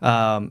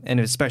 and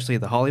especially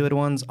the Hollywood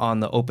ones on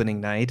the opening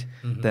night.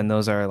 Then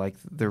those are like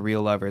the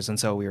real lovers, and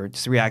so we were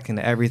just reacting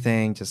to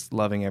everything, just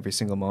loving every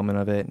single moment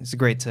of it. It's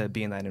great to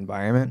be in that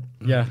environment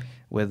Yeah.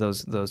 with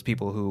those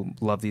people who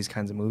love these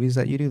kinds of movies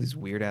that you do, these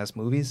weird ass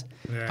movies.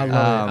 I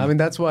love it. I mean,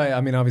 that's why,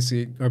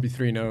 obviously,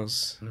 RB3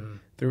 knows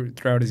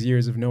throughout his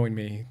years of knowing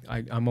me,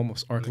 I'm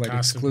almost ArcLight costume.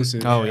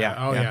 exclusive. Oh, yeah.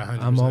 Oh Yeah. yeah.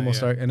 100%, I'm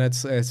almost, yeah. and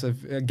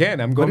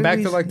again, I'm going did back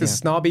we- to like the yeah.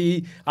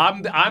 snobby,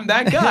 I'm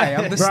that guy.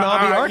 I'm the Bro,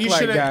 snobby you ArcLight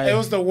should've- guy. It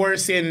was the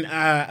worst in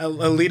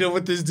Alita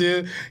with this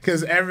dude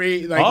because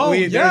every there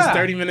yeah. was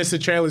 30 minutes of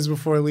trailers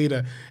before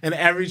Alita, and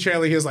every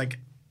trailer he was like,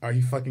 "Are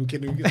you fucking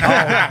kidding me?"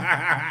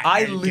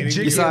 I You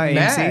legit You saw get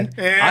mad.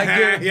 AMC? I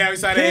get yeah, we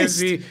saw the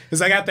pissed. AMC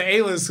because I got the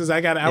A list because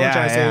I got. I was Yeah,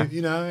 trying to yeah. say,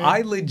 you know.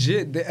 I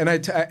legit, and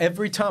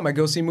every time I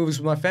go see movies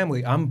with my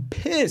family, I'm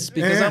pissed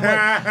because I'm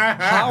like,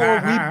 how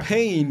are we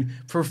paying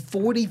for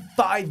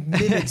 45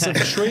 minutes of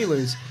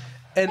trailers?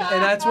 And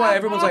that's why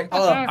everyone's like,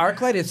 oh,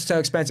 ArcLight is so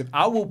expensive.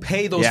 I will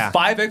pay those Yeah.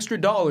 $5 extra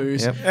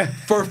Yep.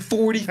 for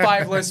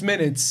 45 less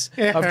minutes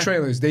of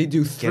trailers. They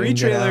do 3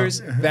 Getting it out.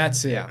 trailers.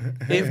 That's it.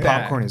 If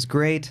that. Popcorn is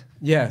great.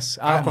 Yes,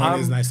 Popcorn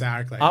is nice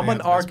at ArcLight. I'm They an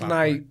have the best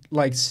ArcLight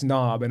like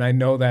snob, and I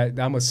know that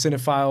I'm a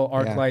cinephile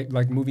ArcLight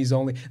like movies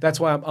only. That's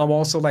why I'm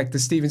also like the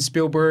Steven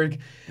Spielberg.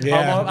 Yeah.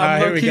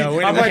 I'm Here we go.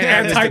 I'm We like can't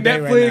have this anti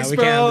debate right now. Netflix, We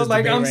can't have bro. this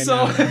Like debate I'm right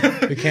so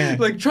now. We can't.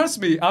 like trust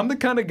me, I'm the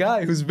kind of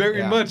guy who's very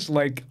Yeah. much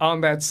like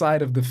on that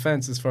side of the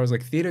fence as far as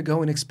like theater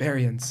going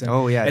experience. And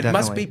Oh, yeah, it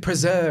must definitely. be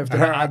preserved.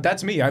 And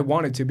that's me. I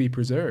want it to be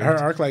preserved. Her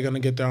ArcLight gonna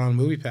get their own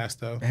movie pass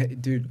though. Hey,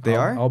 dude, They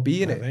are? I'll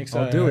be in I it. think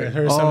so. I'll do I it.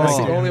 heard Oh. something That's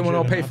like the only one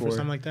I'll 100 pay off or for.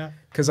 something like that.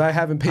 Because I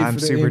haven't paid I'm for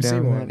the super AMC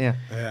down with one. that, yeah.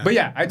 Yeah. But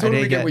yeah, I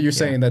totally did get what you're yeah.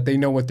 saying that they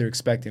know what they're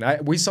expecting.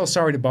 We saw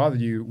Sorry to Bother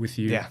You with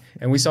you, Yeah.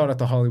 and we saw it at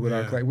the Hollywood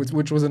Yeah. ArcLight,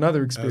 which was another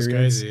That experience.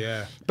 was crazy.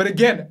 Yeah. But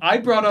again, I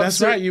brought up That's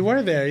certain, right. You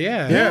were there.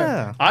 Yeah.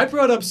 Yeah. I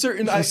brought up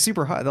certain. It was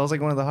super hot. That was like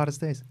one of the hottest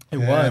days. It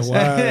Yeah, was.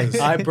 it was.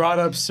 I brought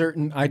up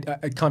certain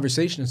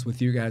conversations with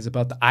you guys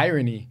about the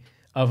irony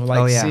of like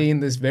Oh, yeah.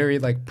 seeing this very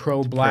like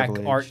pro-black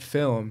privilege. art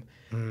film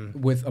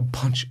with a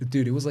bunch.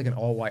 Dude, it was like an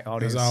all-white It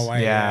audience. was all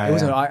white. Yeah. It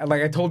was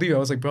like I told you, I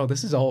was like, bro,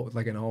 this is all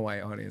like an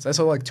all-white audience. I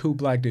saw like 2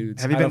 black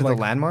dudes. Have you out been of, to the like,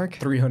 Landmark?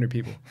 300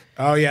 people.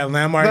 Oh yeah,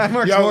 Landmark.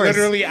 Landmark's Yo, worse.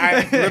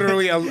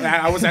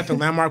 I was at the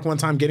Landmark one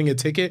time getting a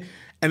ticket,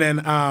 and then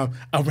a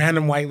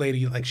random white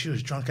lady, like she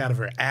was drunk out of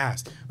her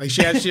ass. Like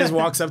she just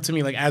walks up to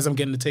me like as I'm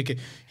getting the ticket.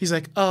 He's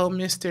like, "Oh,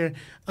 Mister,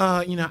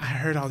 you know, I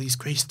heard all these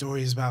great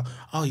stories about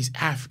all these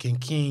African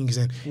kings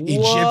and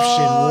Egyptian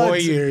What?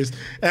 warriors."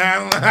 And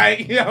I'm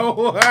like, "Yo,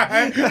 what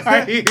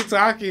are you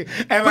talking?"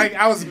 And like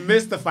I was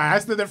mystified. I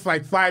stood there for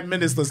like 5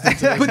 minutes listening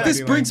to this. But this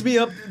lady, brings me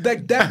up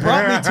that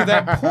brought me to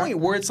that point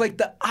where it's like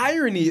the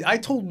irony. I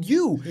told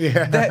you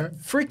Yeah. that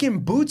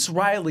freaking Boots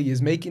Riley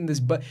is making this,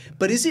 but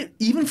is it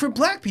even for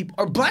black people?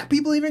 Are black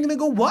people even gonna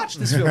go watch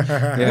this film?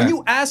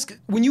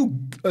 When you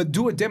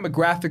do a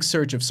demographic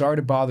search of Sorry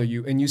to Bother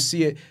You and you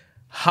see it,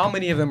 how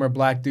many of them are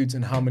black dudes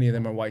and how many of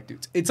them are white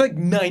dudes? It's like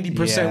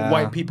 90% Yeah,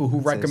 white people who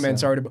I'd say recommend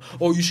so. Sorry to.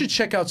 Oh, you should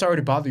check out Sorry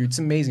to Bother You. It's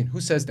amazing.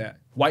 Who says that?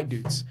 White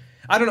dudes.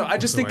 I don't know. I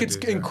just think white it's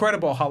dudes, yeah.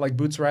 incredible how like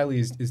Boots Riley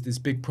is this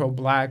big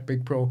pro-black,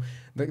 big pro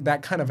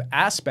that kind of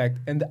aspect,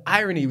 and the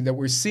irony that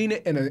we're seeing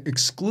it in an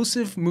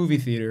exclusive movie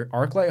theater,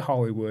 ArcLight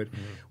Hollywood,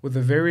 with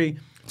a very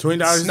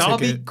 $20 a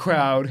snobby ticket.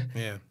 crowd,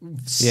 Yeah.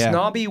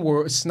 snobby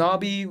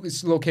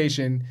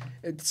location,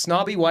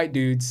 snobby white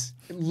dudes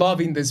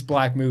loving this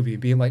black movie,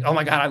 being like, "Oh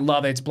my god, I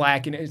love it! It's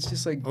black," and it's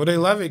just like, Well, they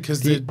love it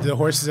because the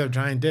horses have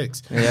giant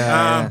dicks.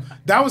 Yeah.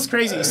 That was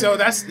crazy. So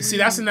that's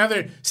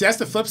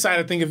the flip side.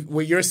 I think of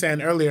what you're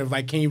saying earlier of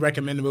like, can you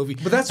recommend a movie?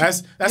 But that's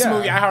a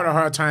movie I had a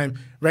hard time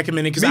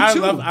recommending because Me I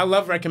too.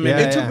 love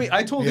recommending. It took me.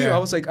 I told you, Yeah. I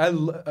was like, I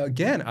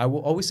will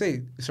always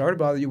say, Sorry to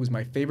Bother You was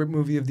my favorite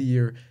movie of the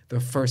year. The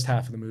first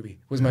half of the movie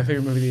was my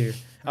favorite movie of the year.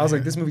 I was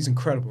like, this movie's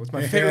incredible. It's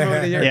my favorite movie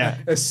of the year. Yeah.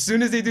 As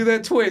soon as they do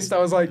that twist, I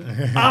was like,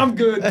 I'm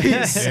good.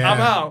 Peace. Yeah. I'm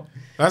out.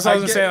 That's what I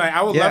was gonna say. Like,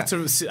 I would Yeah. love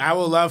to. See, I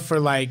would love for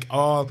like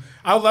all.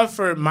 I would love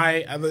for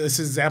my. This is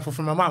an example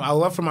from my mom. I would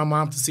love for my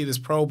mom to see this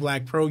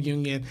pro-black,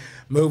 pro-union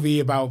movie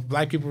about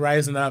black people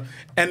rising up,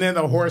 and then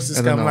the horses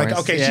And then come. the Like,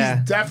 horse, okay, yeah.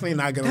 she's definitely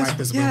not gonna like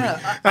this movie.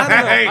 Yeah, I don't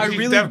know. I She's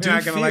really definitely do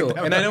not gonna like feel,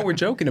 that and I know one. we're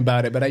joking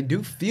about it, but I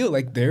do feel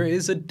like there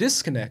is a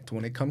disconnect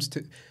when it comes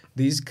to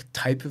these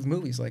type of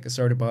movies, like A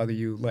Sorry to Bother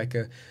You, like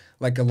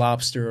a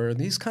Lobster, or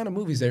these kind of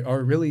movies that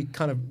are really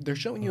kind of, they're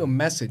showing you a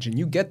message, and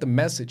you get the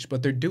message,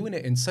 but they're doing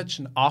it in such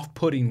an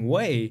off-putting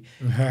way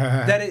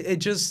that it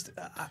just,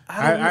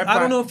 I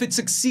don't know if it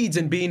succeeds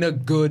in being a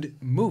good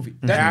movie.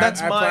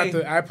 That's I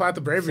applaud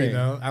the bravery thing.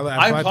 though.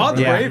 I applaud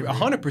the bravery. bravery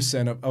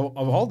 100% of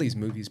all these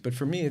movies, but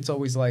for me, it's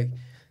always like,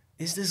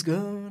 is this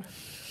good?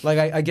 Like,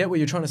 I get what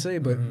you're trying to say,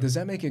 but does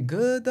that make it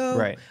good though?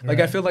 Right. Like,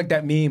 I feel like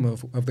that meme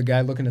of the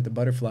guy looking at the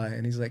butterfly,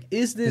 and he's like,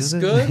 "Is this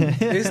good?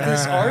 Is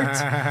this art?"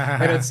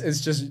 And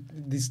it's just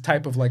these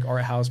type of like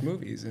art house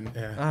movies, and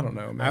I don't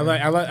know, man.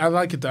 I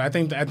like it though. I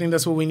think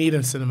that's what we need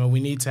in cinema. We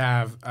need to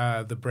have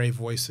the brave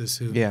voices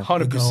who, Yeah. who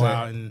go 100%.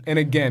 out And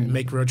again,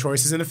 make real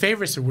choices. And The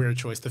Favorite's a weird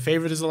choice. The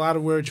Favorite is a lot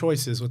of weird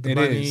choices with the It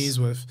bunnies, is.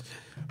 with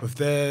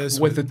this,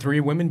 with the three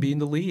women being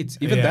the leads,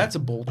 even Yeah. that's a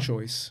bold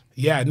choice.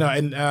 yeah, no,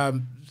 and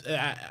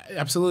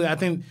absolutely. I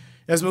think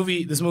this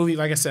movie,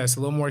 like I said, it's a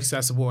little more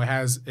accessible.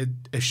 It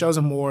shows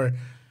a more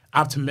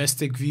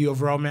optimistic view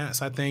of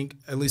romance. I think,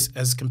 at least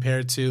as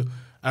compared to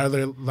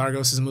other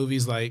Largos'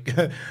 movies. Like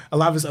a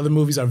lot of his other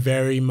movies are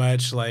very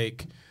much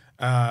like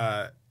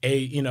not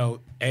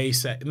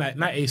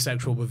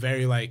asexual, but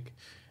very like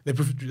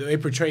they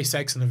portray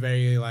sex in a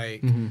very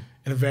like in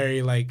a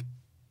very like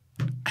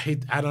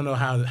I don't know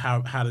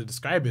how to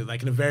describe it,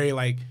 like in a very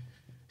like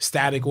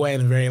static way,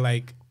 in a very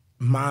like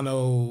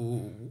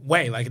mono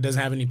way. Like it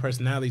doesn't have any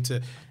personality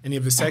to any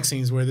of the sex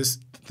scenes, where this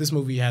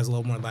movie has a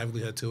little more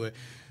livelihood to it.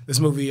 This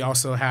movie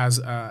also has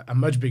a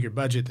much bigger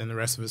budget than the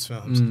rest of his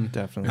films.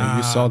 Definitely.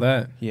 You saw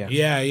that. yeah.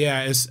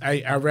 Yeah.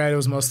 I read it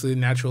was mostly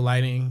natural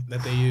lighting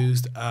that they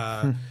used.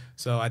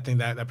 So I think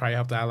that probably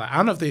helped out a lot. I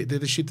don't know if they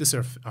did shoot this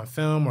on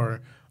film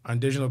or on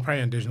digital,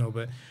 probably on digital,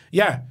 but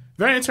yeah,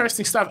 very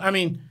interesting stuff. I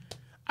mean,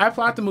 I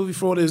applaud the movie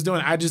for what it was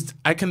doing.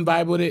 I can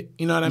vibe with it.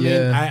 You know what I mean?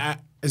 Yeah.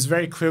 It's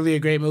very clearly a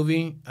great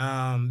movie.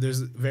 There's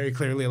very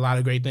clearly a lot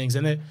of great things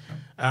in it.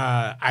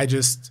 I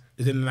just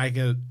didn't like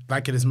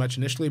it as much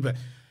initially, but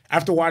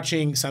after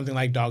watching something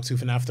like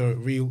Dogtooth and after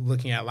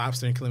re-looking at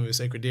Lobster and Killing Me with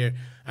Sacred Deer,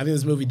 I think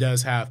this movie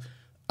does have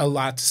a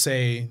lot to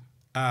say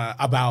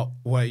about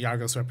what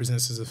Yorgos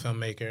represents as a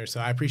filmmaker. So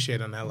I appreciate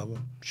it on that level.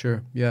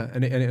 Sure. Yeah.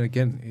 And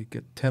again, you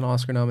get 10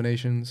 Oscar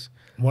nominations.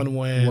 One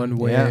win. One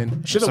win. Yeah.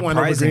 Should have won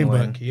over Surprising Green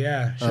win. Book.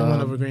 Yeah, should have won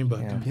over Green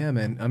Book. Yeah,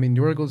 man. I mean,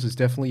 Yorgos is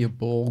definitely a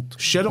bold.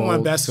 Should have won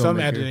bold best film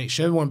filmmaker. editing.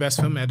 Should have won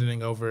best film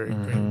editing over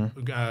Green.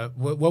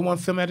 What won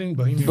film editing?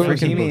 Bohemian Freaking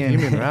Rhapsody.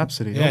 Bohemian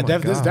Rhapsody. Yeah, Oh my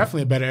this is God.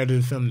 definitely a better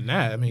edited film than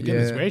that. I mean,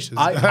 goodness gracious.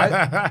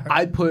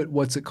 I put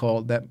what's it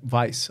called? That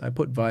Vice. I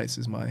put Vice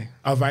as my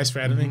Vice for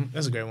editing.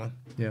 That's a great one.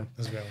 yeah.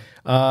 That's a great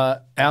one.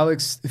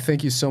 Alex,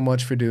 thank you so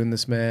much for doing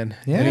this, man.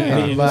 Yeah.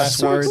 Any last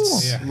So words? cool.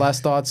 Yeah.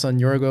 Last thoughts on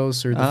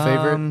Yorgos or the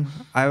favorite?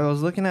 I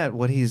was looking at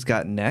what he's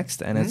got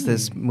next, and it's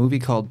this movie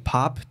called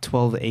Pop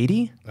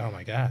 1280. Oh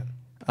my God.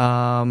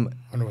 I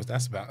Wonder what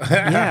that's about.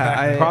 Yeah,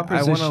 I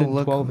Proposition want to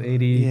look.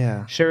 1280.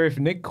 Yeah. Sheriff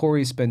Nick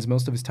Corey spends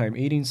most of his time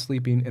eating,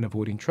 sleeping, and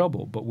avoiding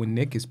trouble. But when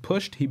Nick is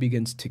pushed, he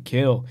begins to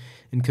kill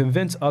and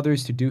convince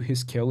others to do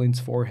his killings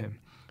for him.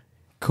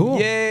 Cool.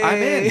 Yay. I'm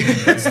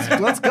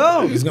in. Let's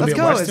go. It's gonna Let's be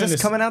a Is Western.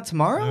 this coming out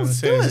tomorrow? I was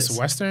Let's gonna do say, is this. this a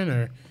Western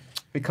or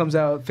It comes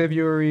out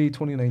February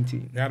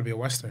 2019. gotta be a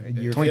Western?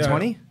 year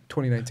 2020?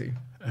 2019.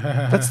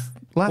 That's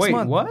last Wait,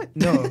 month. what?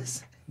 No.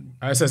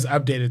 It says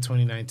updated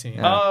 2019.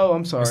 Oh,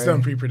 I'm sorry. It's still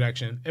in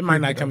pre-production. It might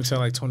not come until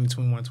like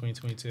 2021,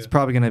 2022. It's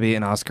probably going to be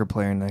an Oscar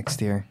player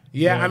next year.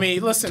 Yeah, I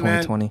mean, listen,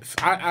 man.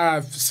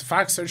 2020.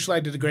 Fox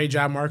Searchlight did a great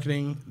job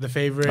marketing The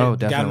Favorite. Oh,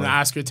 Got him definitely. the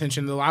Oscar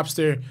attention. The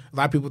Lobster, a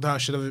lot of people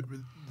thought should have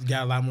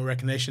got a lot more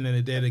recognition than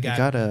it did. It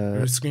got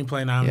a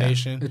screenplay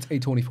nomination. It's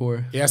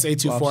A24. Yeah, it's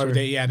A24. Lobster.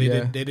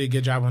 They did a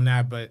good job on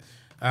that, but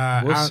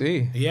We'll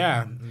see.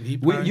 Yeah, You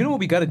know what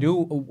we got to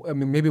do? I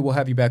mean, maybe we'll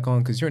have you back on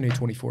because you're an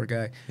A24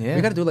 guy. Yeah.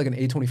 We got to do like an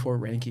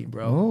A24 ranking,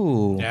 bro.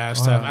 Oh. Yeah,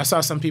 that's tough. I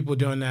saw some people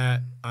doing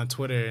that on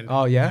Twitter. And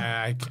Oh,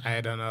 yeah?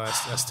 I don't know.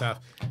 That's tough.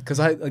 Because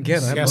I You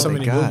got so love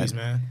many God. movies,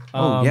 man.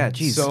 Oh, yeah.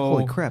 Geez. so-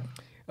 Holy crap.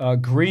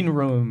 Green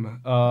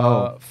Room,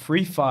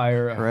 Free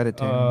Fire,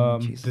 Hereditary.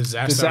 Jesus.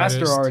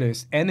 Disaster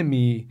Artist,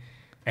 Enemy.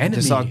 I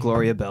just saw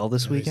Gloria Bell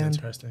this That's weekend.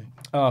 interesting.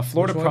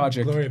 Florida Which one?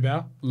 Project, Gloria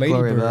Bell. Lady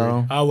Gloria Bird,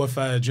 Bell. Oh, with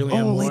Julianne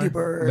Oh, Moore. Lady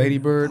Bird. Lady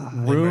Bird, Lady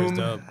Bird's Room,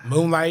 dope.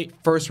 Moonlight.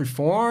 First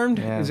Reformed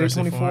Yeah, is First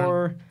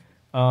A24.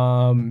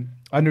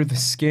 Under the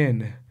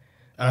Skin,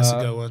 That's a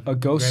good one. A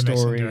Ghost Greg Mason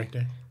Story.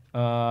 director.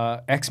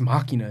 Ex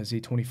Machina is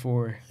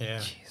A24. Yeah.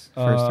 First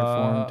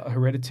Reformed.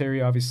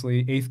 Hereditary,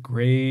 obviously. 8th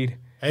Grade.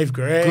 8th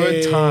grade.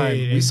 Good Time. We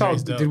Eighth saw.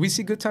 grade's dope. Did we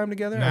see Good Time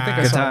together? Nah, I think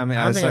I Good saw. Time.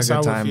 I think I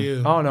saw Good it Time. with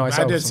you. Oh, no, I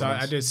saw it with did. someone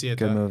I else. did see it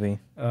Good though. movie.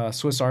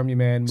 Swiss Army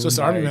Man. Swiss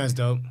Army Moonlight. Man's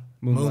dope.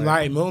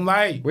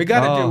 Moonlight. We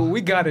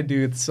gotta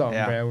do the song,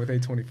 man, with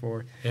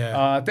A24.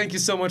 Yeah. Thank you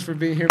so much for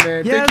being here,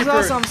 man. Yeah, thank it's you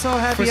awesome. I'm so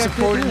happy for I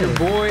supporting could your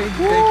do it. boy.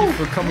 Woo! Thank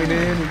you for coming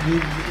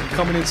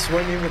in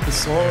swinging with the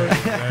sword.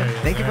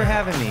 Thank you for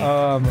having me.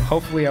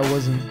 Hopefully I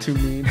wasn't too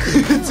mean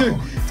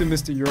to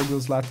Mr.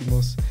 Yorgos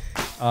Lanthimos.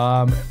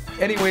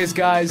 Anyways,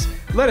 guys,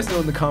 let us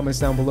know in the comments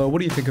down below. What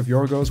do you think of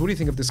Yorgos? What do you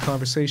think of this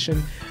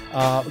conversation?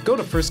 Go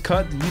to First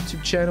Cut, the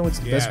YouTube channel. It's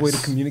the best way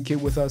to communicate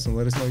with us and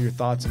let us know your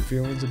thoughts and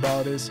feelings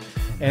about this.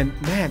 And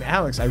man,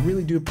 Alex, I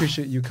really do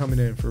appreciate you coming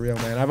in, for real,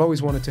 man. I've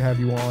always wanted to have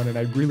you on, and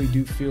I really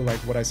do feel like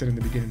what I said in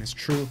the beginning is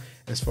true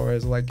as far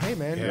as like, hey,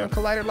 man, you're on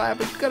Collider Live,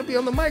 but you got to be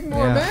on the mic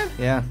more, man.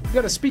 Yeah. You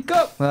got to speak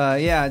up. I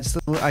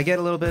get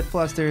a little bit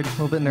flustered, a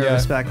little bit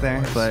nervous back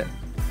there, but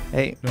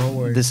hey, no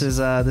worries. This is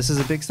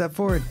a big step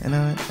forward,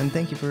 and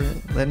thank you for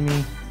letting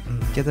me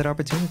get that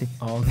opportunity.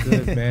 All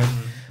good, man.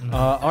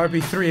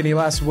 RB3, any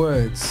last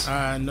words?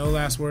 No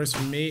last words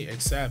from me,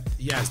 except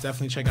yes,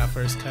 definitely check out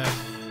First Cut.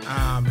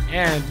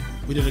 And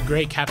we did a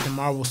great Captain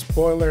Marvel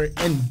spoiler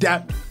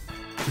in-depth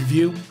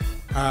review.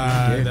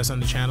 That's on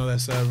the channel.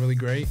 That's really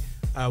great.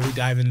 We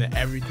dive into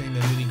everything, the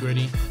nitty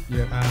gritty.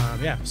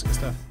 Yeah, it's good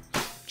stuff.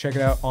 Check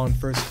it out on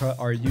First Cut,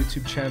 our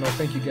YouTube channel.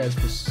 Thank you guys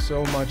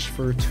so much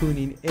for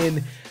tuning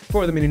in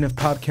for the Meaning of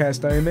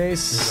Podcast. I am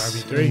Ace. This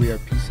is RB3. We are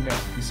peacing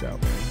out. Peace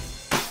out, man.